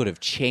this could have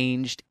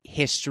changed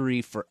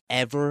history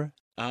forever.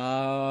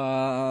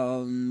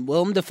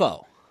 Willem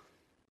Dafoe.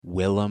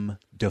 Willem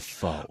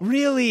Dafoe.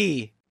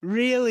 Really?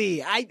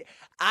 I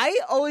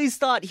always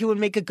thought he would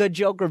make a good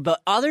Joker,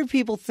 but other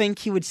people think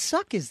he would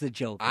suck as the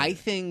Joker. I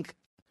think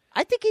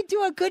he'd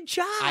do a good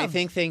job. I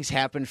think things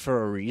happen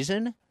for a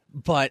reason,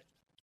 but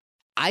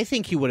I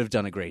think he would have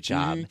done a great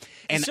job. Mm-hmm.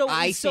 And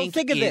I think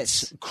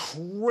it's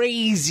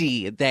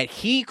crazy that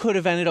he could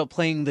have ended up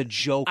playing the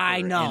Joker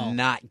and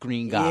not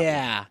Green Goblin.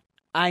 Yeah,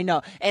 I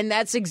know. And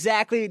that's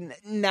exactly,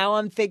 now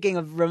I'm thinking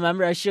of,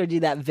 remember I showed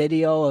you that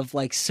video of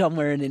like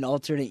somewhere in an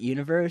alternate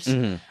universe?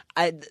 Mm-hmm.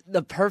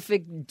 The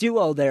perfect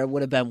duo there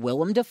would have been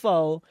Willem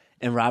Dafoe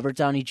and Robert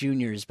Downey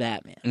Jr. as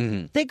Batman.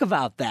 Mm-hmm. Think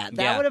about that.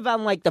 That would have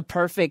been like the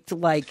perfect,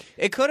 like...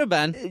 It could have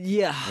been.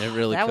 Yeah. It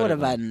really that could have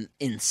been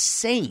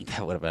insane.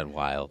 That would have been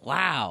wild.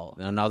 Wow.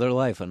 Another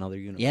life, another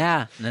universe.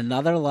 Yeah,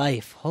 another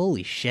life.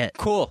 Holy shit.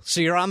 Cool.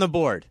 So you're on the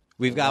board.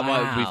 We've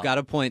got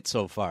a point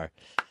so far.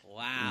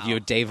 Wow.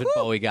 David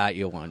Bowie got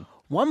you one.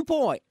 1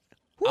 point.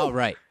 Woo. All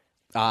right.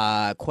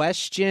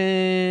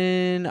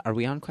 Question... Are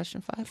we on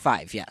question 5?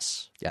 5,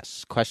 yes.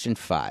 Yes, question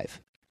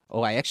 5.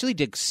 Oh, I actually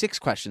did 6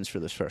 questions for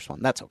this first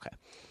one. That's okay.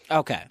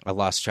 Okay. I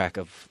lost track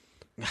of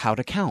how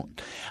to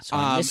count. So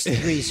I missed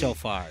 3 so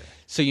far.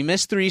 So you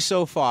missed 3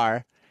 so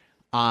far.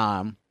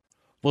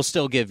 We'll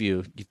still give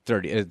you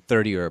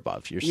 30 or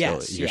above.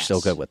 You're still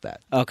good with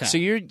that. Okay. So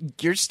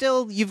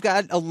you've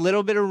got a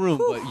little bit of room,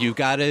 but you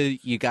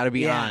gotta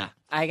be on it.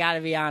 I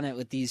gotta be on it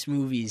with these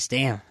movies.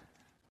 Damn.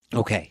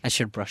 Okay. I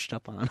should have brushed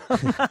up on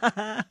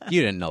them.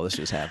 You didn't know this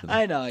was happening.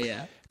 I know,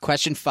 yeah.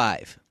 Question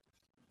 5.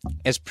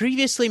 As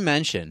previously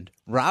mentioned,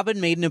 Robin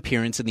made an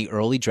appearance in the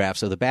early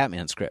drafts of the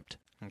Batman script.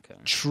 Okay.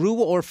 True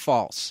or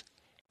false?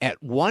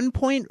 At one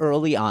point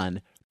early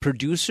on,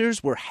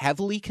 producers were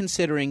heavily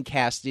considering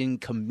casting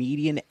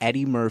comedian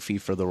Eddie Murphy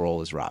for the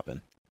role as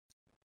Robin.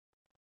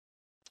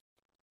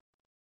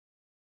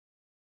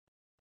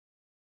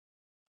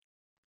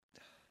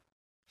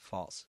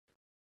 False.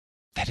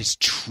 That is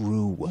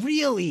true.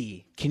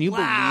 Really? Can you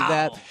believe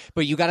that?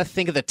 But you got to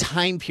think of the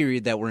time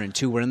period that we're in,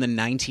 too. We're in the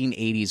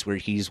 1980s where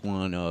he's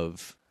one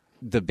of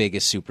the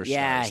biggest superstars.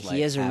 Yeah,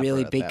 he is a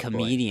really big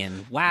comedian.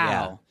 Point.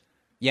 Wow.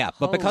 Yeah,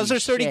 but because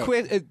there's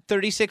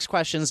 36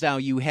 questions now,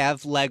 you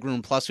have leg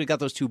room. Plus, we got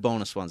those 2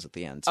 bonus ones at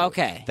the end. Too,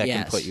 that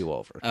can put you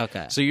over.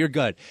 Okay. So you're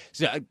good.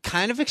 So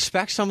kind of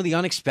expect some of the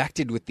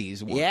unexpected with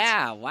these ones.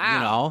 Yeah,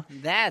 wow. You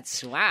know?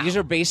 These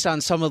are based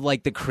on some of,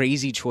 like, the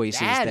crazy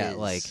choices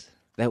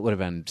that would have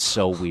been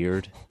so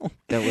weird.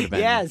 That would have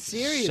been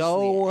seriously.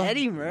 So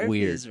Eddie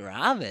Murphy is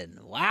Robin.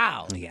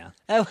 Wow. Yeah.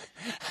 I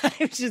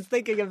was just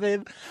thinking of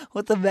him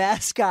with the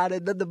mask on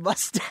and then the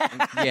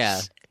mustache.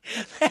 Yeah.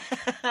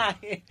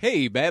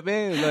 Hey,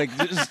 Batman. Like,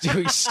 just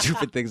doing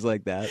stupid things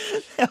like that.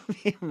 That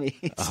would be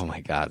amazing. Oh,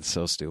 my God.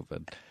 So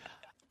stupid.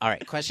 All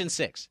right. Question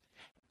 6.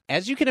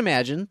 As you can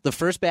imagine, the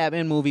first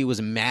Batman movie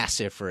was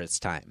massive for its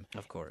time.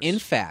 Of course. In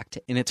fact,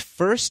 in its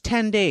first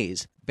 10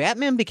 days,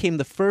 Batman became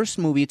the first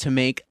movie to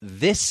make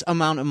this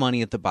amount of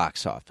money at the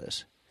box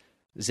office.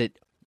 Is it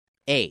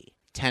A,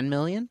 10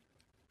 million,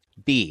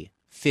 B,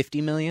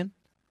 50 million,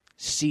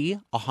 C,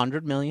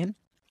 100 million,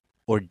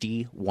 or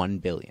D, 1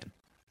 billion?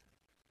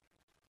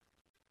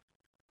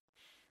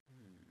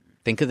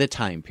 Think of the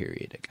time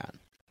period again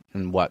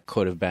and what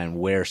could have been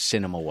where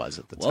cinema was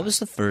at the time. What was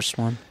the first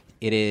one?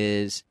 It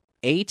is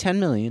A, 10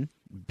 million,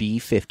 B,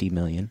 50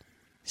 million,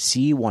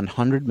 C,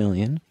 100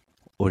 million,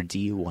 or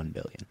D, 1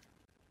 billion.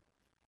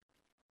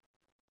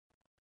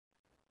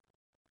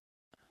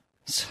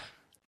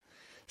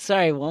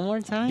 Sorry, one more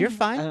time? You're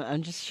fine.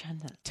 I'm just trying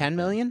to... 10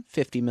 million,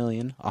 50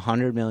 million,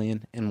 100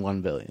 million, and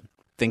 1 billion.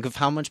 Think of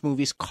how much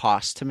movies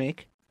cost to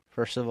make,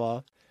 first of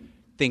all.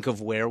 Think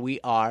of where we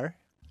are.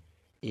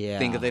 Yeah.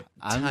 Think of the time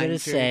I'm going to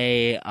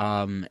say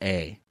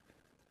A.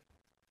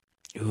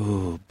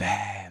 Ooh,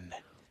 Ben.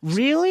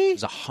 Really?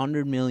 It was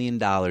 $100 million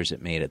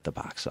it made at the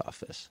box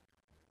office.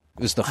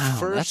 It was the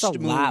first that's a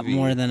lot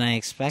more than I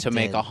expected. to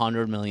make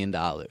 $100 million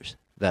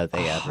that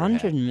they ever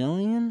had. $100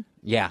 million?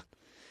 Yeah.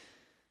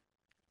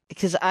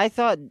 Because I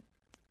thought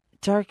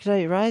Dark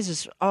Knight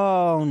Rises...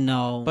 Oh,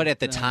 no. But at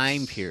the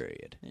time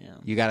period,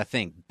 you got to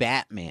think,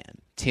 Batman,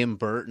 Tim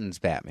Burton's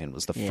Batman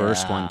was the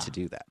first one to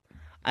do that.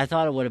 I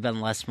thought it would have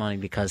been less money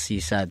because he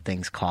said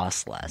things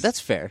cost less. That's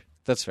fair.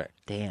 That's fair.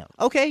 Damn.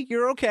 Okay,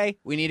 you're okay.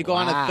 We need to go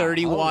on a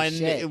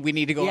 31. We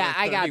need to go on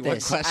a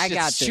 31 question I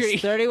got streak.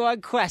 this.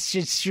 31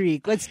 question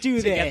streak. Let's do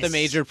this. To get the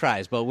major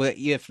prize. But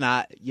if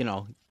not,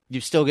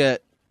 you still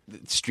get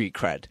street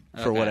cred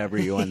for whatever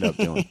you end up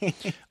doing.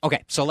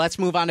 Okay, so let's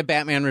move on to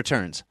Batman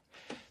Returns.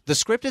 The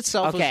script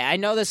itself I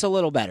know this a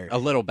little better. A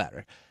little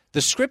better.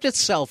 The script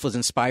itself was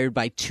inspired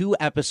by 2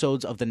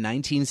 episodes of the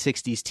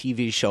 1960s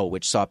TV show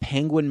which saw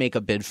Penguin make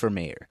a bid for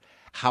mayor.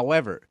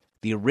 However,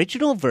 the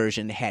original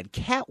version had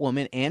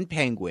Catwoman and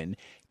Penguin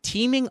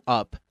teaming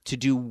up to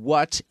do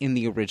what in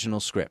the original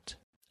script?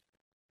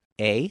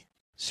 A,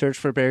 search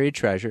for buried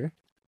treasure.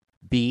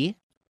 B,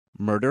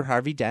 murder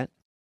Harvey Dent.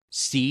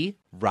 C,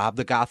 rob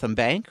the Gotham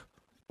Bank.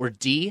 Or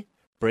D,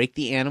 break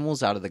the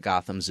animals out of the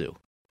Gotham Zoo.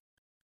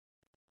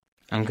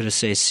 I'm going to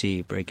say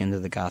C, break into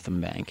the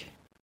Gotham Bank.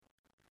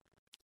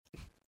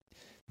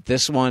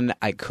 This one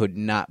I could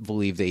not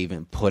believe they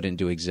even put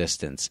into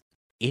existence.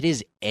 It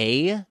is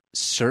A,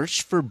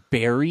 search for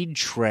buried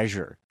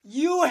treasure.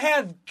 You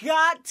have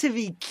got to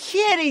be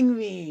kidding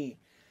me.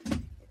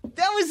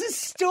 That was a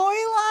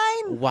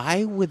storyline?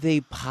 Why would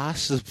they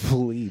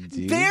possibly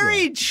do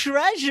buried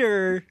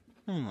treasure?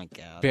 Oh, my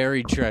God.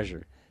 Buried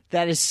treasure.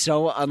 That is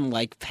so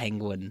unlike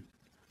Penguin.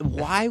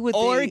 Why would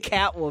or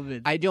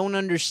Catwoman. I don't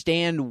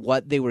understand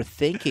what they were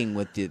thinking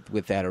with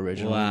that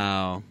original.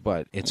 Wow.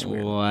 But it's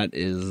weird. What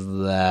is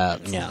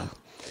that? Yeah.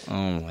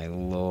 Oh, my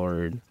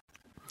Lord.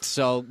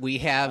 So we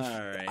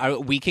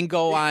have, we can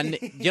go on,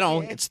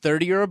 it's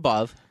 30 or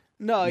above.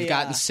 No, We've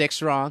gotten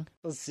 6 wrong.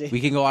 Let's see. We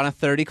can go on a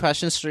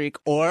 30-question streak,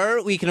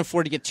 or we can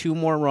afford to get 2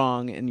 more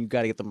wrong, and you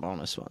got to get the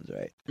bonus ones,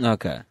 right?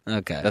 Okay.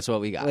 That's what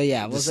we got. Well,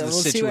 yeah, we'll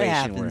see what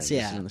happens.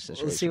 Yeah, we'll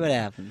see what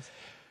happens.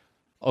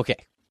 Okay.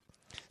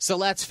 So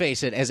let's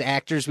face it, as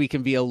actors, we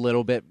can be a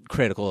little bit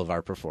critical of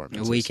our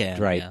performances. We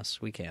can, right? Yes,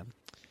 we can.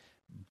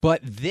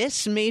 But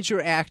this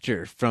major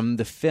actor from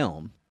the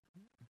film,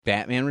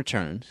 Batman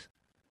Returns,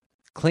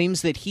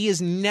 claims that he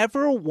has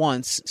never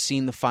once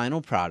seen the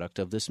final product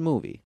of this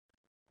movie.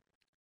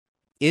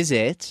 Is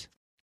it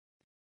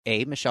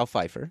A, Michelle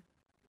Pfeiffer,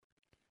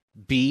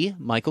 B,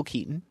 Michael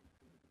Keaton,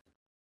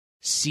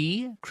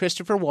 C,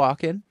 Christopher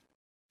Walken,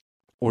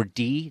 or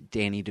D,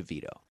 Danny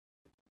DeVito?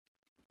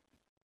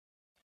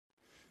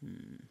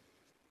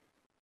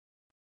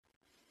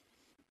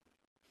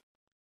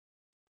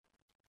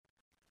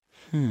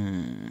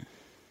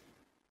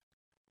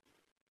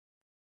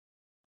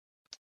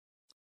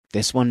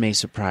 This one may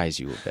surprise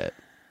you a bit.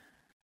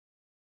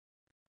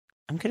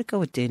 I'm going to go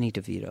with Danny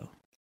DeVito.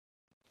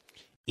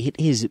 It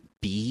is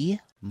B,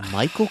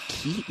 Michael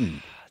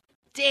Keaton.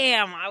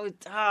 Damn, I would...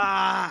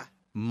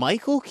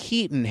 Michael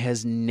Keaton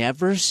has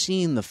never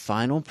seen the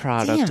final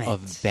product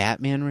of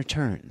Batman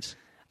Returns.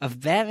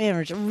 Of Batman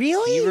Returns?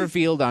 Really? He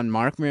revealed on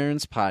Mark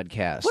Maron's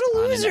podcast what a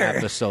loser. on an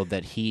episode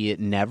that he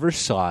never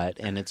saw it,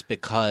 and it's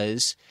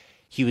because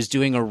he was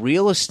doing a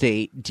real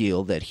estate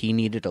deal that he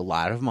needed a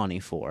lot of money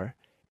for,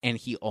 and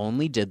he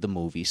only did the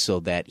movie so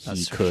that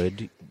he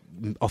could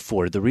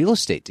afford the real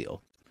estate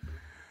deal.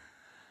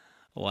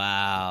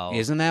 Wow.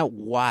 Isn't that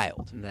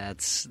wild?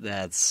 That's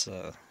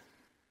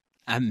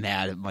I'm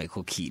mad at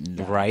Michael Keaton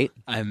now. Right?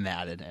 I'm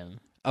mad at him.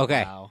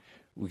 Okay. Wow.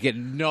 We get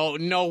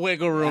no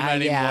wiggle room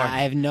anymore. Yeah, I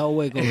have no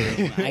wiggle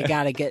room.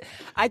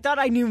 I thought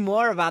I knew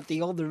more about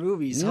the older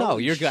movies. No,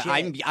 Holy you're good.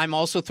 shit. I'm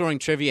also throwing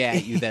trivia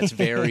at you that's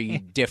very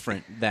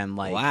different than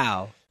like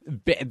wow.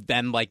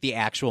 Than like the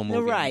actual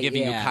movie. Right, I'm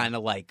giving you yeah. kind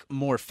of like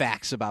more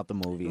facts about the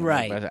movie,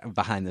 right, like,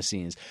 behind the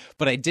scenes.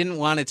 But I didn't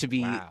want it to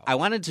be. Wow. I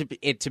wanted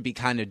it to be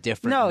kind of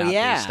different. No, not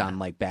yeah, based on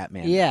like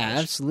Batman. Yeah,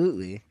 movies.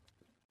 absolutely.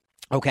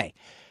 Okay.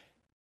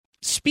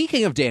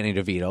 Speaking of Danny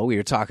DeVito, we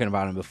were talking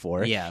about him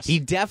before. Yes. He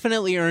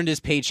definitely earned his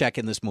paycheck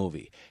in this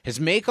movie. His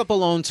makeup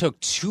alone took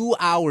 2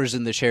 hours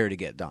in the chair to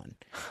get done.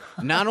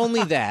 Not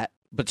only that,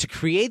 but to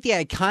create the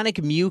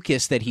iconic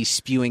mucus that he's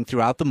spewing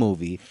throughout the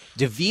movie,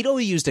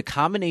 DeVito used a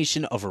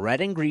combination of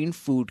red and green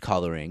food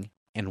coloring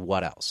and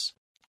what else?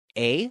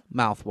 A,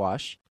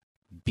 mouthwash,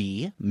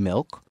 B,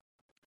 milk,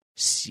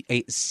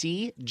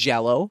 C,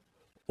 Jell-O,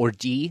 or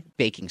D,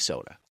 baking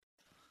soda.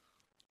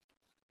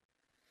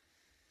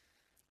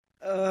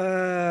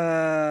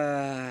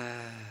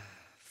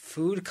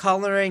 Food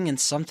coloring and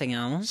something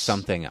else?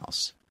 Something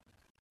else.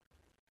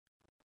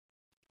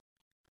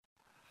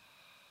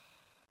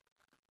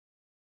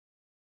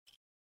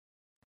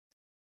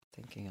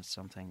 Thinking of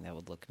something that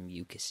would look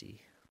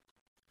mucusy.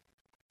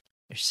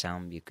 Or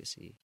sound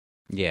mucusy.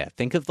 Yeah,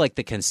 think of like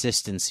the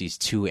consistencies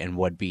too and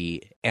would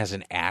be, as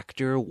an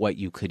actor, what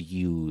you could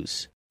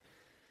use.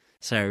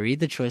 Sorry, read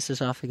the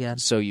choices off again.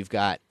 So you've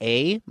got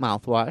A,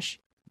 mouthwash,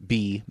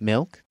 B,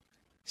 milk,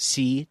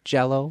 C,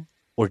 Jell-O,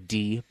 or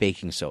D,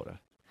 baking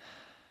soda.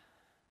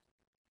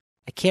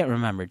 I can't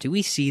remember. Do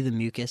we see the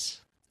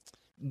mucus?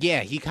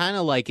 Yeah, he kind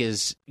of like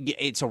it's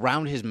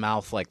around his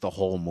mouth like the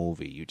whole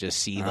movie. You just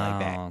see like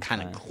that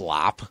kind of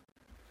glop.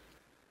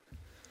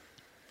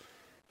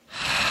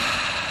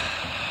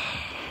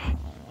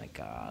 Oh my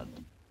god.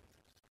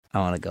 I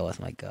want to go with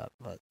my gut,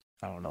 but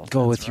I don't know.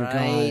 Go with your gut.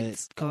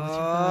 Go with your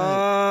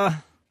gut.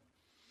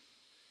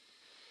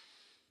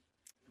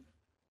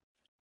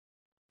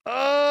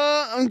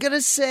 I'm going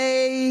to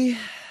say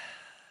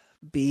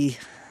B,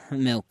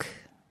 milk.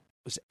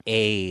 It was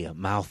A,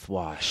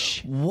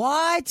 mouthwash.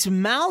 What?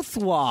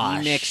 Mouthwash?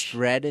 He mixed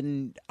red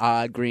and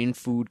green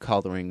food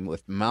coloring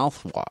with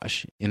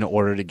mouthwash in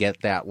order to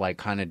get that like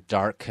kind of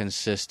dark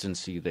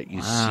consistency that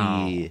you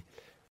see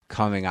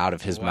coming out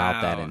of his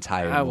mouth that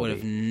entire movie. I would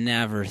have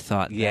never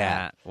thought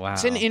that. Wow.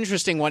 It's an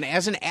interesting one.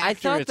 As an actor, I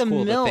thought it's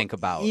cool to think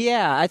about.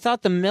 Yeah, I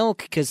thought the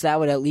milk, because that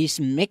would at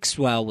least mix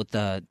well with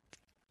the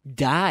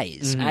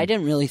dyes. Mm-hmm. I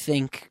didn't really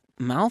think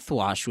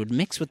mouthwash would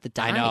mix with the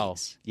dyes. I know.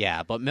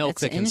 Yeah, but milk,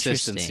 That's the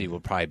consistency interesting.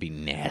 would probably be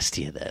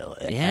nasty, though.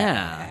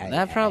 Yeah,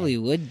 that probably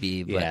would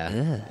be, but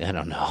I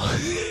don't know.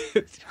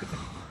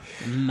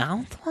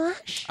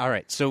 mouthwash? All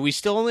right, so we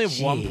still only have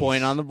 1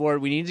 point on the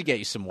board. We need to get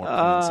you some more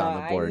points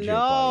on the board here,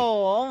 buddy.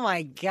 Oh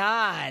my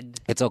god.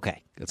 It's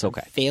okay. It's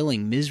okay.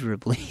 Failing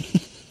miserably.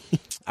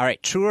 All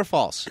right, true or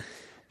false?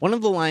 One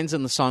of the lines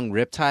in the song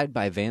Riptide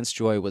by Vance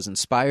Joy was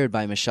inspired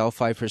by Michelle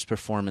Pfeiffer's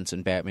performance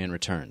in Batman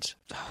Returns.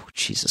 Oh,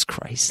 Jesus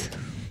Christ.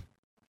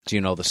 Do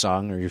you know the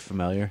song? Are you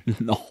familiar?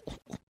 No.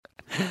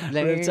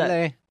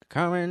 Lately,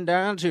 coming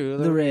down to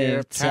the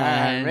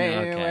Riptide,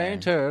 railway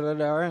to the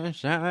dark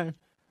side.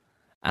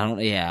 I don't,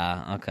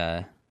 yeah,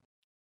 okay.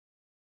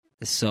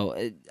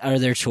 So, are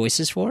there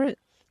choices for it?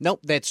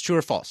 Nope, that's true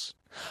or false.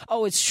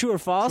 Oh, it's true or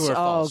false? True or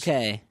false.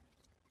 Okay.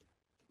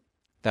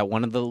 That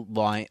one of the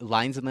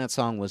lines in that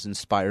song was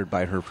inspired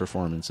by her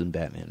performance in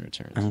Batman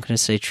Returns. I'm going to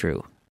say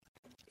true.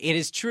 It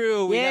is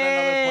true. We got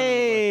another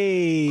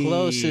point.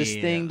 Closest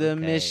thing to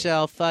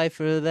Michelle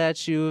Pfeiffer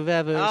that you've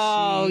ever seen.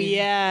 Oh,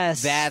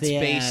 yes. That's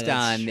based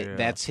on, true.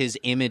 that's his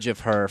image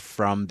of her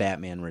from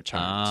Batman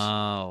Returns.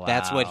 Oh, wow.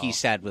 That's what he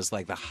said was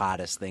like the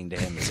hottest thing to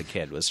him as a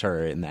kid was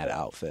her in that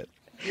outfit.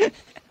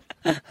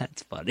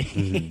 That's funny.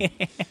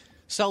 Mm-hmm.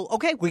 So,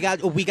 okay, we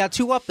got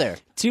 2 up there.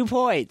 2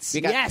 points.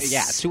 Yes.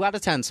 Yeah, 2 out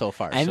of 10 so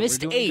far. I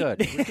missed we're 8. Good.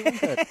 We're doing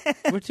good.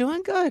 We're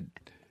doing good.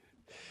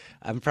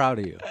 I'm proud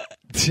of you.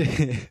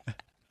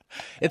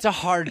 It's a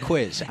hard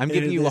quiz. I'm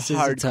giving you a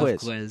hard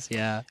quiz.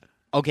 Yeah.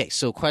 Okay,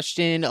 so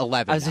question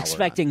 11. I was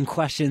expecting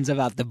questions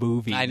about the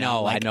movie. I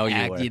know, like,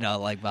 you were. You know,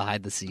 like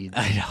behind the scenes.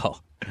 I know.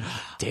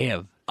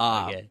 Damn.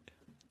 Okay.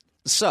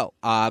 So,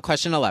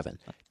 question 11.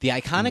 The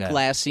iconic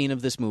last scene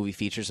of this movie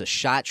features a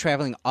shot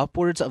traveling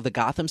upwards of the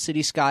Gotham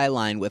City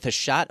skyline with a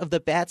shot of the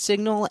bat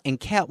signal and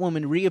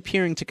Catwoman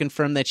reappearing to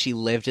confirm that she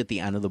lived at the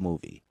end of the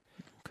movie.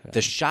 Okay.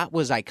 The shot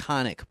was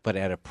iconic, but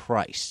at a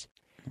price.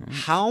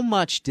 How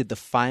much did the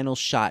final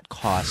shot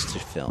cost to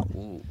film?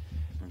 Ooh.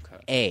 Okay.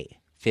 A,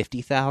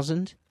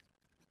 $50,000,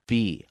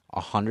 B,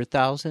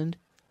 $100,000,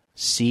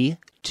 C,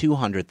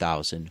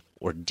 $200,000,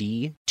 or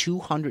D,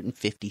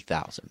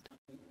 $250,000.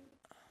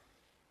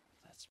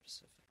 That's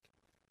specific.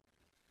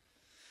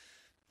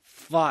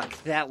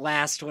 Fuck, that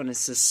last one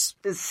is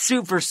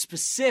super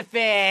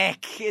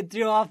specific. It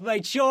threw off my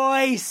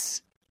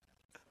choice.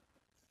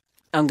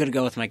 I'm gonna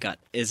go with my gut.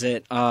 Is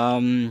it?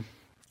 I'm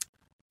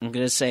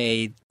gonna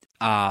say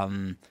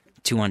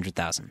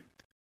 $200,000.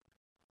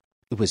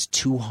 It was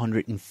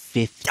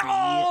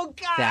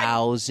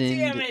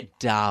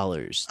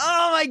 $250,000.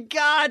 Oh my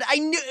god! I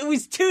knew it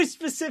was too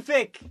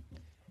specific.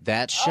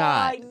 That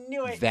shot. I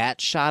knew it. That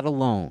shot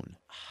alone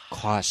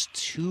cost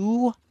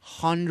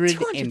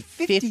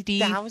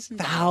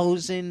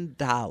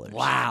 $250,000.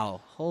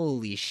 Wow!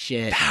 Holy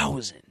shit!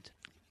 Thousand.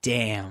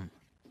 Damn!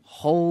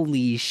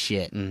 Holy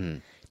shit! Mm-hmm.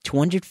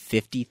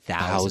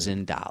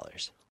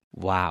 $250,000.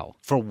 Wow!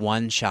 For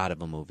one shot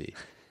of a movie.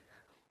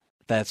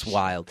 That's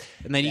wild.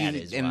 And then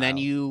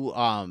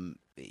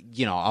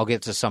I'll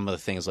get to some of the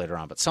things later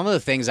on, but some of the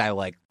things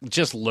I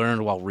just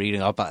learned while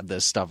reading up on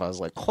this stuff, I was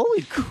like,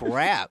 holy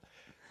crap.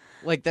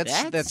 Like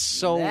that's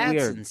so weird.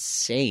 That's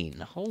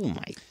insane. Oh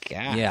my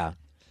god. Yeah.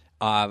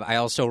 I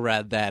also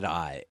read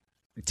that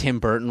Tim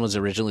Burton was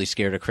originally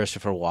scared of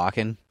Christopher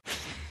Walken.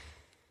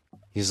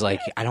 He's like,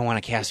 I don't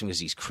want to cast him because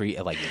he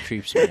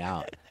creeps me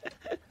out.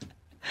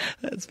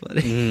 That's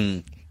funny.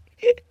 Mm.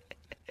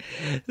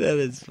 That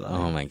is funny.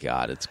 Oh my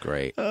god, it's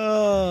great.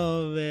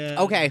 Oh man.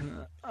 Okay.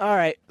 All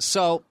right.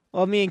 So,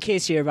 me and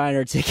Casey are buying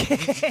our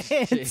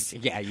tickets.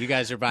 Yeah, you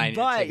guys are buying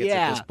tickets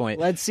at this point.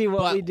 Let's see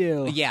what we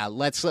do. Yeah,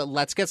 let's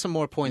get some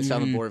more points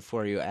on the board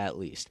for you at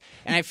least.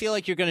 And I feel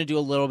like you're going to do a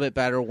little bit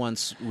better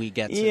once we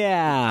get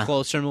to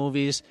closer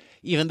movies,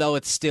 even though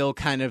it's still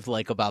kind of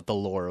like about the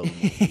lore of the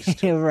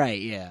movies.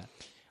 Right, yeah.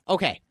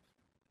 Okay.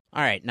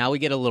 All right, now we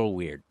get a little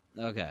weird.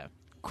 Okay.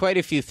 Quite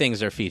a few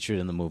things are featured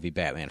in the movie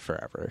Batman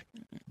Forever.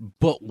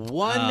 But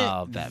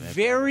one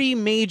very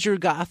major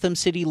Gotham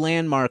City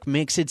landmark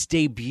makes its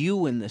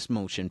debut in this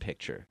motion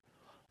picture.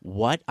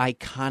 What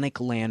iconic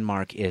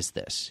landmark is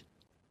this?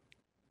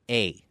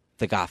 A,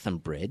 the Gotham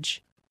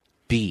Bridge.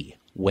 B,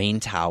 Wayne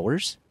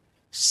Towers.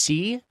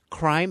 C,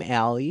 Crime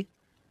Alley.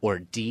 Or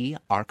D,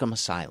 Arkham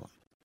Asylum.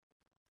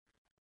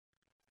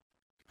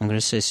 I'm going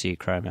to say C,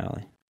 Crime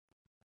Alley.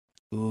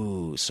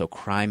 Ooh, so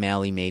Crime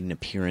Alley made an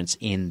appearance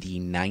in the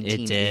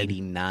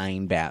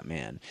 1989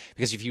 Batman.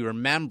 Because if you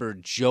remember,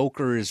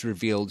 Joker is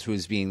revealed who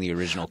is being the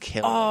original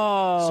killer.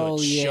 Oh,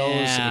 so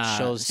it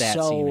shows that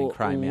scene in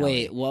Crime Alley.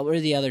 Wait, what were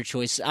the other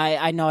choices?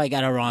 I know I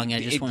got it wrong. I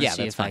just want to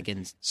see if I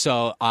can...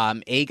 So,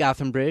 A,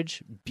 Gotham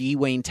Bridge, B,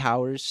 Wayne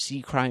Towers,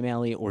 C, Crime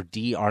Alley, or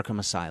D, Arkham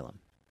Asylum.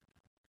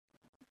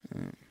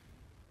 Can't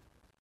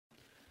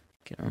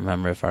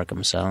remember if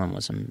Arkham Asylum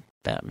was in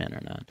Batman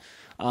or not.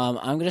 I'm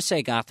going to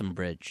say Gotham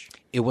Bridge.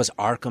 It was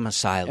Arkham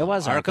Asylum. It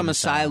was Arkham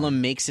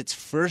Asylum makes its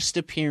first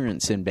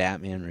appearance in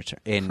Batman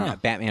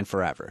Batman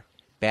Forever.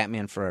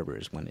 Batman Forever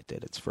is when it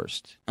did its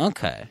first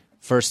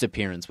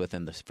appearance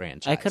within the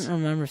franchise. I couldn't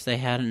remember if they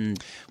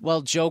hadn't.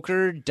 Well,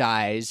 Joker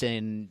dies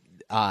in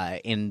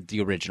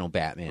the original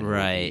Batman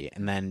movie,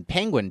 and then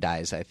Penguin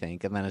dies, I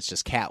think, and then it's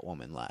just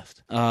Catwoman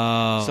left.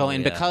 Oh, so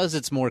because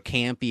it's more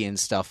campy and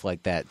stuff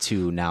like that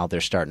too, now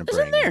they're starting to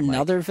bring. Isn't there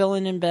another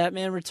villain in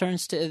Batman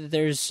Returns?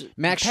 There's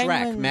Max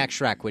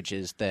Schreck, which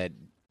is the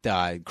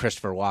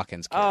Christopher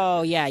Walken's character.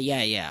 Oh yeah.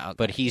 Okay,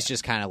 but he's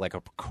just kind of like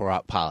a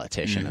corrupt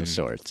politician of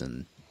sorts,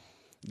 and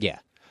yeah.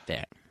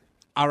 There.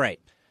 All right.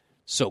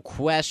 So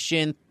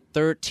question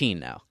 13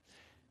 now.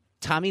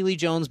 Tommy Lee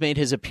Jones made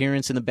his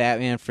appearance in the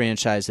Batman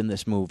franchise in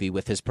this movie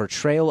with his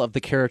portrayal of the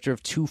character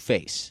of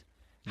Two-Face.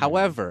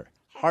 However,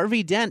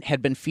 Harvey Dent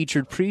had been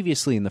featured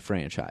previously in the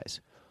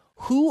franchise.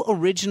 Who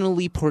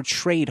originally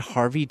portrayed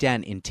Harvey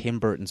Dent in Tim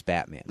Burton's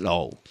Batman?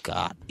 Oh,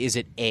 God. Is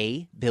it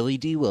A, Billy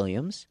D.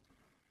 Williams,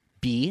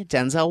 B,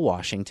 Denzel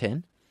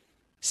Washington,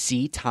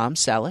 C, Tom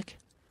Selleck,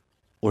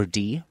 or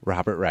D,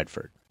 Robert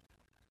Redford?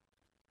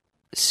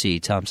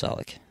 C, Tom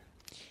Selleck.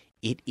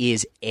 It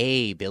is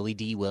A, Billy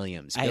D.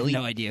 Williams. I have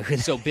no idea who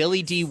that So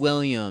Billy D.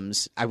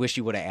 Williams, I wish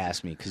you would have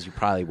asked me because you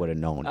probably would have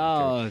known.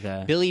 Oh,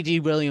 okay. Billy D.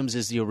 Williams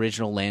is the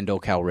original Lando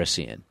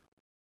Calrissian.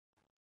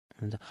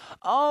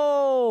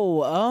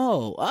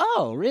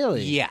 Oh,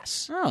 really?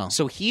 Yes. Oh.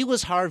 So he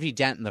was Harvey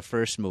Dent in the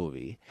first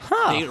movie.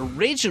 Huh. They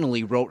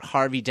originally wrote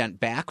Harvey Dent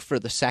back for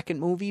the second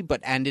movie,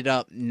 but ended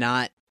up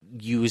not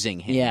using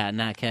him. Yeah,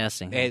 not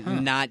casting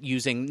him. Not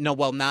using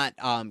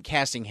not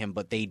casting him,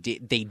 but they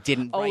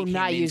didn't write him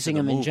not using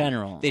him in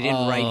general. They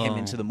didn't write him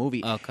into the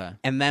movie. Okay.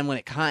 And then when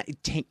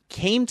it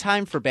came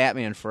time for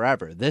Batman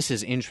Forever, this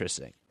is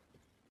interesting.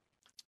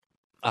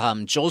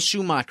 Joel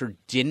Schumacher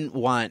didn't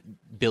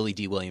want Billy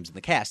D. Williams in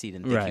the cast. He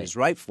didn't think he was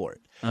right for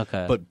it.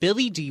 Okay. But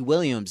Billy D.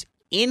 Williams,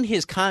 in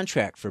his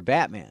contract for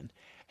Batman,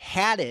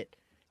 had it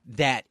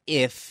that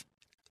if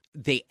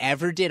they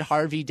ever did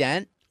Harvey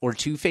Dent or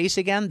Two-Face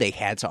again, they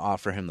had to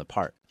offer him the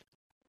part.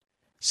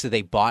 So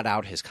they bought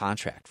out his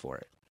contract for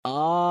it.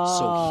 Oh,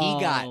 so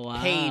he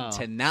got paid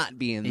to not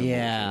be in the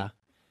movie.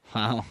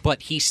 Wow.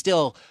 But he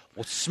still...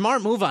 Well,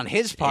 smart move on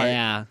his part.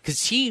 Yeah.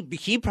 Because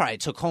he probably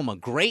took home a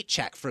great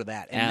check for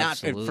that and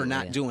for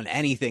not doing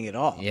anything at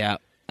all. Yeah,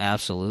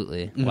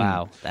 absolutely. Mm-hmm.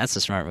 Wow. That's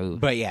a smart move.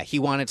 But yeah, he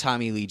wanted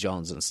Tommy Lee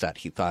Jones instead.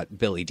 He thought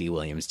Billy D.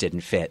 Williams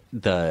didn't fit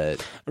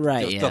the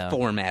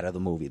format of the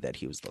movie that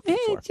he was looking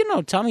for. You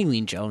know, Tommy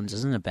Lee Jones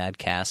isn't a bad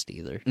cast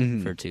either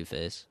for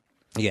Two-Face.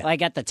 Yeah.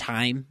 Like at the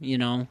time,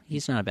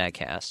 he's not a bad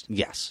cast.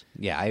 Yes.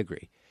 Yeah, I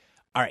agree.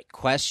 All right,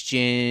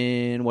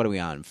 question, what are we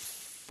on,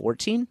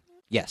 14?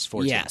 Yes,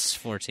 14. Yes,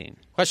 14.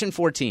 Question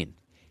 14.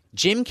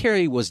 Jim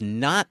Carrey was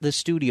not the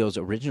studio's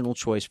original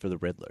choice for the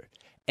Riddler.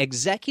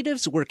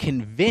 Executives were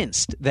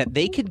convinced that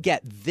they could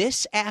get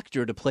this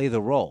actor to play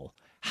the role.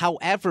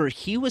 However,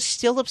 he was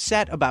still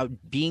upset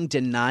about being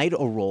denied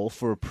a role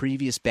for a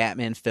previous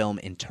Batman film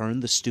and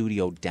turned the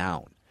studio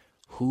down.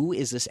 Who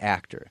is this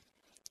actor?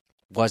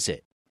 Was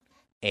it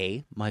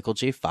A, Michael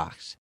J.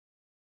 Fox,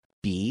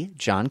 B,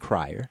 John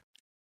Cryer,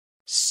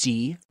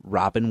 C,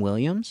 Robin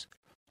Williams,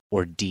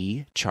 or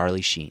D,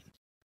 Charlie Sheen?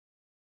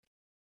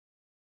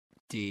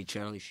 D,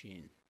 Charlie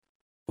Sheen.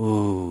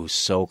 Ooh,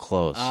 so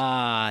close.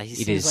 He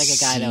seems like a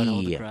guy that would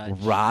hold a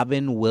grudge.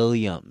 Robin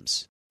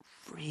Williams.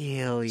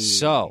 Really?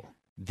 So,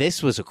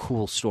 this was a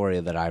cool story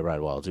that I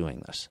read while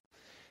doing this.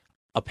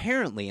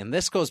 Apparently, and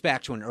this goes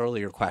back to an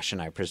earlier question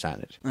I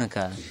presented.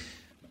 Okay.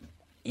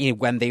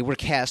 When they were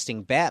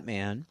casting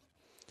Batman,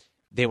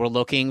 they were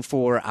looking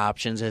for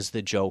options as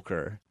the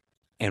Joker.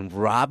 And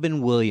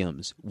Robin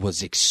Williams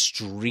was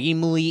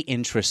extremely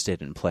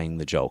interested in playing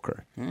the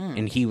Joker.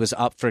 And he was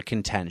up for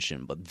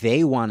contention. But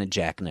they wanted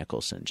Jack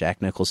Nicholson.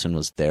 Jack Nicholson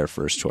was their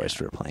first choice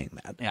for playing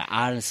that. Yeah,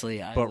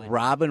 honestly.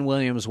 Robin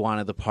Williams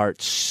wanted the part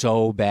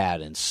so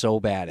bad,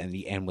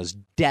 and was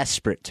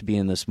desperate to be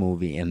in this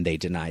movie, and they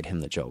denied him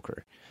the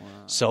Joker. Wow.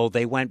 So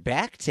they went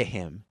back to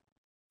him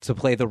to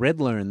play the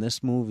Riddler in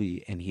this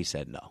movie, and he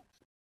said no.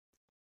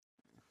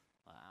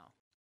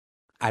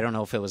 I don't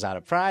know if it was out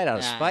of pride, out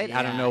of spite.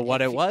 I don't know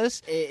what it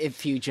was.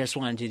 If you just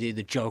wanted to do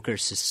the Joker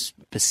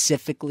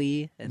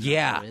specifically and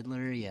not the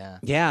Riddler,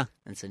 Yeah.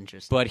 That's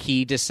interesting. But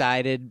he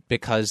decided,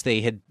 because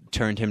they had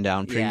turned him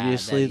down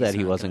previously, that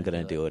he wasn't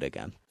going to do it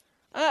again.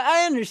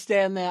 I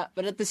understand that,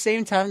 but at the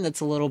same time, that's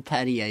a little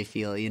petty, I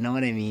feel. You know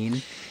what I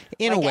mean?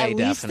 In a way,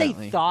 definitely. At least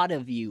they thought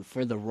of you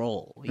for the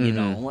role, you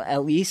know?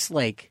 At least,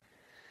 I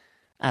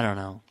don't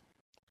know.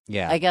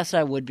 Yeah. I guess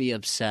I would be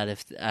upset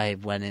if I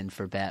went in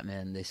for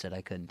Batman and they said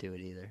I couldn't do it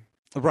either.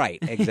 Right,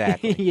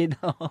 exactly. You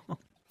know?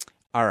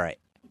 All right.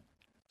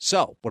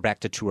 So, we're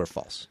back to true or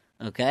false.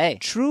 Okay.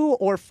 True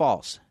or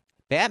false?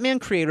 Batman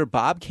creator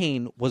Bob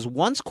Kane was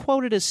once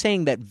quoted as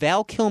saying that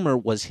Val Kilmer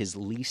was his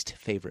least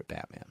favorite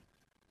Batman.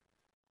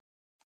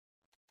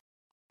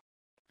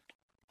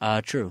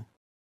 True.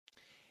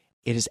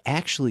 It is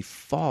actually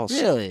false.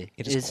 Really?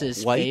 It is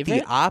his quite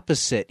favorite? the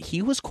opposite.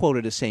 He was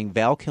quoted as saying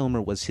Val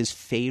Kilmer was his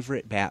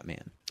favorite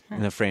Batman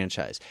in the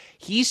franchise.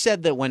 He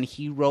said that when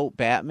he wrote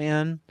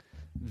Batman,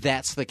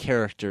 that's the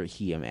character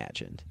he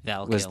imagined.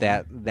 Val was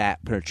Kilmer.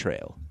 that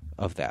portrayal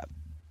of that.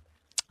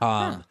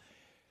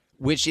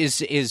 Which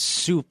is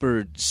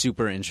super,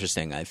 super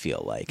interesting, I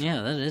feel like.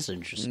 Yeah, that is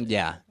interesting.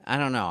 Yeah. I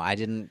don't know. I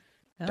didn't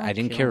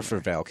care for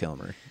Val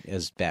Kilmer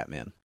as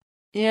Batman.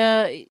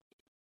 Yeah,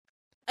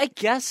 I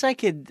guess I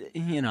could,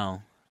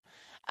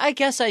 I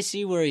guess I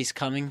see where he's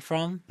coming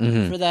from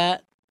for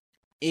that.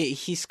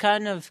 He's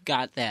kind of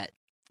got that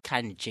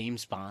kind of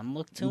James Bond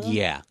look to him.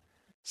 Yeah.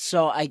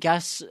 So I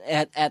guess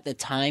at the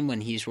time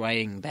when he's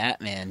writing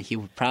Batman, he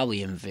would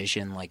probably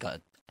envision like a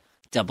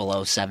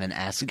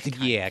 007-esque.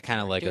 Yeah,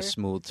 kind of like a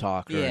smooth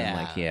talker.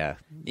 Yeah. And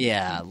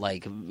Yeah,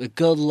 like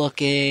good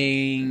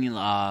looking.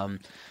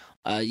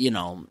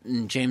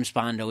 James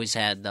Bond always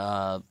had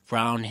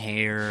brown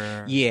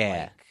hair.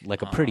 Yeah,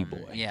 like a pretty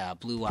boy. Yeah,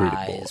 blue pretty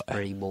eyes, boy.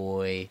 pretty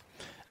boy.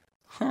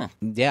 Huh.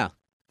 Yeah.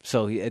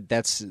 So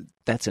that's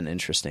an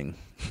interesting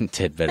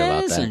tidbit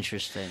about that. That is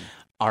interesting.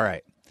 All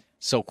right.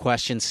 So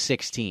question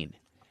 16.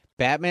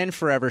 Batman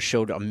Forever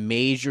showed a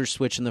major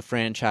switch in the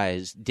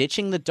franchise,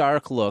 ditching the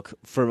dark look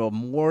for a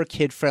more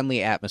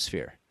kid-friendly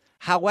atmosphere.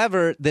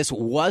 However, this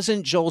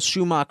wasn't Joel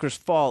Schumacher's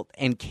fault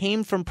and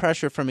came from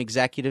pressure from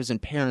executives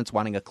and parents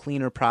wanting a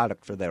cleaner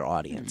product for their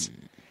audience.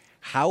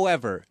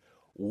 However,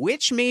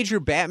 which major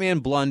Batman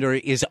blunder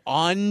is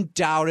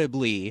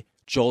undoubtedly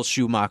Joel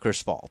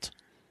Schumacher's fault?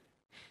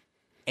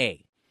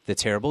 A, the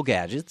terrible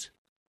gadgets.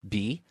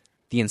 B,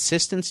 the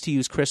insistence to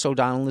use Chris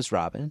O'Donnell as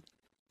Robin.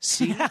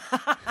 C,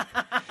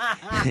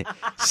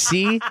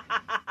 C,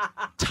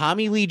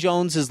 Tommy Lee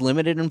Jones's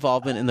limited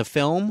involvement in the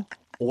film,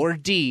 or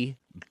D,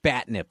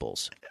 bat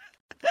nipples?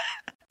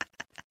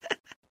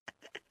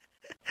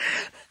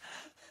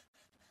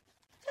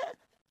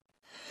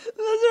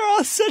 Those are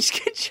all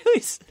such good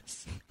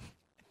choices.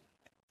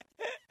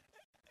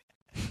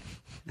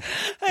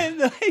 I have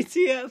no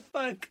idea.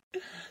 Fuck.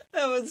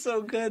 That was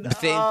so good.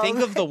 Think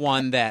of the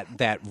one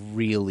that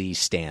really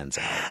stands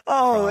out.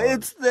 Oh,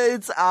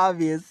 it's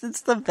obvious.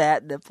 It's the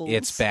bat nipples.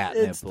 It's bat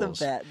nipples. It's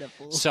the bat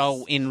nipples.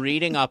 So, in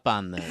reading up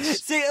on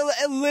this, see,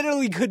 it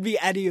literally could be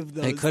any of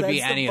those. It could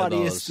be any of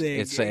those.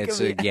 Thing.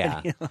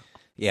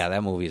 Yeah,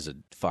 that movie is a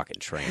fucking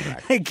train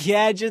wreck. The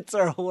gadgets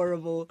are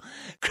horrible.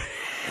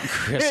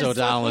 Chris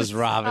O'Donnell as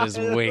Robin is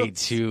way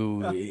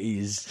too.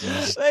 He's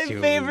my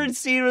favorite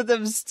scene with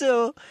him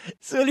still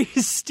is when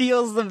he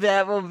steals the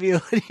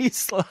Batmobile and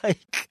he's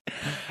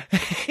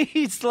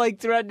like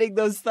threatening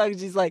those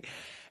thugs. He's like,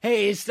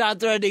 "Hey, stop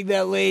threatening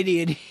that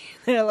lady!" And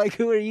they're like,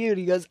 "Who are you?" And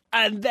he goes,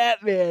 "I'm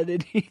Batman."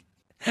 And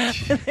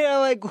they're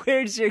like,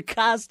 "Where's your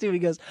costume?" He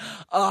goes,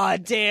 "Oh,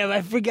 damn,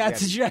 I forgot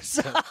to dress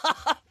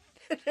up."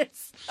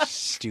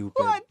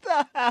 Stupid. What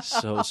the hell?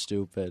 So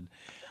stupid.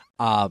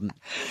 Yeah,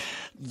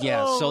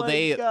 oh so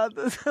my God,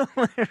 that's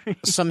hilarious.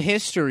 Some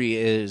history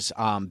is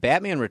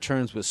Batman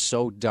Returns was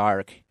so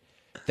dark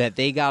that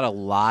they got a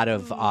lot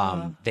of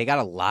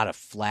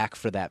flack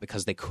for that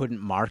because they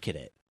couldn't market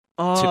it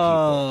to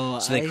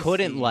people. So they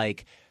couldn't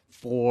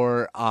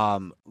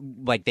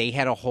they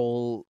had a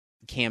whole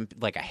a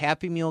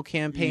Happy Meal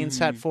campaign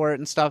set for it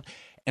and stuff.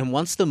 And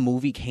once the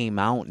movie came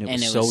out and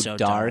it was so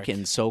dark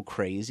and so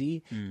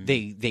crazy,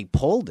 they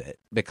pulled it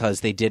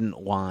because they didn't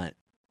want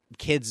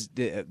kids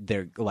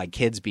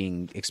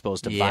being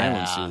exposed to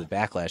violence through the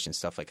backlash and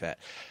stuff like that.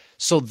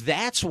 So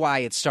that's why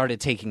it started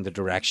taking the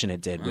direction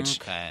it did, which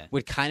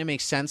would kind of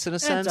make sense in a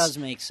sense. That does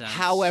make sense.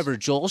 However,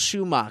 Joel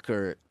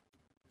Schumacher,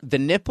 the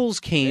nipples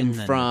came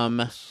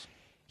from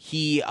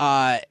he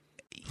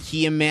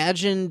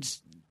imagined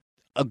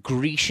a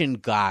Grecian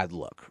god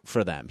look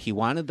for them. He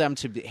wanted them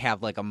to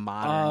have like a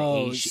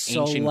modern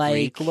ancient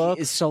Greek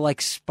look. So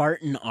like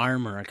Spartan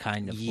armor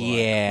kind of look.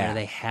 Yeah. Where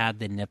they had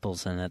the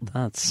nipples in it.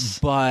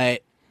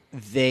 But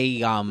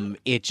they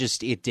it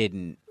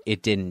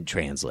didn't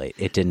translate.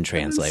 It didn't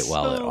translate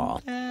well at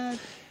all. Bad.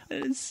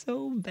 That is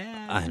so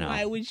bad. I know.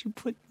 Why would you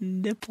put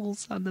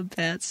nipples on the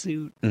bat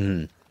suit?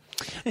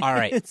 Mm-hmm. All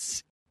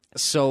right.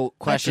 So,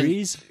 question. Hi,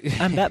 Freeze.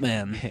 I'm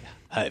Batman.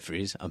 Hi,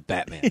 Freeze. I'm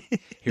Batman.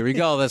 Here we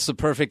go. That's the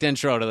perfect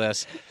intro to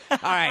this. All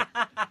right.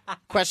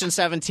 Question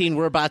 17.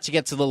 We're about to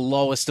get to the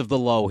lowest of the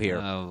low here.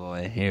 Oh,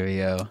 boy. Here we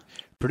go.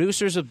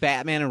 Producers of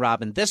Batman and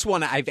Robin. This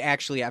one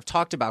I've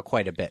talked about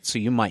quite a bit, so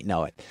you might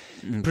know it.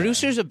 Okay.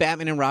 Producers of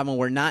Batman and Robin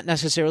were not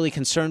necessarily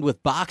concerned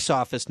with box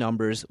office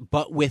numbers,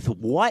 but with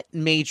what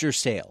major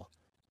sale?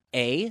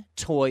 A,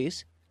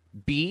 toys.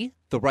 B,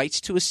 the rights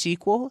to a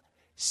sequel.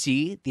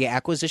 C, the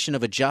acquisition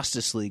of a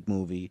Justice League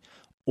movie.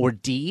 Or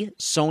D,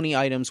 Sony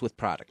items with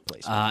product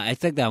placement. I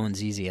think that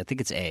one's easy. I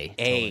think it's A.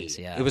 A. Toys,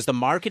 yeah. It was the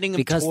marketing of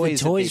because toys.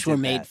 Because the toys were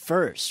made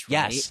first,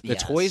 right? Yes, the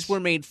toys were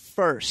made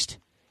first.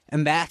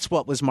 And that's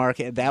what was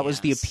marketed. That was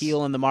the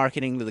appeal and the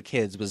marketing to the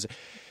kids was,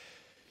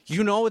 it's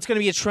going to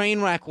be a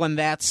train wreck when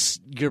that's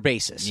your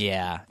basis.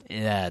 Yeah,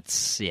 I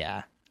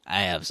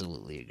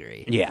absolutely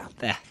agree. Yeah.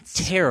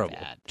 That's terrible.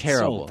 So bad.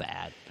 Terrible. So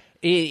bad.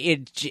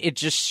 It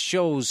just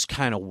shows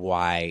kind of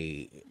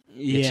why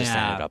it just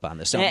ended up on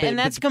this. And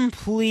that's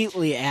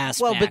completely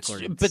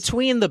backwards.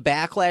 Between the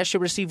backlash it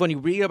received, when you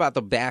read about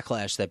the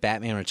backlash that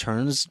Batman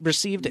Returns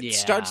received, it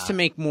starts to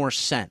make more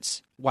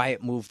sense why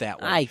it moved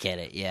that way. I get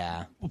it,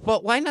 yeah.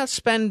 But why not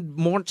spend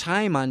more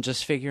time on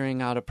just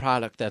figuring out a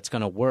product that's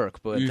going to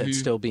work, but that's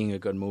still being a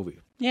good movie?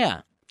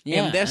 Yeah.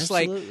 Yeah, and this,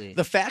 absolutely.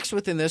 the facts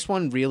within this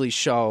one really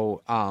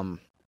show kind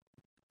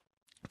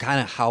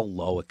of how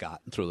low it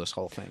got through this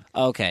whole thing.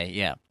 Okay,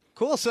 yeah.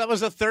 Cool. So that was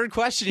the third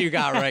question you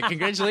got right.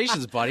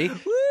 Congratulations, buddy. Woo!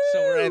 So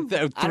we're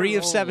at 3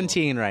 of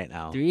 17 right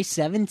now.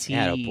 3-17.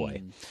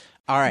 Attaboy.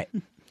 All right.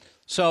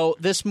 So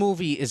this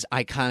movie is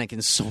iconic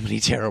in so many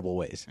terrible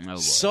ways. Oh,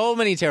 so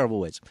many terrible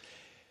ways.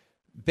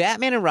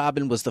 Batman and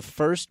Robin was the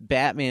first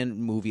Batman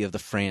movie of the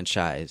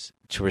franchise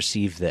to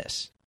receive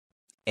this.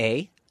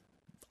 A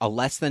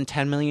less than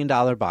 $10 million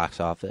box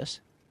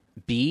office.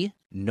 B,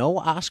 no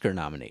Oscar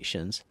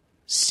nominations.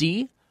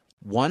 C,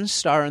 1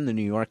 star in the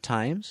New York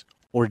Times.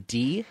 Or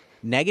D,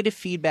 negative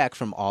feedback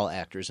from all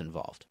actors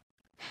involved.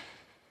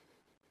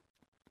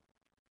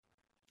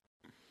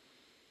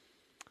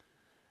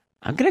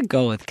 I'm going to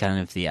go with kind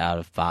of the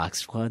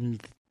out-of-box one.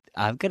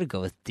 I'm going to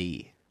go with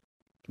D.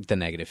 The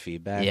negative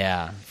feedback?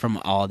 Yeah, from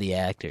all the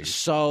actors.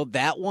 So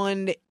that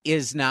one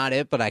is not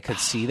it, but I could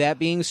see that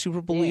being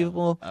super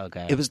believable. Yeah.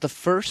 Okay. It was the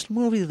first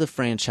movie of the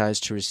franchise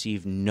to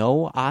receive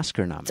no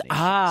Oscar nominations.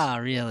 Ah,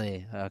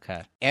 really?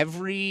 Okay.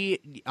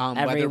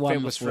 Whether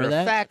it was for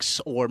effects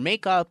or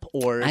makeup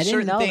or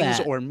certain things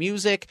that. or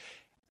music,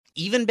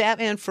 even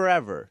Batman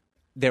Forever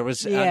There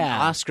was an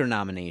Oscar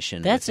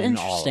nomination. That's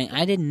interesting.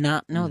 I did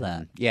not know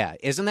that. Yeah,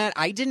 isn't that?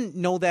 I didn't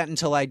know that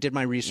until I did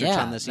my research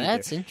on this.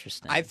 That's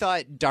interesting. I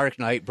thought Dark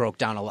Knight broke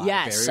down a lot of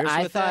barriers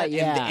with that,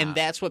 and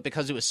that's what,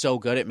 because it was so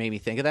good, it made me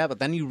think of that. But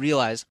then you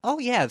realize, oh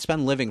yeah, it's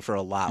been living for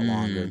a lot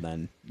longer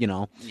than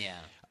Yeah.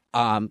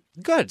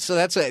 Good. So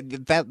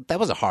that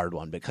was a hard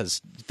one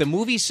because the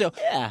movie. So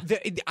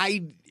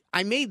I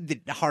made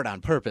it hard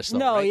on purpose though.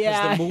 No, right?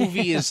 yeah. Because the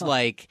movie is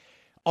like.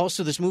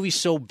 Also, this movie's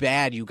so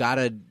bad, you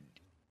gotta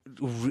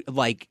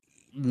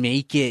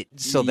make it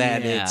so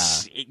that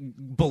it's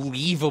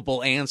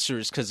believable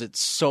answers because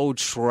it's so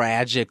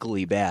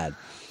tragically bad.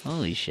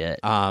 Holy shit!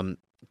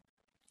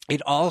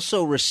 It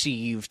also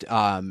received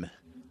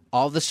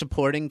all the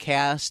supporting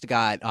cast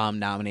got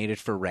nominated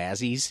for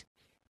Razzies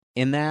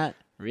in that.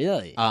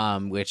 Really?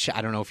 Which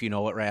I don't know if you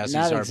know what Razzies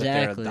Not are,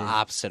 exactly. but they're the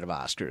opposite of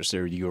Oscars.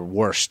 They're your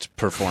worst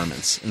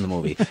performance in the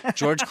movie.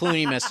 George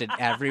Clooney missed it.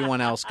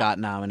 Everyone else got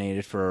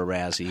nominated for a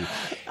Razzie.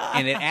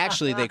 And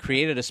they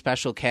created a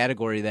special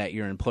category that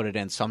year and put it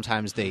in.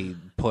 Sometimes they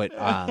put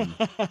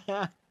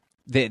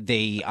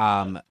they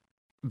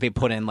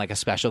put in like a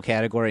special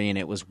category, and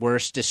it was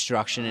worst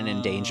destruction and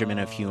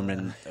endangerment of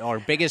human, or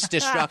biggest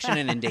destruction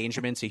and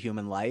endangerment to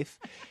human life.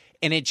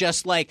 And it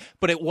just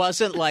but it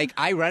wasn't like,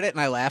 I read it and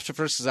I laughed at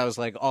first because I was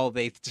like, oh,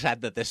 they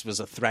said that this was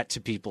a threat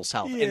to people's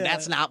health. Yeah. And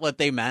that's not what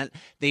they meant.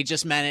 They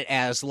just meant it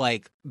as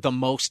the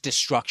most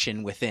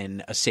destruction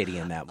within a city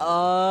in that movie.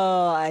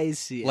 Oh, I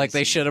see.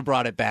 They should have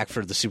brought it back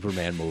for the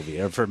Superman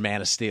movie or for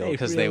Man of Steel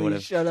because they would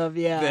have. Should have,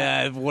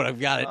 yeah. They would have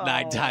got it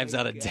 9 times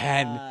out of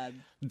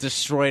 10.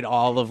 Destroyed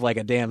all of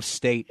a damn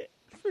state.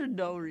 For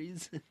no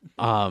reason.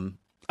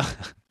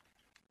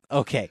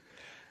 Okay.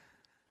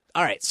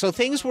 All right. So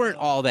things weren't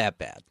all that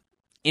bad.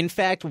 In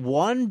fact,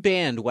 one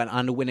band went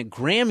on to win a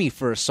Grammy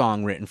for a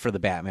song written for the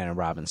Batman and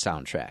Robin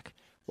soundtrack.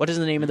 What is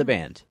the name of the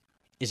band?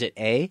 Is it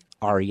A,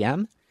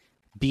 R.E.M.,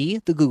 B,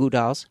 the Goo Goo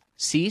Dolls,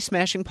 C,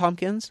 Smashing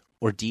Pumpkins,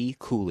 or D,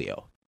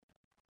 Coolio?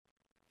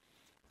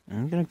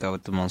 I'm going to go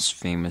with the most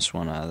famous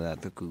one out of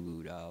that, the Goo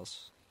Goo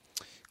Dolls.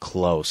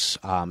 Close.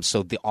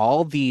 So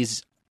all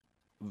these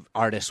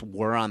artists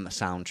were on the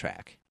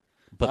soundtrack.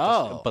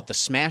 But the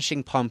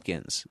Smashing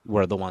Pumpkins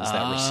were the ones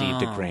that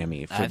received a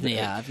Grammy.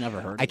 I've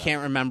never heard of I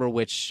can't remember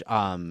which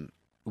song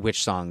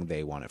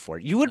they won it for.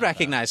 You would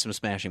recognize some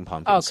Smashing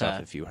Pumpkins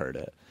stuff if you heard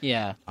it.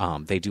 Yeah.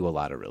 They do a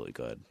lot of really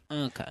good.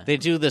 Okay. They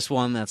do this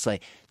one that's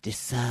like,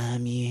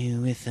 disarm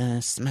you with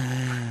a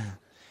smile.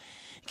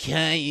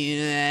 Can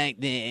you like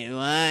they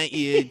want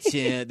you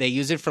to? They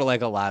use it for a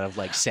lot of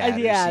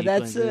sadder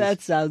sequences.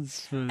 that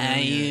sounds familiar. I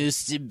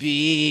used to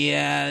be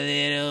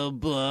a little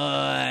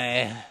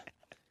boy.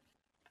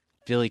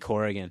 Billy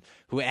Corrigan,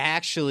 who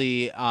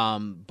actually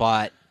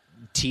bought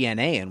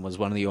TNA and was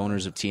one of the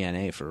owners of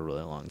TNA for a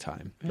really long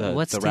time.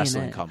 What's the TNA?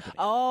 Wrestling company.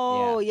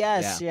 Oh,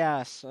 yes.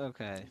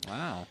 Okay.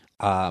 Wow.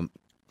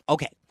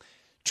 Okay.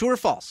 True or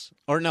false?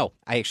 Or no,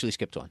 I actually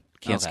skipped one.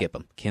 Can't skip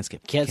them. Can't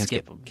skip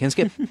them.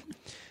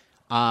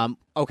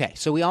 Okay,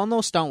 so we all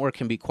know stunt work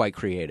can be quite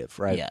creative,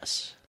 right?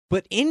 Yes.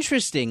 But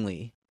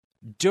interestingly,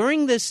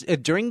 during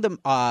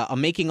a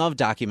making of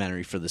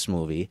documentary for this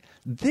movie,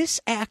 this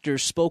actor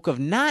spoke of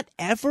not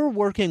ever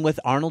working with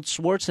Arnold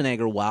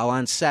Schwarzenegger while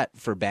on set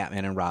for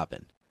Batman and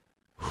Robin.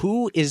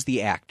 Who is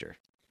the actor?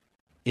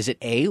 Is it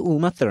A,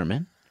 Uma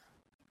Thurman,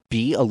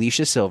 B,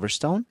 Alicia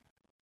Silverstone,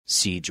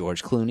 C,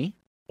 George Clooney,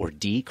 or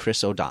D,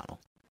 Chris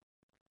O'Donnell?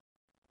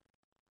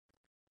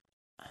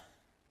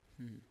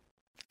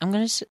 I'm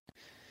going to say...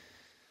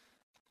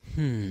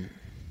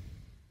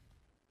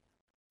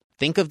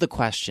 Think of the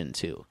question,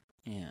 too.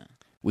 Yeah.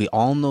 We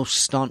all know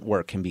stunt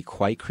work can be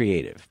quite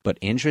creative, but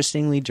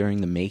interestingly, during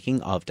the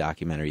making of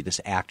documentary,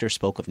 this actor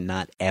spoke of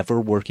not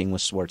ever working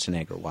with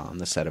Schwarzenegger while on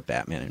the set of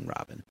Batman and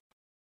Robin.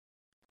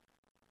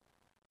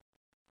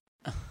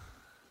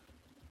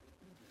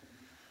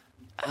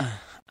 I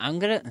don't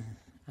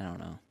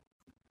know.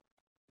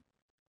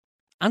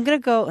 I'm going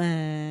to go...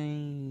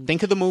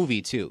 Think of the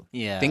movie, too.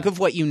 Yeah. Think of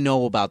what you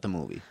know about the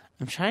movie.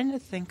 I'm trying to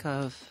think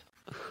of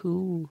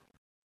who...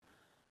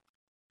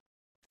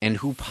 And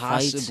who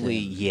possibly,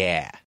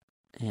 Yeah.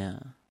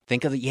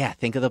 Think of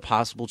the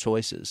possible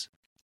choices.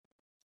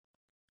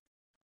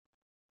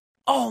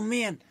 Oh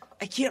man,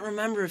 I can't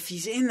remember if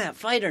he's in that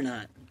fight or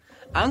not.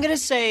 I'm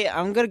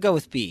gonna go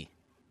with B.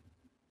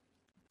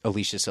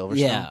 Alicia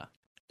Silverstone?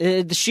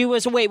 Yeah. She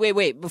was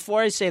wait.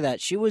 Before I say that,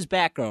 she was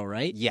Batgirl,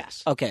 right?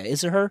 Yes. Okay,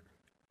 is it her?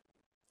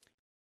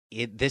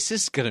 This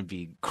is gonna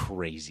be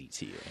crazy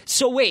to you.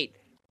 So wait.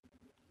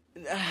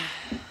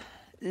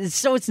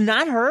 So it's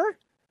not her?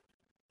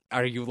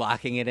 Are you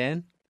locking it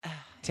in?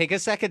 Take a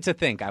second to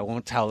think. I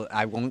won't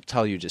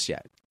tell you just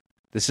yet.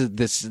 This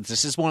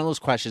is one of those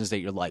questions that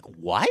you're like,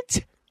 what?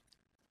 If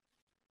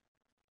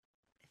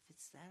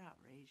it's that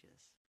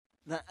outrageous,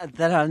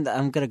 then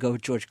I'm gonna go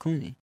with George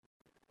Clooney.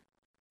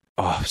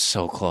 Oh,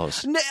 so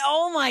close.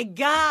 Oh my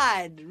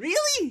God!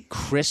 Really?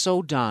 Chris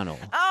O'Donnell.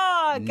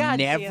 Oh God!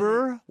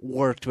 Never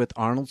worked with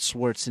Arnold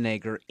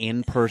Schwarzenegger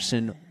in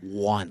person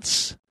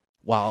once.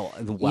 While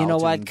you know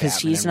what? Because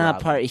he's not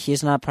part.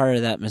 He's not part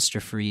of that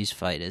Mr. Freeze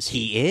fight, is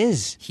he? He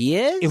is. He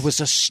is. It was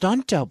a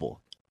stunt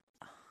double.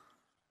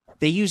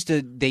 They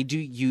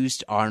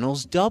used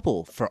Arnold's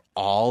double for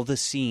all the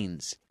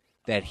scenes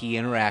that he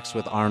interacts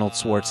with Arnold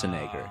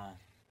Schwarzenegger.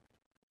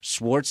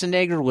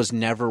 Schwarzenegger was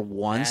never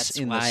once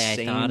in the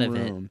same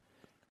room,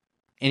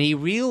 and he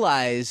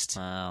realized.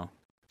 Wow.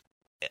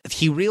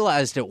 He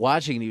realized it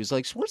watching, and he was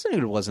like,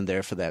 Schwarzenegger wasn't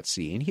there for that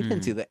scene. He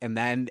didn't do that. And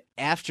then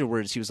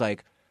afterwards, he was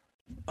like,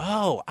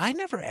 oh, I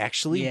never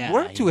actually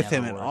worked with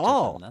him at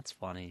all. That's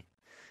funny.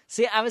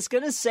 See, I was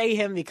going to say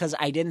him because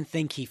I didn't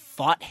think he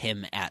fought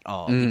him at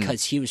all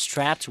because he was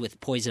trapped with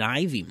Poison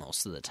Ivy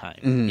most of the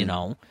time, you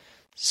know?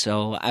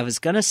 So I was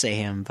going to say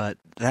him, but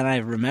then I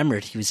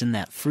remembered he was in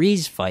that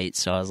Freeze fight,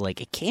 so I was like,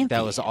 it can't be.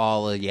 That was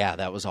all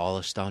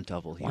a stunt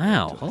double.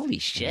 Wow, holy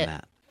shit.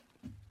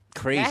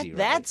 Crazy, right?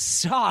 That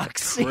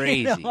sucks.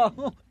 Crazy. You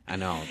know? I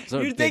know.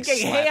 You're thinking,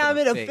 hey, I'm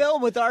in a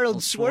film with Arnold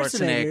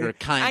Schwarzenegger.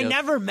 Kind of. I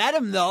never met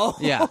him, though.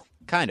 Yeah,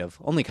 kind of.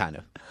 Only kind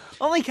of.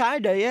 Only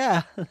kind of,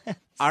 yeah.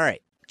 All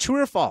right.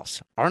 True or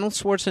false? Arnold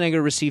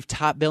Schwarzenegger received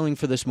top billing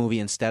for this movie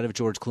instead of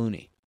George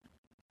Clooney.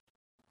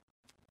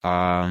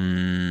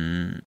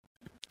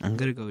 I'm going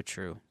to go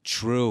true.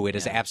 True. It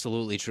is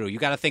absolutely true. You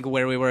got to think of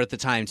where we were at the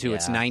time, too. Yeah.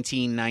 It's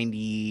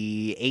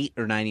 1998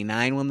 or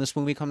 99 when this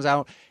movie comes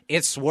out.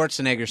 It's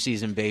Schwarzenegger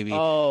season, baby.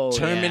 Oh,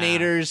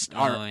 Terminators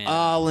are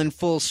all in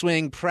full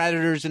swing.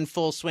 Predators in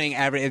full swing.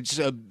 Arnold's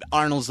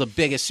the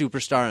biggest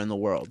superstar in the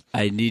world.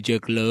 I need your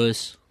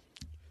clothes.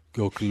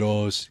 Your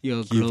clothes.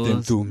 Your Give clothes.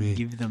 them to me.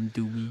 Give them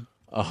to me.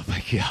 Oh,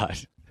 my God.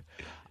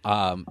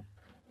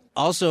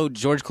 Also,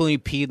 George Clooney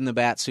peed in the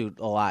bat suit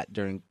a lot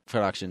during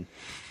production.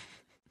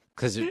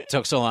 Because it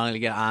took so long to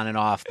get on and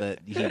off that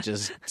he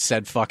just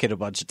said fuck it a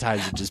bunch of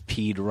times and just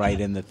peed right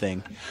in the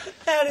thing.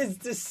 That is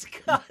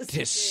disgusting.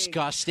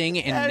 Disgusting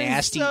and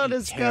nasty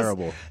and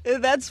terrible.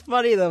 That's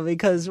funny, though,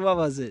 because what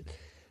was it?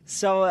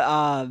 So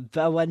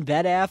when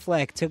Ben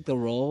Affleck took the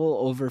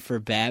role over for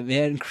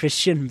Batman,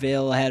 Christian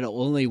Bale had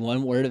only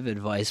one word of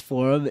advice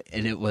for him,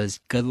 and it was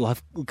good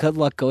luck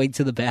going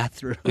to the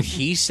bathroom.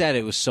 He said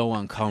it was so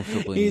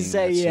uncomfortable. He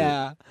said,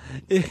 yeah.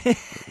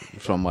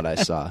 From what I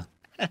saw.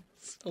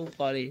 So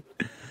funny.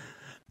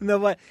 No,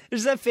 but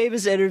there's that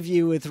famous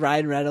interview with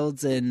Ryan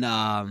Reynolds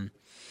and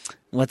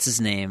what's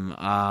his name,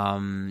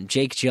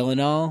 Jake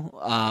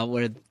Gyllenhaal,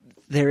 where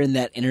they're in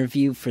that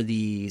interview for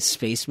the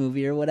space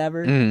movie or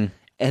whatever,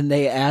 and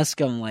they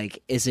ask him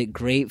like, "Is it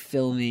great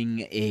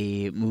filming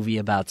a movie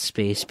about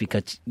space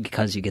because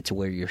you get to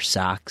wear your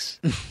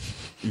socks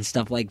and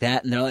stuff like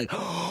that?" And they're like,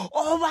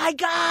 "Oh my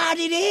God,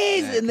 it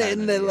is!" Yeah,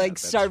 and they like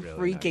start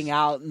really freaking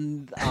out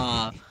and.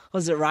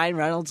 Was it Ryan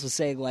Reynolds was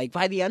saying, like,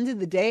 by the end of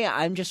the day,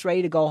 I'm just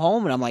ready to go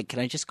home. And I'm like, can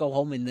I just go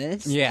home in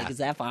this? Yeah. Like, is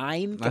that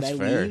fine? Can I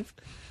leave?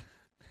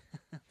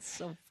 That's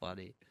so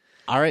funny.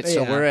 All right,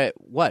 so we're at,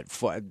 what?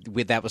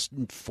 That was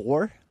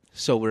 4?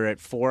 So we're at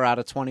 4 out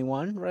of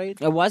 21, right?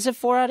 Was it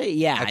 4 out of?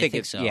 Yeah, I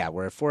think so. Yeah,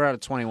 we're at 4 out of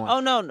 21. Oh,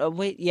 no,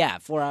 wait, yeah,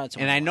 4 out of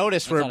 21. And I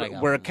noticed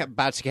we're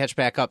about to catch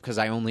back up because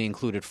I only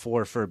included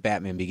 4 for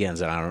Batman Begins,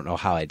 and I don't know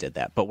how I did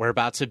that. But we're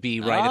about to be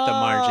right at the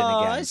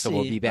margin again, so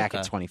we'll be back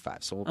at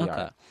 25. So we'll be all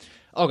right.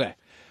 Okay,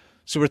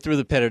 so we're through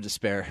the pit of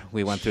despair.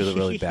 We went through the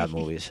really bad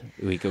movies.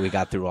 We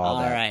got through all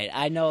that. All right,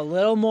 I know a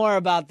little more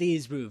about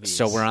these movies.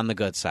 So we're on the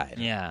good side.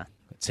 Yeah.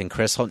 It's in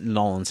Chris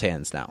Nolan's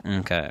hands now.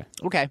 Okay.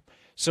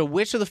 So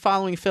which of the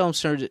following films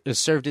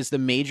served as the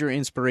major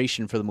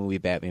inspiration for the movie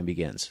Batman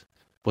Begins?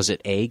 Was it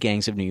A,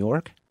 Gangs of New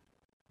York,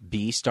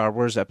 B, Star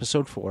Wars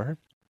Episode 4,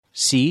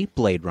 C,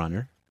 Blade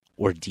Runner,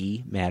 or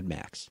D, Mad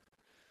Max?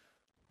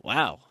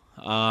 Wow.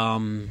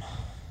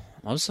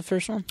 What was the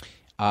first one?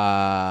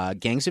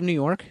 Gangs of New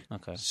York,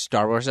 okay.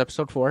 Star Wars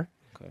Episode 4,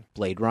 okay.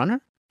 Blade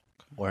Runner,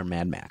 or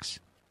Mad Max?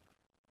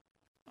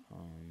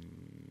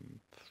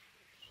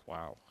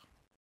 Wow.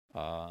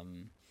 I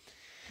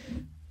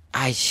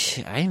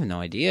have no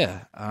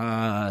idea.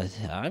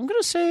 I'm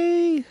gonna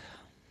say,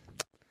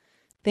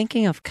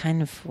 thinking of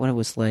kind of what it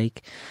was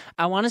like.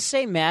 I want to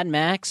say Mad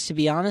Max, to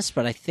be honest,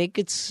 but I think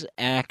it's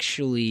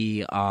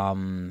actually what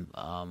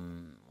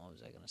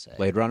was I gonna say?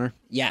 Blade Runner.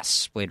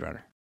 Yes, Blade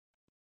Runner.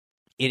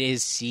 It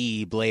is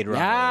C, Blade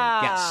Runner.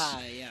 Yes.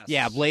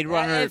 Yeah, Blade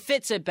Runner. It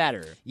fits it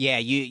better. Yeah,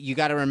 you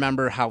got to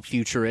remember how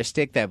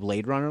futuristic that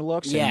Blade Runner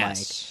looks.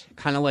 Yes. And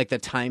kind of like the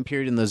time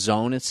period and the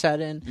zone it's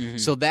set in. Mm-hmm.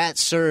 So that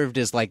served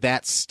as like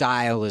that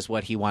style is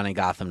what he wanted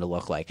Gotham to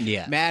look like.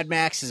 Yeah. Mad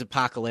Max is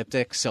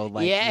apocalyptic, so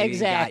like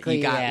exactly.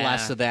 You got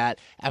less of that.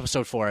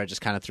 Episode 4 I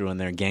just kind of threw in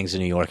there. Gangs of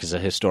New York is a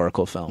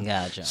historical film.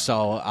 Gotcha.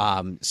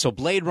 So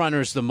Blade Runner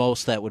is the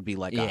most that would be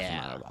like Gotham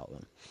out of all of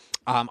them.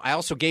 I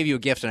also gave you a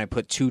gift, and I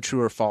put 2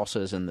 true or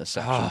falses in this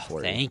section for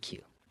you. Thank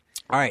you.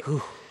 All right.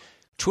 Whew.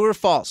 True or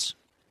false?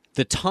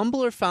 The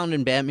tumbler found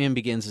in Batman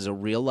Begins is a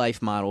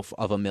real-life model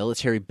of a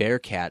military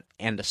Bearcat,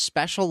 and a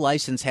special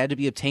license had to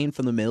be obtained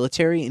from the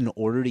military in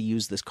order to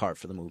use this cart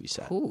for the movie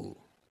set. Ooh.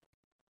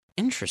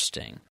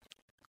 Interesting.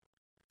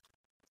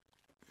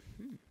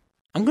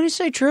 I'm going to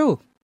say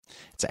true.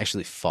 It's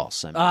actually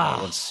false. I mean,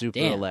 that one's super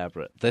damn.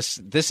 elaborate. This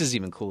is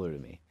even cooler to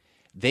me.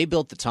 They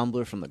built the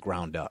Tumbler from the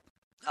ground up.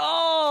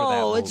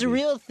 Oh, it's a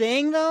real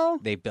thing, though?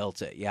 They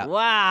built it, yeah.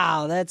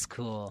 Wow, that's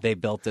cool. They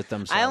built it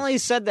themselves. I only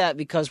said that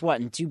because,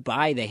 in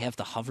Dubai, they have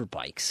the hover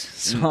bikes.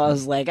 So I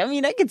was like,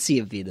 I could see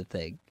it being a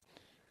thing.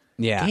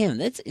 Yeah. Damn,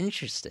 that's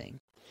interesting.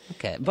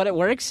 Okay, but it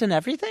works in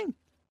everything?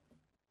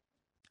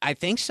 I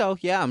think so,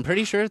 yeah. I'm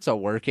pretty sure it's a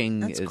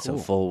working, that's it's cool. a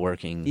full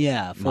working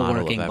full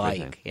working everything.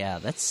 bike. Yeah,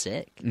 that's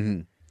sick.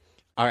 Mm-hmm.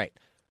 All right.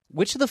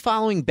 Which of the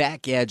following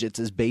Bat gadgets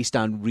is based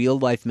on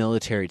real-life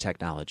military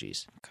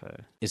technologies? Okay.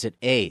 Is it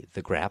A,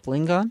 the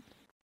grappling gun,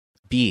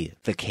 B,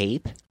 the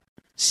cape,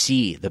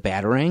 C, the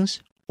batarangs,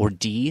 or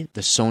D,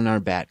 the sonar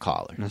bat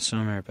collar? The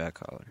sonar bat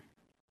collar.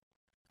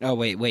 Oh,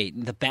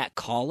 wait. The bat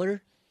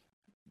collar?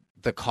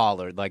 The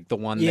collar, like the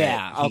one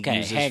that he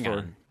uses hang for...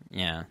 on.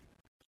 Yeah.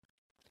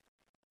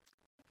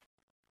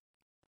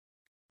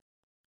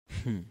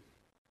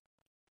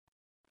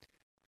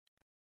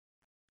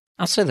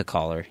 I'll say the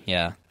collar,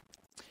 yeah.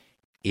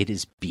 It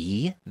is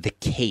B, the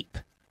cape.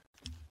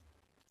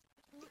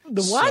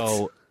 The what?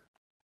 So,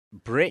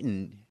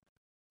 Britain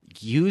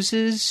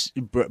uses...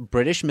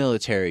 British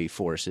military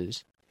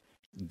forces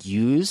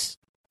use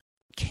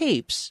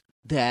capes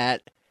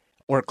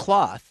or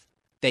cloth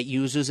that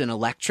uses an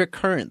electric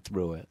current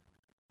through it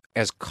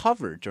as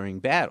cover during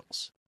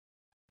battles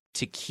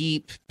to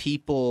keep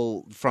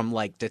people from,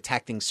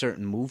 detecting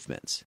certain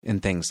movements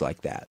and things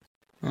like that.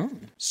 Oh.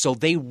 So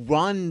they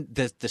run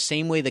the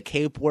same way the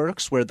cape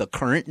works, where the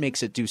current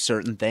makes it do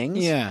certain things.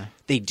 Yeah.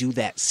 They do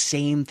that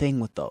same thing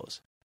with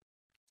those.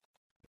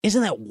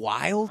 Isn't that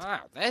wild?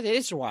 Wow, that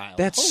is wild.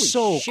 That's Holy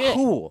so shit.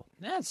 cool.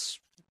 That's...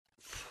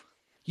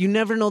 You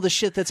never know the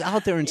shit that's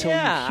out there until you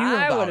hear about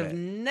it. I would have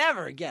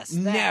never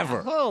guessed that.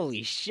 Never.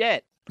 Holy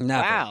shit.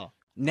 Never. Wow.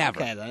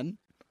 Never. Okay, then.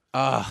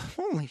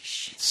 Holy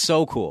shit.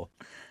 So cool.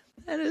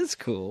 That is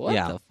cool. What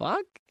the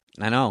fuck?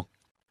 I know.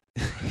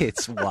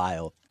 It's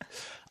wild.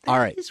 All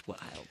right. That is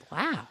wild.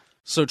 Wow.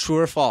 So true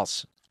or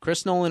false?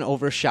 Chris Nolan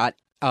oversaw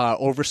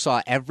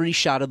every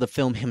shot of the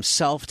film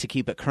himself to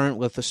keep it current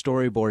with the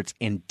storyboards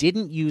and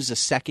didn't use a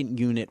second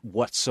unit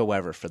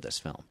whatsoever for this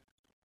film.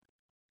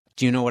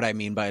 Do you know what I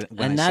mean by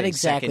when and I not say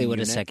exactly second what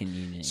unit? A second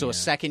unit. So a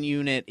second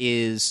unit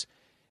is,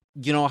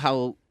 you know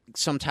how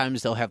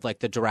sometimes they'll have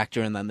the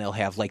director and then they'll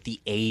have the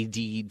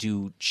AD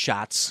do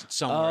shots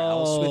somewhere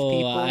else with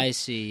people. I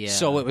see. Yeah.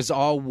 So it was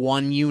all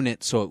one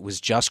unit. So it was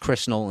just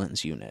Chris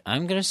Nolan's unit.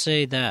 I'm gonna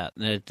say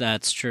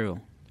that's true.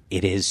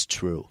 It is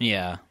true.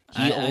 Yeah.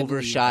 He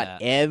overshot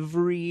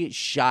every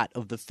shot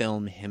of the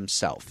film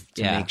himself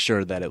to make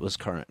sure that it was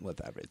current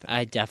with everything.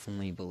 I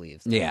definitely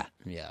believe that. Yeah.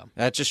 Yeah.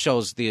 That just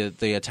shows the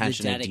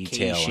attention to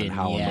detail and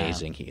how yeah.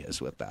 amazing he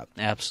is with that.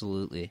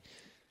 Absolutely.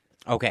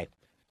 Okay.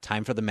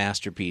 Time for the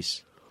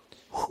masterpiece.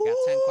 Got 10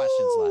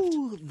 questions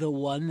left. The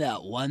one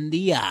that won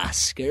the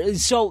Oscar.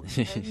 So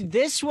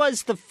this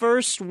was the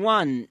first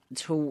superhero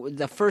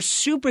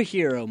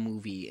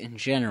movie in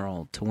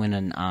general to win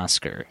an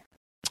Oscar,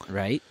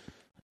 right?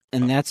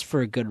 And that's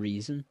for a good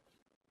reason.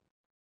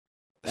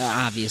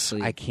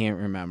 Obviously, I can't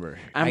remember.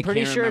 I'm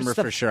pretty sure it's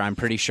for sure. I'm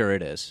pretty sure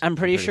it is. I'm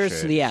pretty sure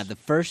it's the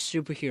first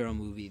superhero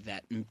movie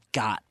that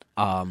got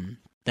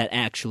that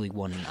actually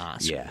won an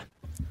Oscar. Yeah,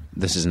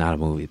 this is not a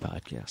movie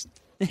podcast.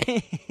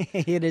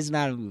 It is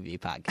not a movie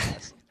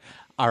podcast.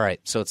 All right,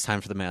 so it's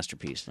time for the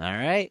masterpiece. All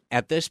right.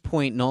 At this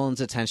point,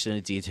 Nolan's attention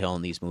to detail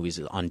in these movies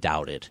is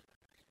undoubted.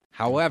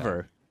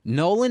 However,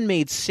 Nolan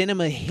made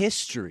cinema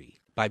history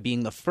by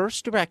being the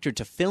first director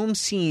to film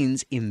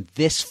scenes in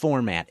this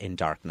format in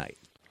Dark Knight.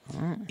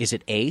 Is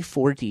it A,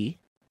 4D,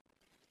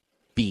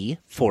 B,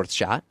 fourth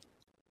shot,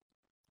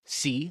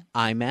 C,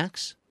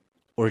 IMAX,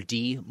 or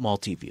D,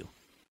 multi-view?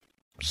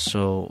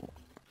 So,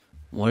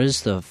 what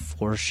is the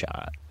fourth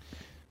shot?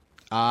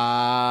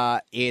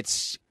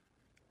 It's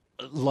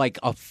like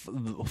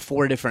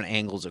four different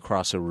angles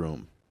across a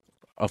room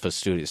of a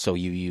studio. So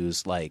you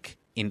use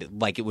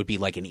it would be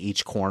in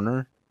each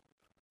corner,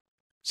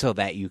 so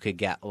that you could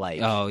get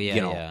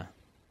yeah.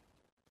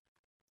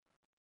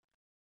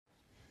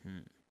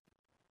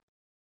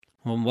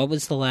 Well, what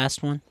was the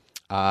last one?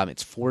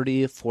 It's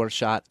 4D, fourth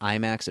shot,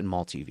 IMAX, and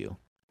multi-view.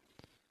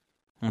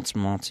 What's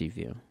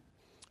multi-view?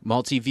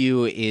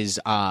 Multi-view is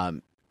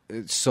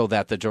so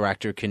that the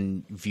director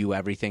can view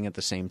everything at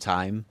the same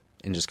time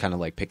and just kind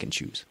of pick and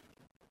choose.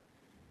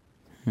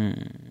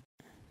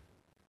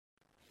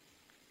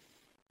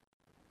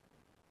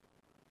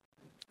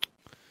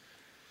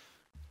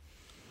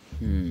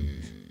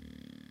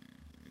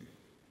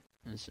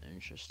 That's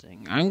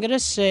interesting. I'm going to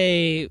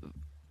say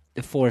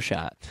the fourth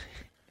shot.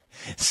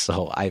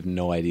 So I have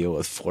no idea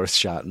what fourth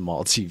shot and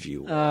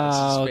multi-view was.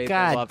 Oh,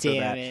 God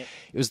damn it.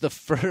 It was the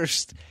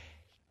first...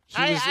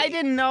 I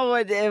didn't know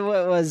it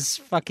was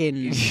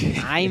fucking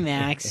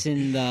IMAX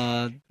in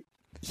the...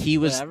 He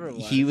was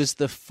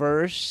the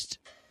first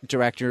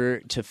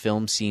director to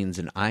film scenes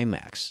in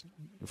IMAX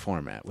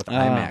format with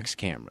IMAX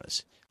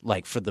cameras.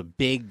 For the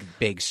big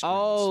screens.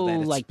 Oh,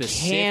 so that it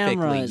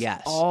cameras.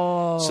 Yes.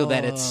 Oh. So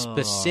that it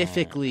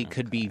specifically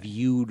could be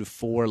viewed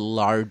for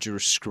larger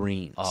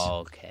screens.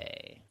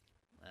 Okay.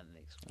 That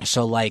makes sense.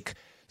 So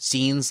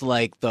scenes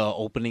like the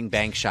opening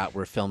bank shot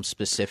were filmed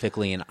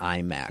specifically in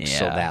IMAX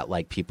so that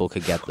like people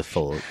could get the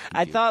full.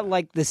 I thought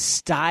like the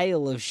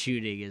style of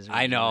shooting is.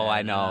 Really I know.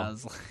 I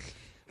was like,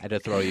 I had to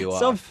throw you off.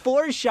 So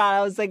 4 shot,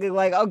 I was thinking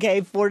like,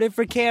 okay, 4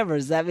 different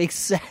cameras. That makes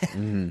sense.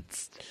 Mm-hmm.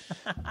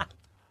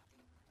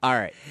 All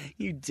right,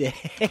 you dick.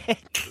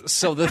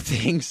 So the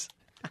things.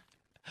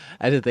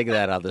 I didn't think of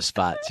that on the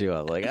spot too.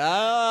 I'm like,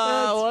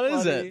 what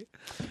is it?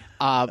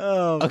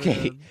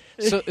 Okay,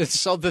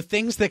 so the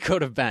things that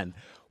could have been.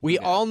 We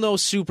all know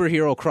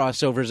superhero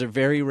crossovers are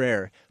very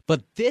rare,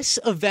 but this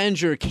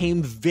Avenger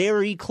came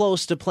very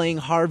close to playing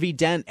Harvey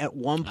Dent at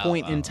one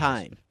point in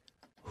time.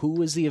 Who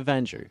was the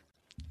Avenger?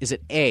 Is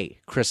it A,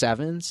 Chris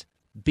Evans,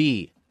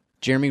 B,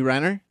 Jeremy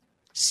Renner,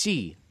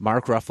 C,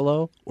 Mark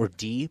Ruffalo, or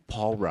D,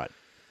 Paul Rudd?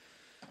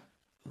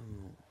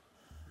 Ooh,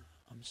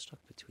 I'm stuck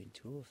between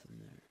 2 of them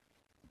there.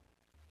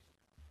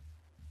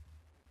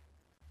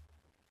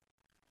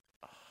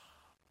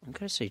 I'm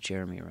going to say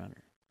Jeremy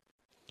Renner.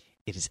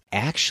 It is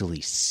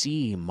actually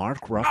C,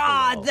 Mark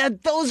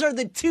Ruffalo. Those are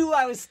the 2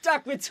 I was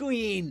stuck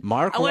between.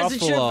 Mark Ruffalo. I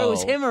wasn't sure if it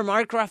was him or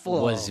Mark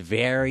Ruffalo. Was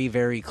very,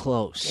 very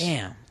close.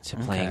 Damn. To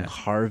playing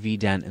Harvey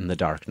Dent in The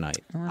Dark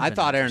Knight. I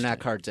thought Aaron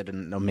Eckhart did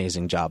an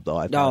amazing job,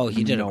 though.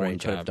 He did a great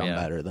job. Could have done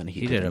better than he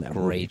did. He did in a that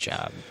great movie.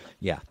 job.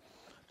 Yeah.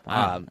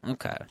 Wow.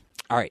 Okay.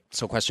 All right.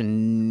 So,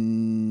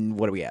 question.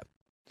 What do we have?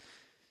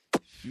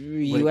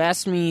 You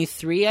asked me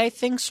 3, I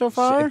think, so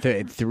far.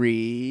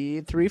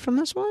 Three from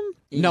this one?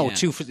 Yeah. No,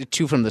 two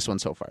from this one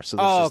so far. So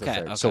this is the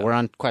third. Okay. So we're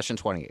on question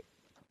 28.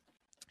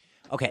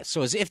 Okay,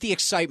 so as if the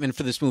excitement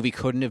for this movie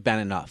couldn't have been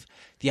enough,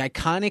 the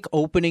iconic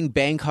opening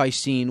bank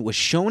heist scene was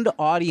shown to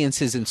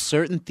audiences in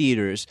certain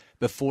theaters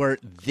before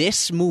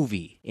this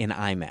movie in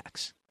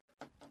IMAX.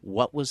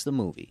 What was the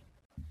movie?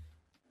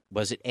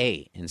 Was it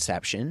A,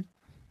 Inception,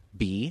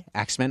 B,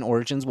 X-Men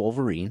Origins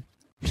Wolverine,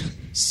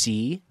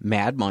 C,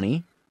 Mad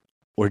Money,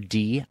 or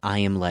D, I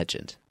Am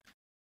Legend?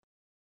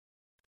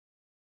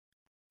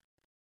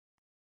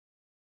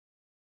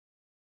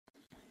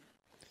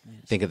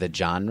 Think of the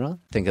genre.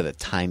 Think of the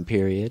time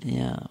period.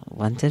 Yeah.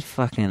 When did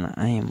fucking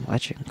I Am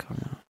Legend come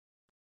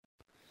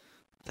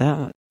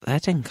out?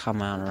 That didn't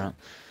come out around.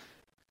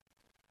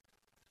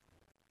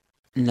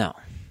 No,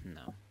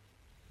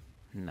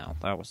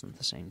 that wasn't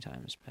the same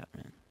time as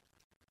Batman.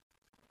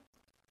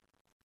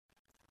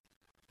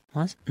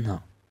 Was it?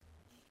 No.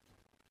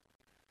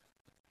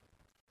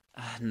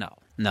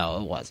 No,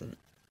 it wasn't.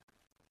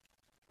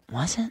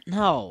 Was it?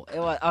 No, it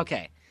was.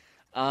 Okay.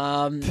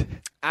 I'm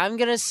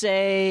gonna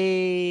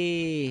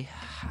say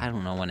I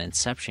don't know when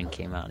Inception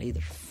came out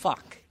either.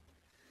 Fuck.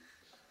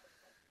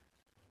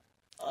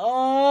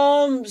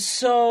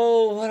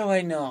 So what do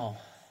I know?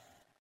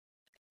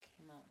 It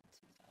came out in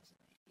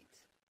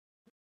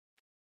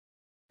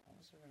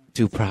 2008.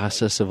 Due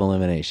process of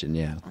elimination,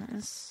 yeah.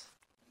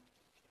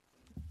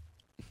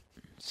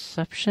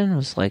 Inception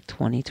was like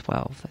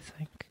 2012, I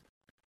think.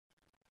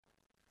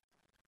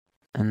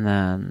 And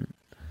then,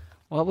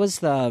 what was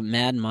the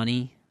Mad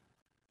Money?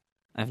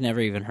 I've never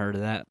even heard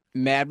of that.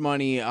 Mad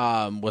Money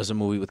was a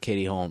movie with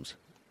Katie Holmes.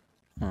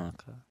 Oh,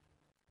 okay.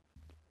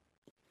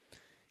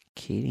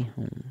 Katie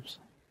Holmes.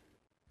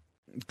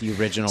 The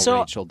original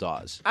Rachel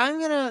Dawes. I'm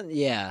gonna,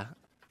 yeah.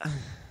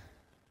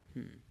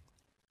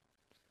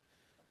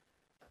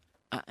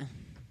 I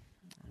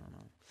don't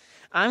know.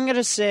 I'm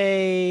gonna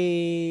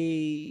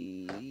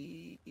say,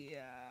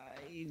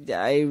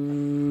 I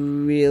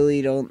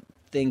really don't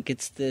think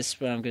it's this,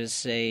 but I'm gonna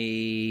say,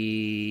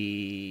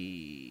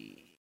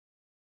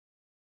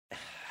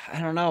 I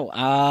don't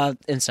know.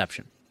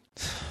 Inception.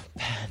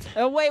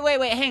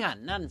 Wait, hang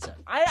on. Not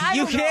Inception. I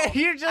you don't can't.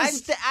 know. You're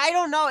just. I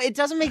don't know. It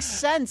doesn't make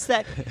sense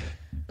that.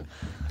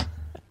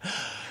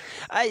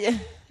 I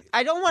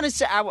don't want to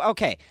say.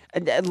 Okay,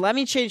 let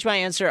me change my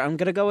answer. I'm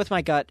gonna go with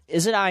my gut.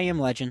 Is it I Am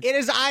Legend? It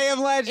is I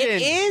Am Legend.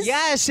 It is.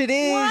 Yes, it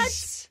is.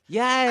 What?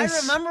 Yes.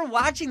 I remember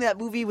watching that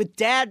movie with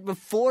Dad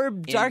before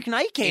Dark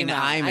Knight came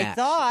out. IMAX, I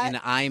thought in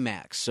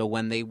IMAX. So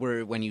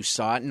when you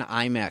saw it in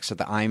IMAX at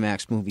the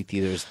IMAX movie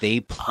theaters, they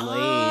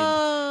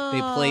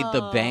played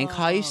the bank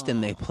heist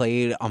and they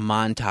played a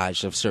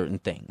montage of certain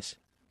things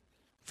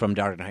from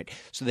Dark Knight.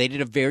 So they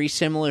did a very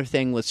similar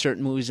thing with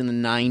certain movies in the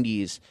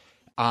 90s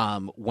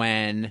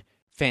when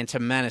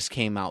Phantom Menace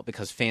came out,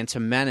 because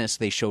Phantom Menace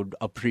they showed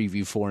a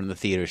preview for in the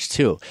theaters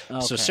too.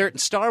 Okay. So certain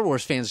Star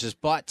Wars fans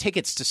just bought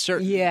tickets to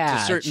certain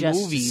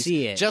movies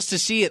just to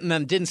see it and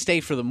then didn't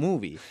stay for the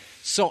movie.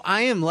 So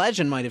I Am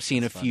Legend might have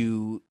seen a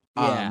few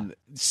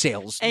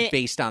sales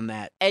based on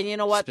that. And you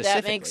know what?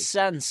 That makes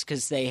sense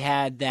because they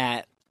had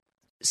that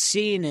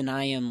scene in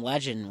I Am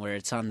Legend where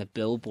it's on the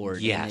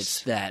billboard. Yes. And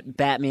it's that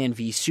Batman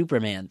v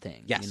Superman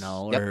thing. Yes. You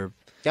know?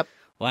 Yep.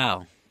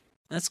 Wow.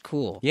 That's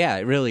cool. Yeah,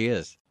 it really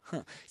is.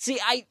 See,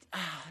 I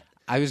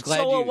was glad.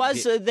 So it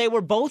was.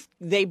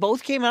 They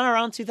both came out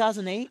around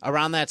 2008.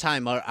 Around that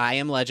time, I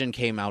Am Legend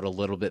came out a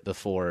little bit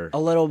before.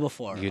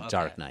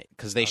 Dark Knight,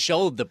 because they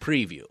showed the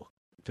preview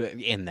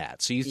in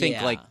that. So you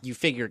think you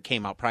figure it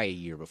came out probably a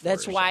year before.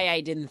 That's why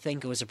I didn't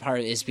think it was a part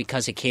of it, is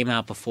because it came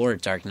out before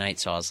Dark Knight.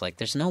 So I was like,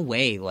 there's no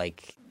way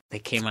they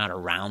came out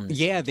around the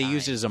Yeah, they time.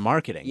 used it as a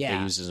marketing. Yeah.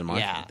 They used it as a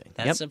marketing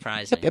thing. That's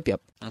surprising.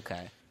 Yep.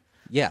 Okay.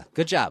 Yeah,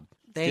 good job.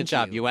 Thank good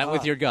job. You went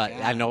with your gut.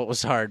 God. I know it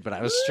was hard, but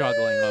I was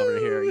struggling over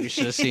here. You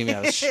should have seen me.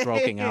 I was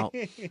stroking out.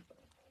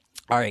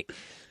 All right.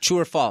 True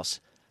or false?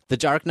 The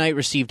Dark Knight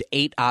received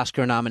 8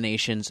 Oscar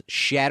nominations,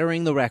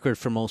 shattering the record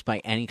for most by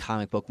any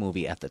comic book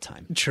movie at the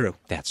time. True.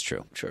 That's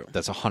true. True.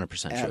 That's 100%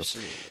 true.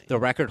 Absolutely. The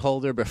record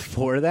holder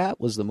before that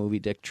was the movie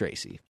Dick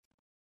Tracy.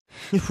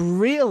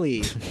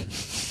 Really?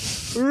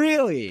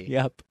 Really?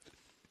 Yep.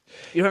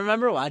 You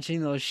remember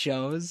watching those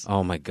shows?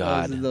 Oh, my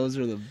God. Those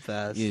are the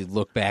best. You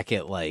look back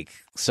at, like,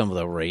 some of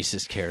the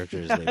racist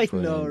characters they I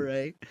put know, in.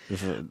 right?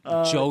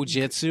 Joe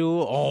Jitsu.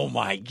 Oh,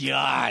 my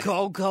God.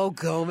 Go,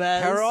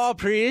 Gomez. Carol,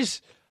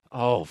 please.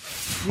 Oh,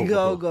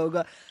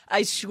 Go.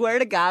 I swear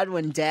to God,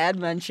 when Dad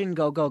mentioned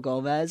Go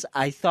Gomez,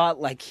 I thought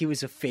like he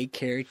was a fake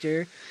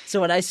character.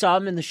 So when I saw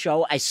him in the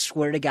show, I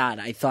swear to God,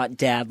 I thought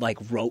Dad like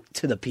wrote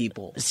to the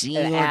people.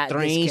 Senor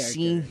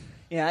Tracy.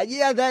 Yeah,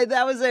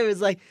 that was it. It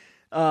was like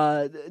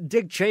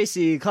Dick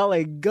Tracy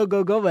calling Go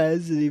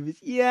Gomez, and he was,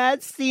 yeah,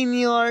 it's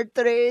Senor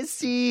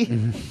Tracy.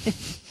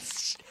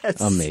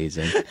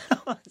 Amazing.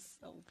 That was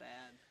so bad.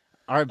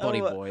 All right, buddy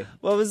boy.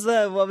 What was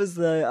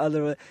the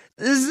other one?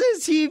 This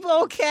is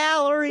Hebo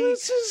Calorie.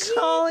 This is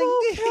calling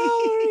Hebo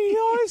Calorie. He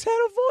always had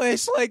a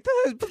voice like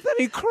this, but then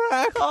he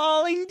cracked.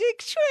 Calling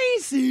Dick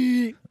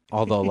Tracy.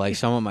 Although, like,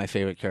 some of my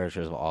favorite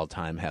characters of all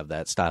time have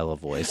that style of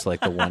voice, like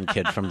the one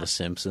kid from The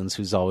Simpsons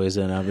who's always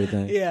in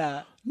everything.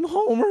 Yeah.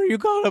 Homer, you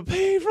gotta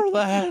pay for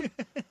that.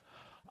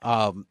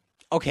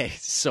 Okay,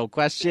 so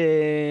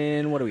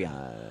question, what are we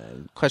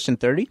on? Question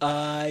 30?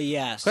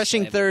 Yes.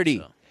 Question 30.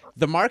 So.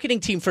 The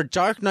marketing team for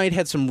Dark Knight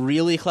had some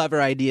really clever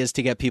ideas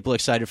to get people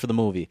excited for the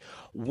movie.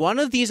 One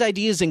of these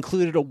ideas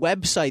included a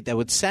website that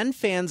would send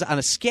fans on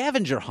a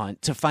scavenger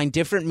hunt to find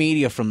different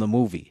media from the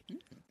movie.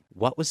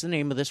 What was the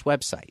name of this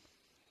website?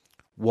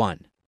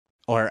 1.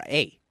 Or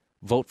A,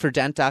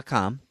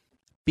 votefordent.com.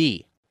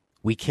 B,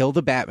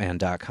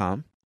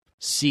 WeKillTheBatman.com.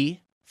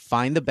 C,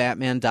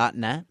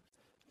 FindTheBatman.net.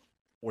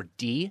 Or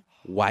D,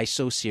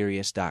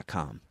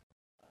 WhySoSerious.com.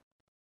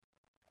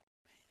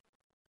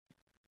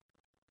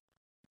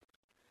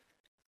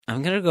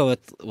 I'm going to go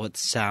with what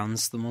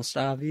sounds the most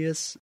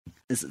obvious.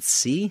 Is it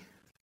C?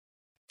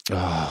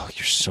 Oh,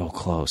 you're so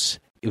close.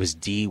 It was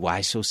D,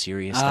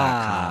 WhySoSerious.com.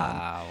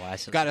 Why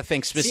so Got to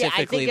think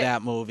specifically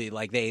that movie.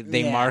 Like,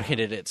 they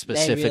marketed it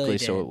specifically really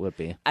so it would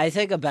be. I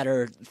think a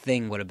better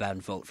thing would have been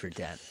Vote for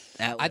Dent.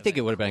 I think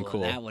it would have been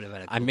cool. That would have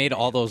been a cool I made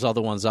all those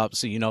other ones up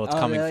so you know it's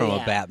coming from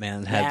a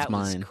Batman head's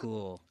mind. That was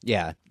cool.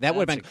 Yeah, that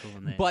would have been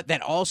cool name. But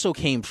that also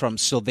came from,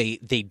 so they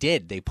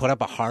put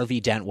up a Harvey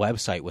Dent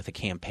website with a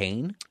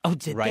campaign. Oh,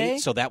 did they?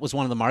 So that was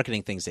one of the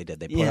marketing things they did.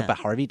 They put up a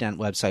Harvey Dent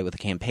website with a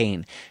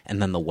campaign, and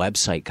then the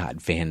website got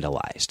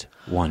vandalized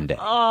one day.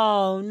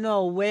 Oh,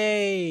 no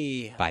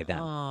way. By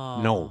them.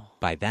 Oh. No,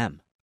 by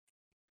them.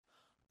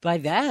 By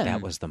them?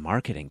 That was the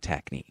marketing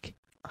technique.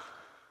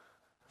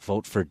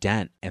 Vote for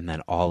Dent, and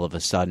then all of a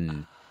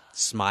sudden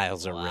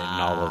smiles are written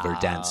all over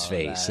Dent's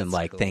face and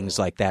like things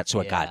like that.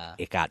 So it got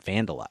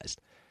vandalized.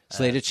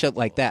 So they did shit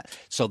like that.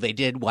 So they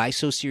did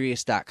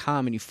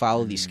WhySoSerious.com, and you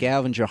follow these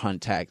scavenger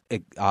hunt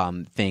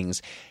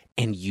things,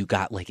 and you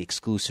got like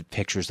exclusive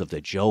pictures of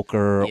the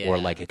Joker or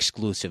like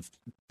exclusive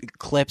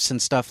clips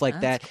and stuff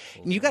like that.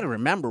 Cool. And you got to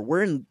remember,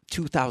 we're in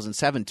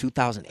 2007,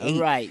 2008.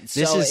 Right.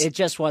 So it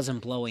just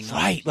wasn't blowing up.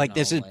 Right. Like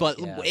this is, but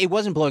it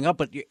wasn't blowing up,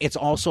 but it's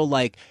also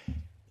like,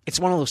 it's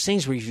one of those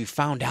things where if you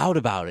found out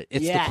about it,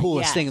 it's the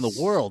coolest thing in the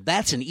world.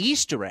 That's an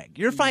Easter egg.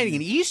 You're finding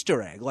an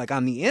Easter egg, like,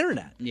 on the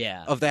internet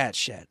of that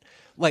shit.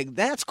 Like,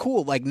 that's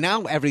cool. Like,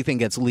 now everything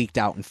gets leaked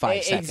out in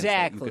 5 seconds.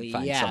 Exactly.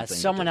 Yeah.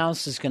 Someone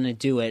else is going to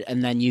do it,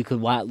 and then you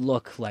could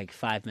look like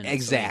 5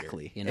 minutes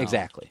later, you know?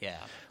 Exactly. Yeah.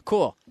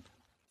 Cool.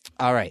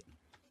 All right.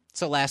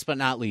 So last but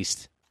not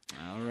least.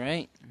 All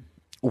right.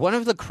 One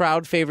of the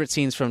crowd favorite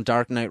scenes from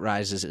Dark Knight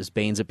Rises is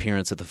Bane's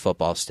appearance at the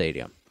football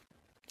stadium.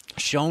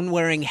 Shown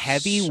wearing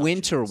heavy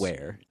winter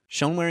wear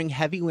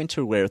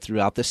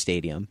throughout the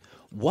stadium.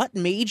 What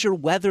major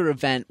weather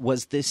event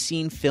was this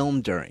scene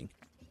filmed during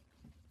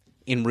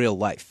in real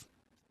life?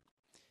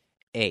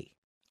 A,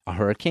 a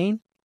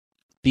hurricane.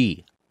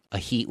 B, a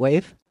heat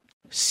wave.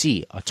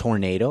 C, a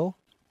tornado.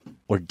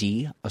 Or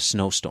D, a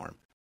snowstorm.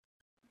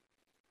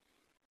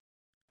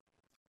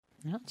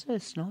 I'd say a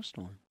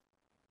snowstorm.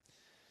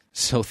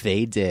 So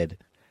they did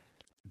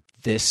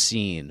this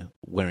scene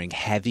wearing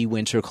heavy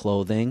winter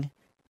clothing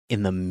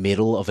in the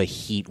middle of a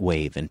heat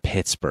wave in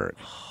Pittsburgh.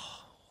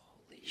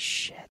 Holy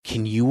shit.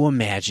 Can you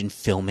imagine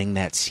filming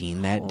that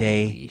scene that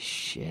day? Holy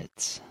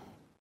shit.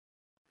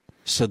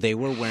 So they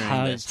were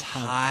wearing this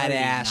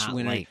hot-ass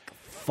winter... Like,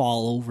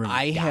 fall over and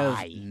I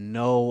have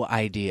no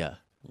idea.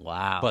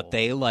 Wow. But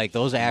they, like,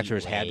 those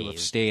actors had to have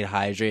stayed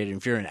hydrated.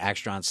 If you're an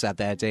extra on set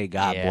that day,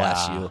 God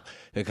bless you.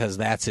 Because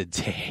that's a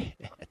day.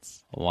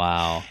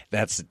 Wow.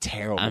 That's a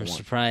terrible I'm one.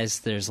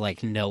 surprised there's,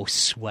 like, no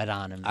sweat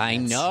on him. I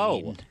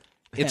know. Scene.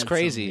 It's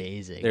crazy.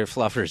 Amazing. Their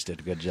fluffers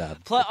did a good job.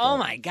 Oh,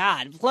 my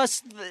God.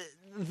 Plus,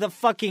 the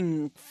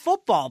fucking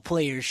football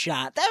player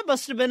shot. That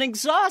must have been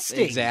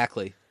exhausting.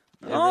 Exactly.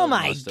 Oh,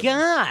 my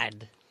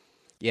God.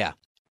 Yeah.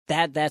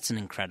 That's an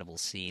incredible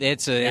scene.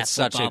 It's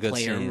such a good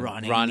scene.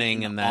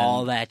 Running and then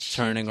all that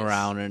turning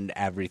around and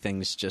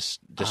everything's just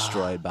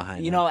destroyed behind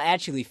him. You know,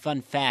 actually,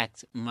 fun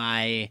fact,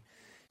 my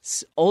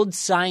old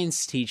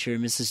science teacher,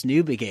 Mrs.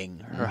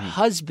 Newbegin, her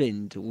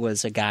husband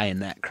was a guy in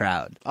that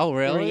crowd. Oh,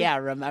 really? Yeah,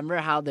 remember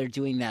how they're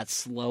doing that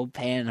slow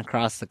pan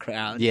across the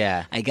crowd?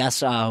 Yeah. I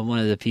guess one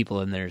of the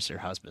people in there is her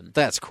husband.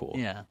 That's cool.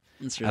 Yeah.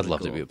 It's really I'd love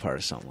cool. to be a part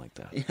of something like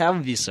that. That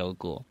would be so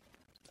cool.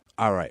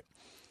 All right.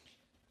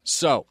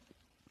 So,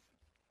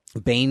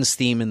 Bane's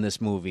theme in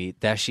this movie,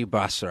 Deshi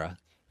Basra,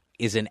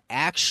 is an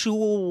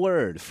actual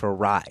word for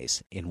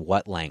rise in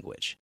what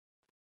language?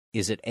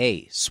 Is it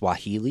A,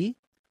 Swahili,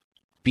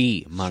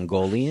 B,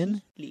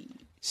 Mongolian,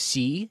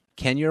 C,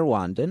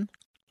 Kinyarwandan,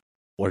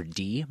 or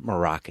D,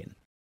 Moroccan?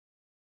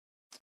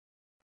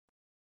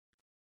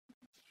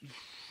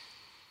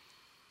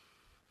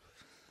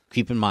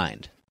 Keep in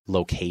mind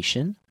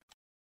location.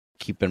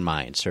 Keep in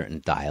mind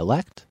certain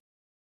dialect.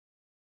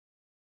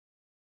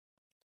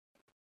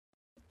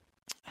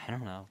 I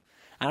don't know.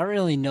 I don't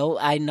really know.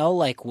 I know,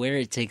 like, where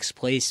it takes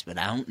place, but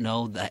I don't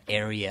know the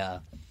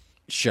area,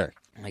 Sure.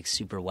 like,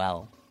 super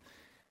well.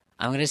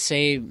 I'm going to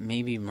say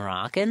maybe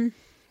Moroccan?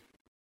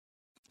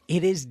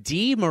 It is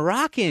D,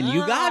 Moroccan.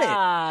 You got it.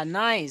 Ah,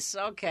 nice.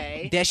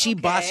 Okay. Deshi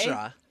okay.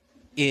 Basra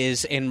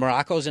is in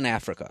Morocco's in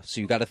Africa. So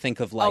you got to think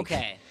of like,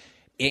 Okay.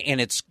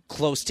 And it's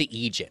close to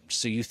Egypt.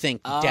 So you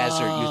think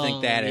desert, you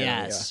think that area.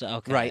 Yes,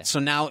 okay. Right. So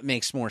now it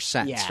makes more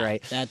sense, Yeah,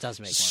 right? that does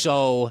make more sense.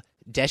 So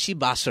Deshi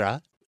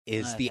Basra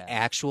is the Okay.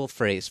 actual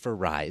phrase for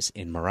rise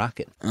in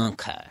Moroccan.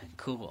 Okay,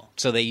 cool.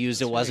 So they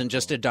used it very wasn't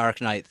just cool. a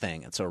Dark Knight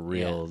thing. It's a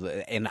real,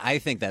 and I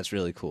think that's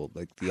really cool.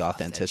 Like the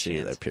authenticity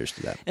that chant. appears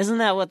to that. Isn't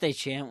that what they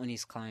chant when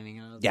he's climbing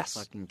out of Yes.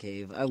 the fucking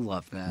cave? I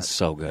love that. It's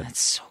so good. That's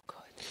so good.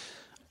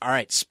 All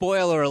right,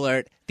 spoiler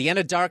alert. The end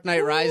of Dark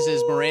Knight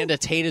Rises, Miranda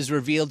Tate is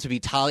revealed to be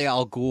Talia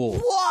al Ghul.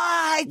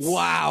 What?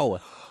 Wow.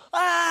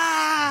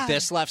 Ah!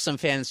 This left some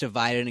fans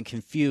divided and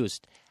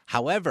confused.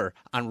 However,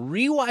 on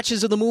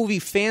rewatches of the movie,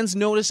 fans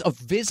notice a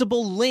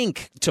visible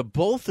link to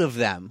both of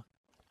them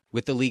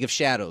with the League of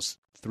Shadows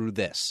through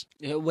this.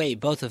 Wait,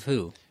 both of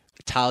who?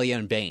 Talia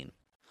and Bane.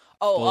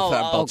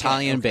 Both Both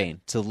Talia and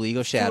Bane to the League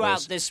of Shadows.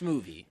 Throughout this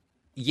movie.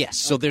 Yes,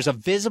 so there's a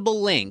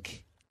visible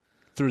link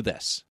through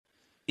this.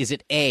 Is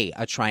it A,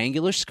 a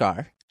triangular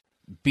scar,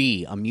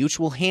 B, a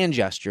mutual hand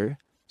gesture,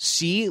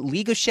 C,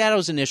 League of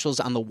Shadows initials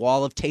on the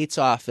wall of Tate's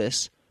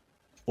office,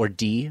 or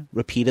D,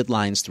 repeated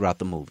lines throughout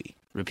the movie?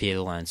 Repeated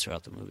lines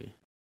throughout the movie.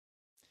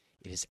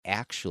 It is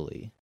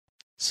actually,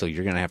 so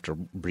you're going to have to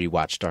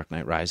rewatch Dark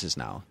Knight Rises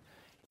now.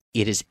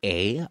 It is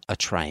A, a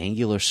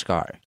triangular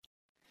scar.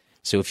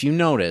 So if you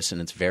notice, and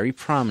it's very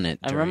prominent.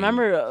 I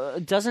remember,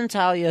 doesn't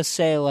Talia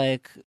say,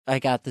 like, I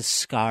got this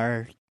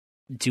scar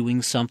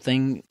doing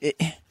something?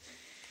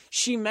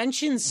 She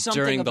mentions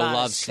something during about the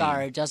love a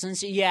scar, scene. doesn't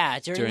she? Yeah,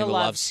 during the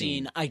love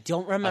scene. I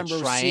don't remember a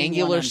seeing one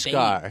triangular on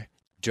scar Bane.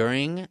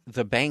 during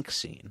the bank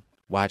scene.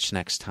 Watch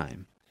next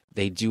time.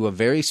 They do a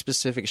very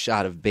specific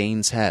shot of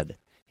Bane's head,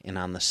 and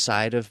on the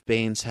side of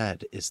Bane's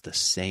head is the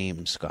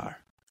same scar.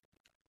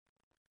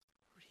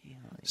 Really?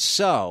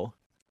 So,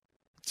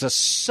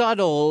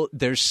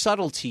 there's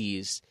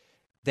subtleties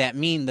that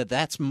mean that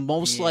that's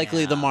most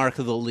likely the mark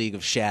of the League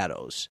of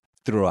Shadows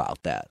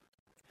throughout that.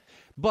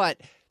 But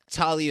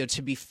Talia,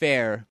 to be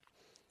fair,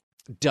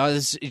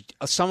 does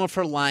some of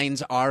her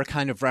lines are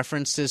kind of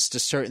references to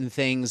certain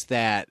things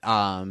that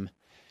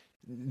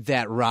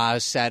that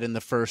Raz said in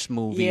the first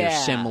movie are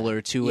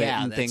similar to it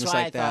and things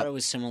like that. that. I thought it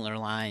was similar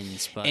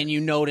lines, but And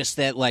you notice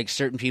that like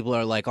certain people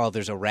are like, "Oh,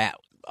 there's a rat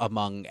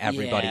among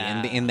everybody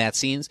in that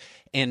scenes,"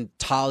 and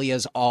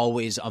Talia's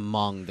always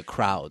among the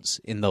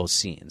crowds in those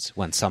scenes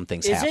when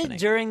something's happening. Is it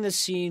during the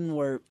scene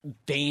where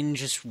Bane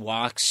just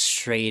walks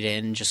straight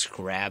in, just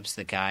grabs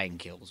the guy and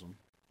kills him?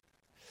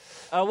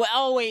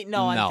 Oh wait,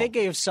 no, I'm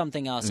thinking of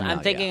something else. I'm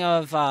thinking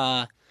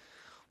of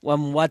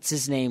when what's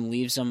his name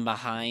leaves him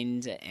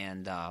behind,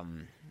 and the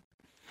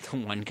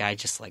one guy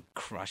just like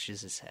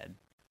crushes his head.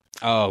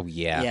 Oh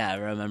yeah, yeah. I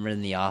remember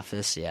in The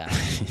Office. Yeah,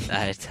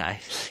 I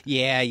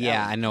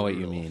know what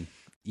you mean.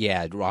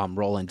 Yeah,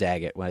 Roland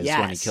Daggett when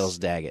he kills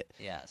Daggett.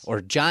 Yes,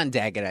 or John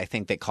Daggett. I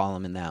think they call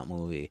him in that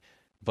movie.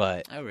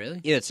 But oh really?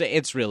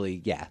 It's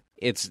really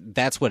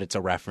that's what it's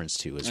a reference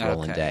to is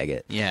Roland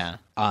Daggett. Yeah.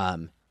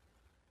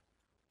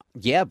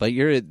 Yeah, but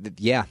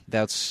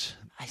that's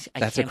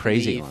a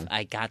crazy one.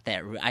 I got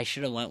that. I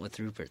should have went with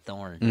Rupert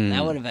Thorne.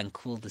 That would have been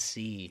cool to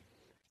see.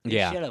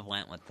 Yeah, should have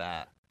went with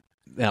that.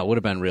 Yeah, it would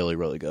have been really,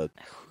 really good.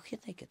 Who can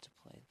they get to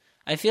play?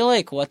 I feel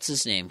like what's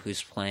his name?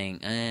 Who's playing?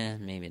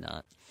 Maybe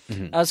not.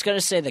 I was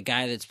gonna say the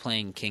guy that's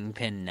playing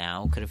Kingpin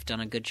now could have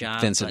done a good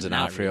job. Vincent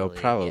D'Onofrio, really.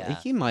 probably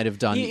he might have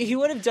done. He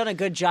would have done a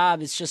good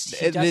job. It's just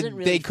he doesn't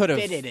really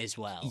fit it as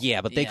well.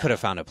 Yeah, but they could have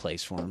found a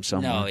place for him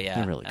somewhere. No,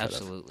 yeah, he really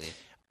absolutely.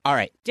 All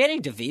right,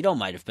 Danny DeVito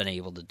might have been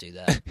able to do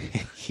that.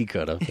 He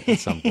could have at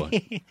some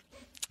point.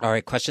 All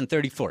right, question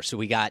 34. So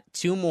we got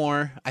 2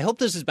 more. I hope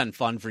this has been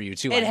fun for you,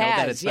 too. It I know has,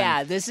 that it's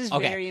been... This is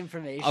very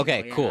informational.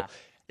 Okay, cool.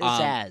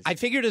 I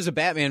figured as a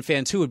Batman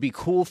fan, too, it'd be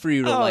cool for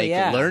you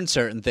to learn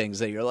certain things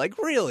that you're like,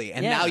 really?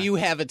 And now you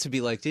have it to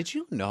be like, did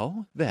you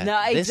know that?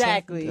 No,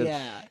 exactly,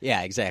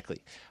 Yeah,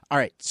 exactly. All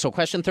right, so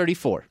question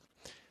 34.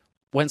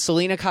 When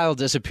Selina Kyle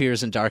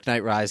disappears in Dark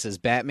Knight Rises,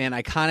 Batman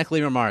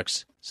iconically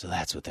remarks, so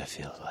that's what that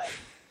feels like.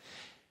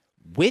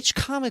 Which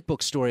comic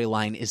book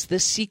storyline is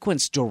this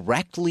sequence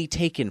directly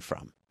taken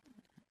from?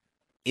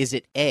 Is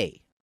it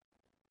A,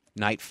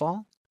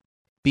 Nightfall,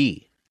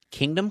 B,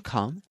 Kingdom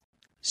Come,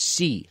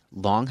 C,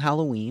 Long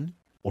Halloween,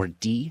 or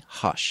D,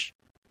 Hush?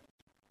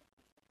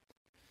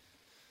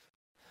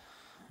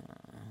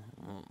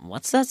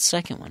 What's that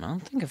second one? I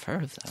don't think I've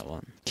heard of that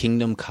one.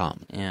 Kingdom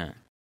Come. Yeah. What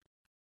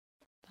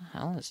the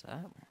hell is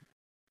that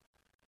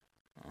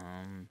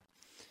one?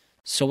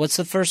 So what's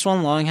the first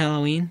one? Long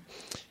Halloween?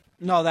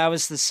 No, that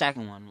was the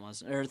second one,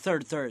 wasn't it? Or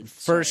third.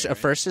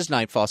 First is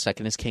Nightfall,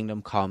 second is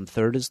Kingdom Come,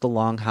 third is The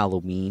Long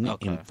Halloween,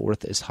 and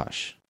fourth is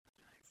Hush.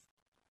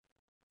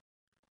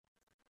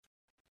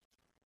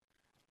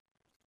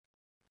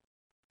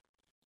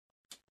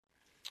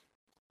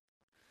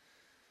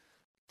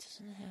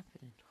 Doesn't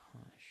happen in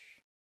Hush.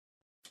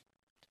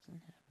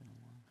 Doesn't happen in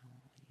Long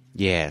Halloween.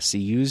 Yeah, see,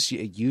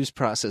 use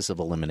process of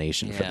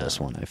elimination for this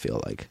one, I feel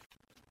like.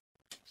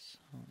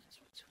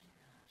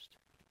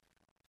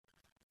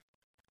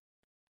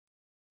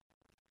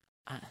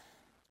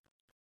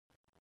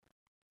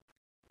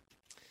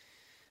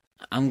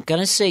 I'm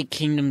going to say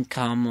Kingdom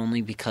Come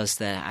only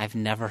because I've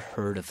never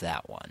heard of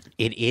that one.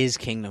 It is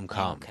Kingdom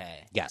Come.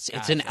 Okay. Yes,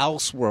 it's an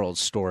Elseworld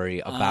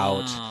story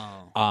about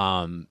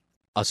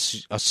a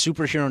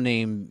superhero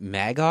named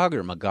Magog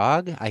or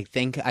Magog. I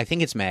think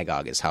it's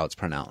Magog is how it's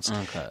pronounced.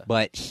 Okay.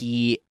 But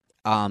he's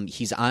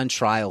on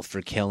trial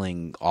for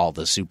killing all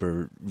the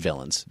super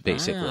villains,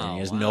 basically. And he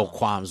has no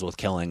qualms with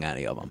killing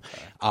any of them.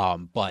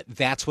 Okay. But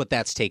that's what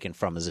that's taken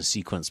from, is a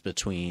sequence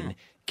between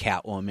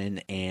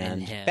Catwoman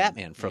and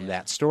Batman from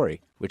that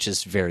story, which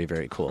is very,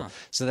 very cool.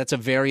 So that's a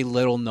very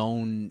little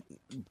known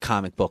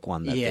comic book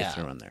one that they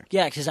threw in there.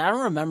 Yeah, because I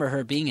don't remember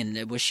her being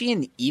in. Was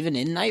she even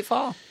in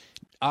Nightfall?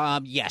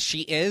 Yeah,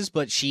 she is,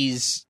 but she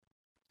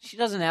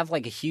doesn't have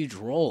like a huge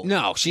role.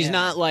 No, she's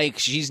not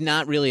she's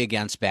not really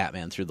against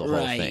Batman through the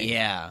whole thing.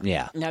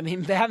 Yeah. I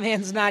mean,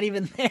 Batman's not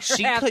even there.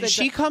 She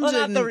comes in,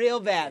 not the real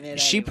Batman.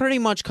 She pretty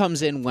much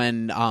comes in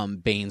when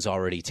Bane's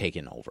already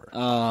taken over.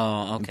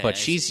 Oh, okay. But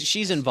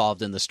she's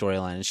involved in the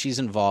storyline, and she's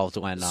involved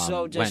when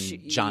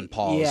John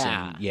Paul's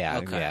all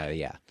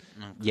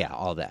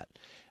that.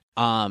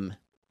 All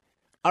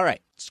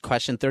right,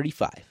 question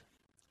 35.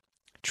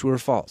 True or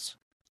false?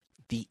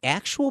 The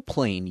actual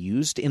plane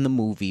used in the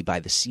movie by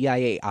the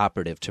CIA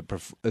operative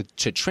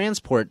to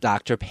transport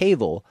Dr.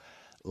 Pavel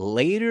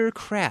later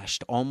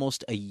crashed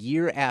almost a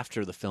year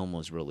after the film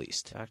was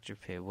released. Dr.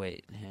 Pavel,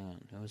 wait, hang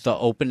on. The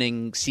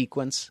opening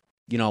sequence,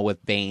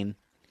 with Bane.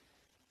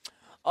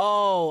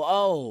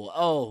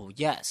 Oh,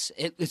 yes.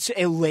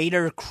 It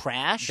later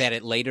crashed? That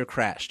it later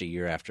crashed a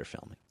year after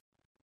filming.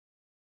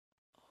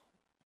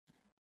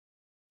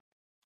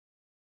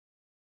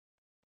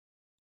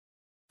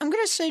 I'm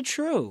going to say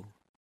true.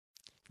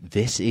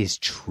 This is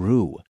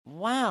true.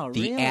 Wow,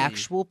 really? The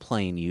actual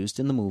plane used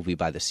in the movie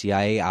by the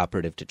CIA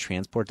operative to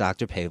transport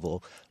Dr.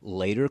 Pavel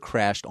later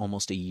crashed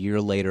almost a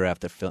year later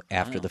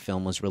after the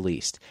film was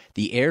released.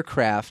 The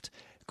aircraft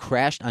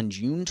crashed on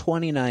June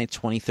 29,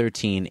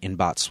 2013 in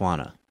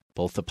Botswana.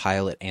 Both the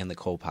pilot and the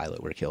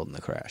co-pilot were killed in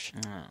the crash.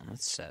 Oh,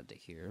 that's sad to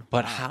hear.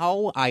 But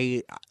how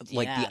the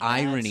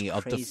irony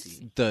of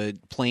the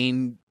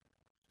plane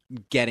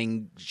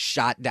getting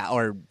shot down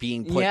or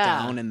being put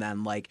down and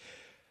then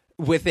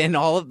within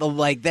all of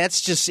the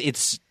that's just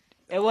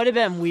it would have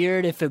been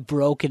weird if it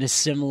broke in a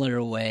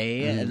similar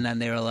way and then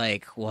they were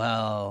like,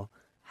 well,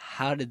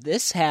 how did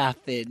this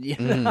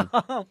happen?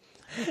 All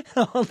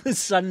of a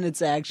sudden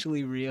it's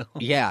actually real.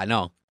 Yeah, I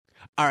know.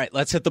 All right,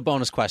 let's hit the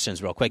bonus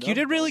questions real quick. You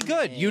did really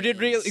good. You did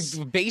really,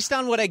 based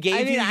on what I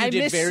gave you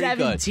did very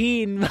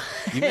 17. Good.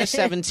 You missed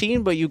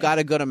 17, but you got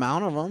a good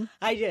amount of them.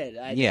 I did.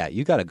 Yeah,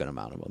 you got a good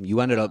amount of them. You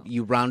ended up,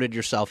 you rounded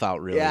yourself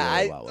out really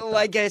well. With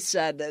like I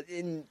said,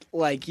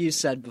 like you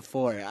said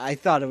before, I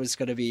thought it was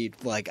going to be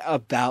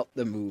about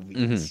the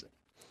movies.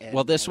 Mm-hmm.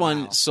 Well, this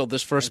one, so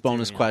this first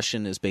bonus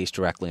question is based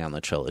directly on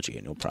the trilogy,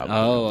 and you'll probably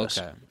know this.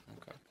 Okay.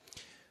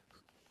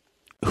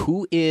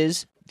 Who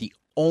is the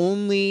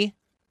only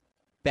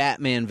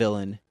Batman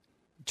villain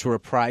to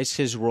reprise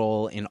his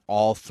role in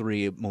all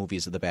 3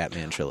 movies of the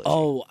Batman trilogy?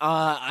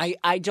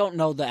 I don't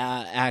know the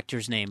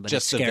actor's name, but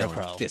just it's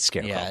Scarecrow. It's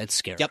Scarecrow. Yeah, it's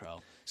Scarecrow.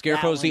 Yep.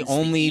 Scarecrow is the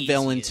only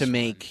villain to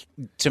make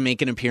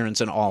an appearance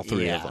in all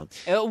 3 of them,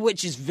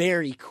 which is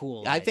very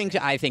cool. I think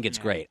it's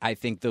great. I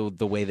think the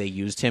way they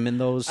used him in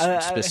those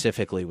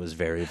specifically was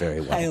very, very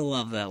well. I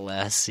love that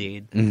last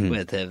scene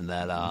with him.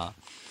 That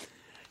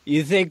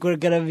you think we're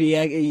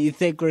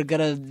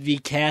gonna be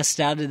cast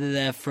out into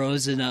that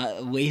frozen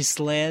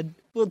wasteland?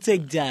 We'll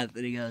take death.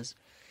 And he goes,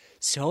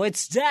 so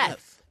it's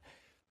death.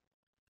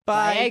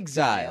 by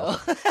Exile.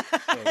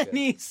 And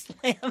he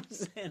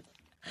slams in.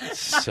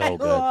 So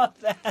good. I love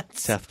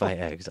that. Death by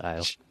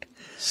Exile.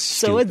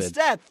 So it's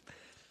Death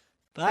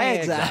by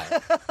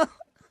Exile.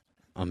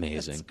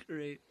 Amazing. That's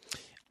great.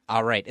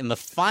 All right, and the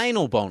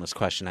final bonus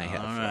question I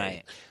have. All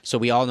right. So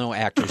we all know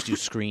actors do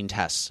screen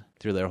tests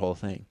through their whole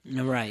thing.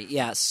 Right,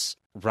 yes.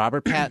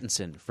 Robert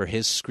Pattinson, for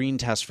his screen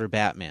test for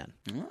Batman,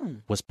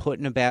 was put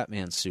in a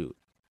Batman suit,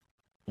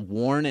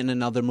 worn in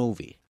another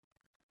movie.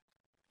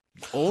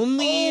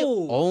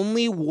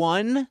 Only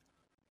one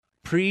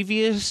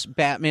previous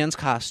Batman's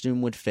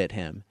costume would fit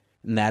him,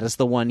 and that is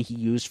the one he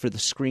used for the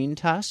screen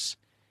test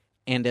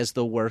and as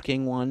the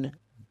working one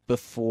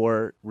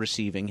before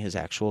receiving his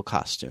actual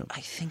costume.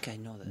 I think I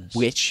know this.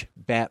 Which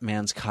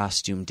Batman's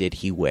costume did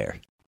he wear?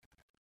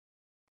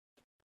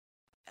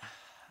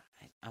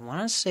 I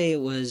want to say it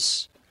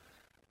was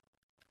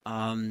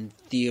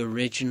the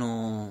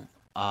original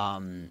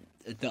the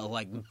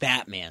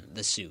Batman,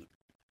 the suit.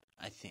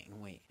 I think.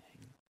 Wait.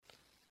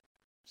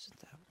 Is it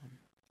that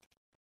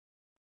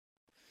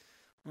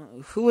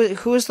one? Who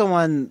was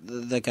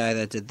the guy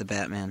that did the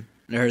Batman?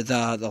 Or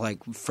the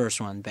first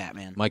one,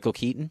 Batman. Michael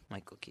Keaton?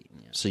 Michael Keaton,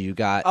 yes. So you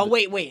got... Oh,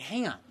 wait,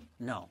 hang on.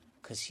 No,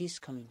 because he's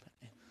coming back.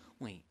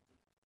 Wait.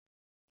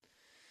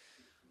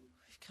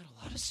 We've got a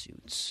lot of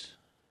suits.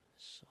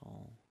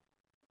 So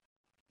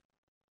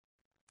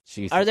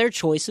are there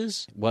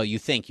choices? Well, you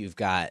think you've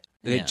got...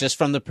 Just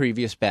from the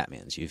previous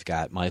Batmans, you've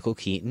got Michael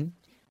Keaton,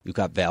 you've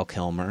got Val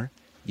Kilmer,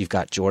 you've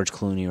got George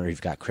Clooney, or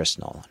you've got Chris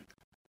Nolan.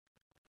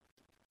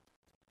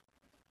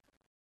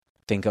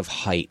 Think of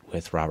height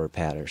with Robert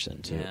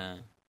Pattinson, too.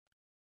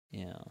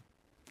 Yeah.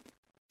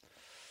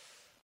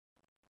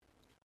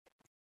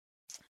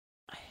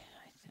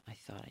 I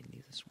thought I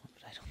knew this one,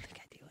 but I don't think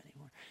I do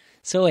anymore.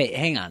 So wait,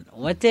 hang on.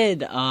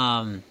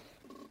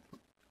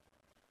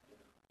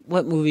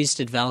 What movies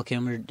did Val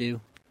Kilmer do?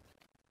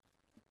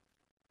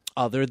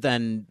 Other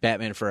than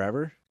Batman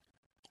Forever?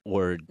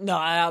 Or... No,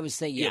 I was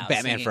thinking,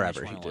 Batman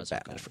Forever. He did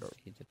Batman Forever.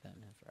 He did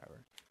Batman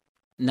Forever.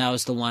 And that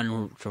was the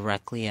one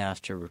directly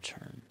after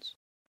Returns.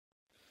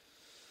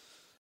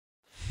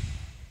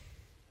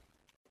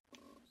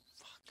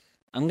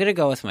 I'm going to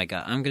go with my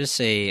gut. I'm going to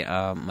say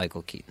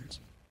Michael Keaton's.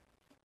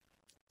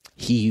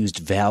 He used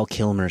Val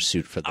Kilmer's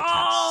suit for the test.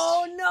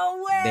 Oh,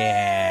 no way!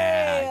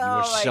 Yeah, you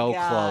were so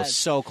close.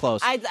 So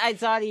close. I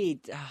thought he...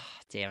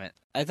 damn it.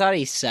 I thought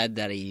he said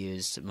that he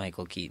used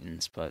Michael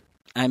Keaton's, but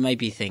I might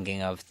be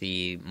thinking of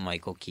the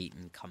Michael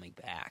Keaton coming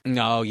back.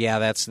 No, yeah,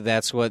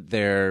 that's what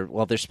they're...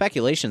 Well, there's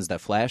speculations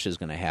that Flash is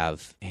going to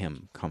have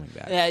him coming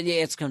back. Yeah,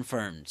 it's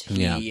confirmed.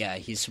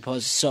 He's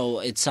supposed... So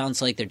it sounds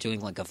like they're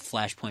doing like a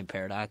Flashpoint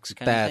Paradox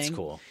kind of thing. That's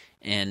cool.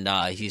 And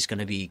he's going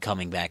to be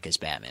coming back as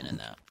Batman in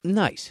that.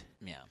 Nice.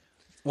 Yeah.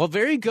 Well,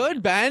 very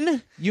good,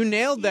 Ben. You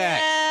nailed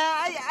that.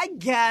 Yeah, I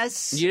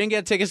guess. You didn't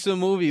get tickets to the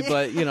movie,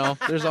 but,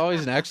 there's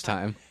always next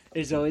time.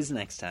 There's always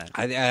next time.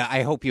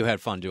 I hope you had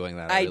fun doing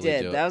that. I really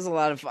did. do. That was a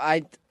lot of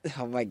fun.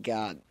 Oh, my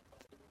God.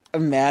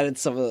 I'm mad at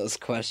some of those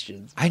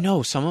questions. I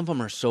know. Some of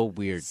them are so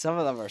weird. Some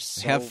of them are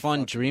so Have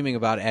fun dreaming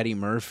about Eddie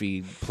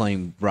Murphy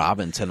playing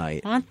Robin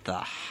tonight. What the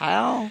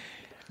hell?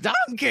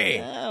 Donkey!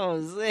 That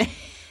was it.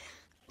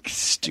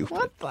 Stupid.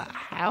 What the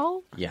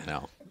hell? Yeah,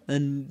 no.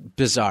 And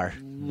bizarre.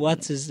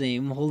 What's his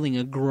name? Holding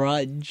a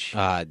grudge.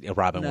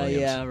 Robin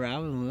Williams. Yeah,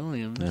 Robin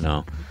Williams. I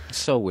know.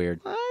 So weird.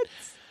 What?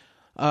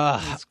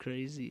 That's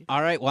crazy.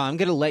 All right, well, I'm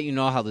going to let you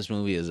know how this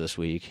movie is this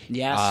week.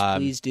 Yes,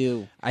 please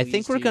do. I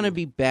think we're going to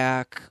be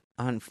back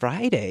on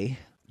Friday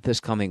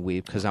this coming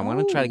week because I want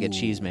to try to get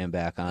Cheeseman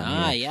back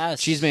on here.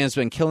 Yes. Cheeseman's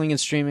been killing and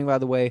streaming, by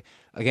the way.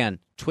 Again,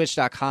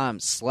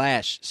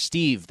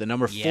 twitch.com/Steve, the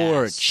number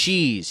 4,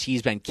 Cheese.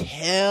 He's been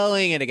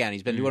killing it again.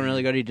 He's been doing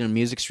really good. He did a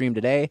music stream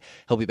today.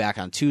 He'll be back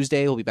on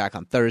Tuesday. He'll be back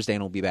on Thursday,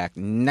 and he'll be back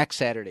next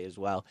Saturday as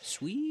well.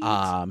 Sweet.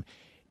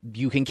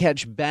 You can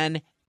catch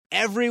Ben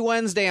every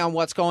Wednesday on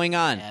What's Going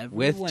On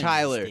with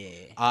Tyler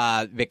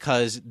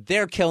because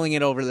they're killing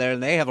it over there,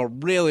 and they have a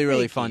really,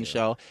 really fun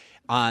show.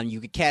 You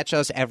can catch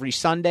us every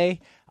Sunday.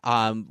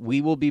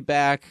 We will be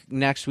back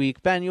next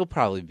week. Ben, you'll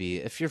probably be,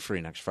 if you're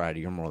free next Friday,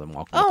 you're more than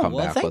welcome to come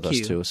back with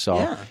us too.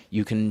 So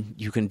you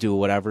can do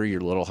whatever your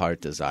little heart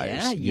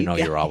desires. Yeah,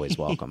 you're always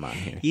welcome on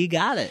here. You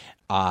got it.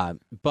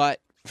 But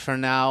for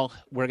now,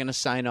 we're going to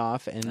sign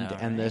off and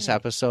end this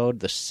episode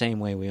the same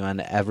way we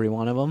end every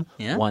one of them.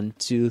 1,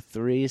 2,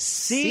 3.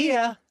 See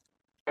ya.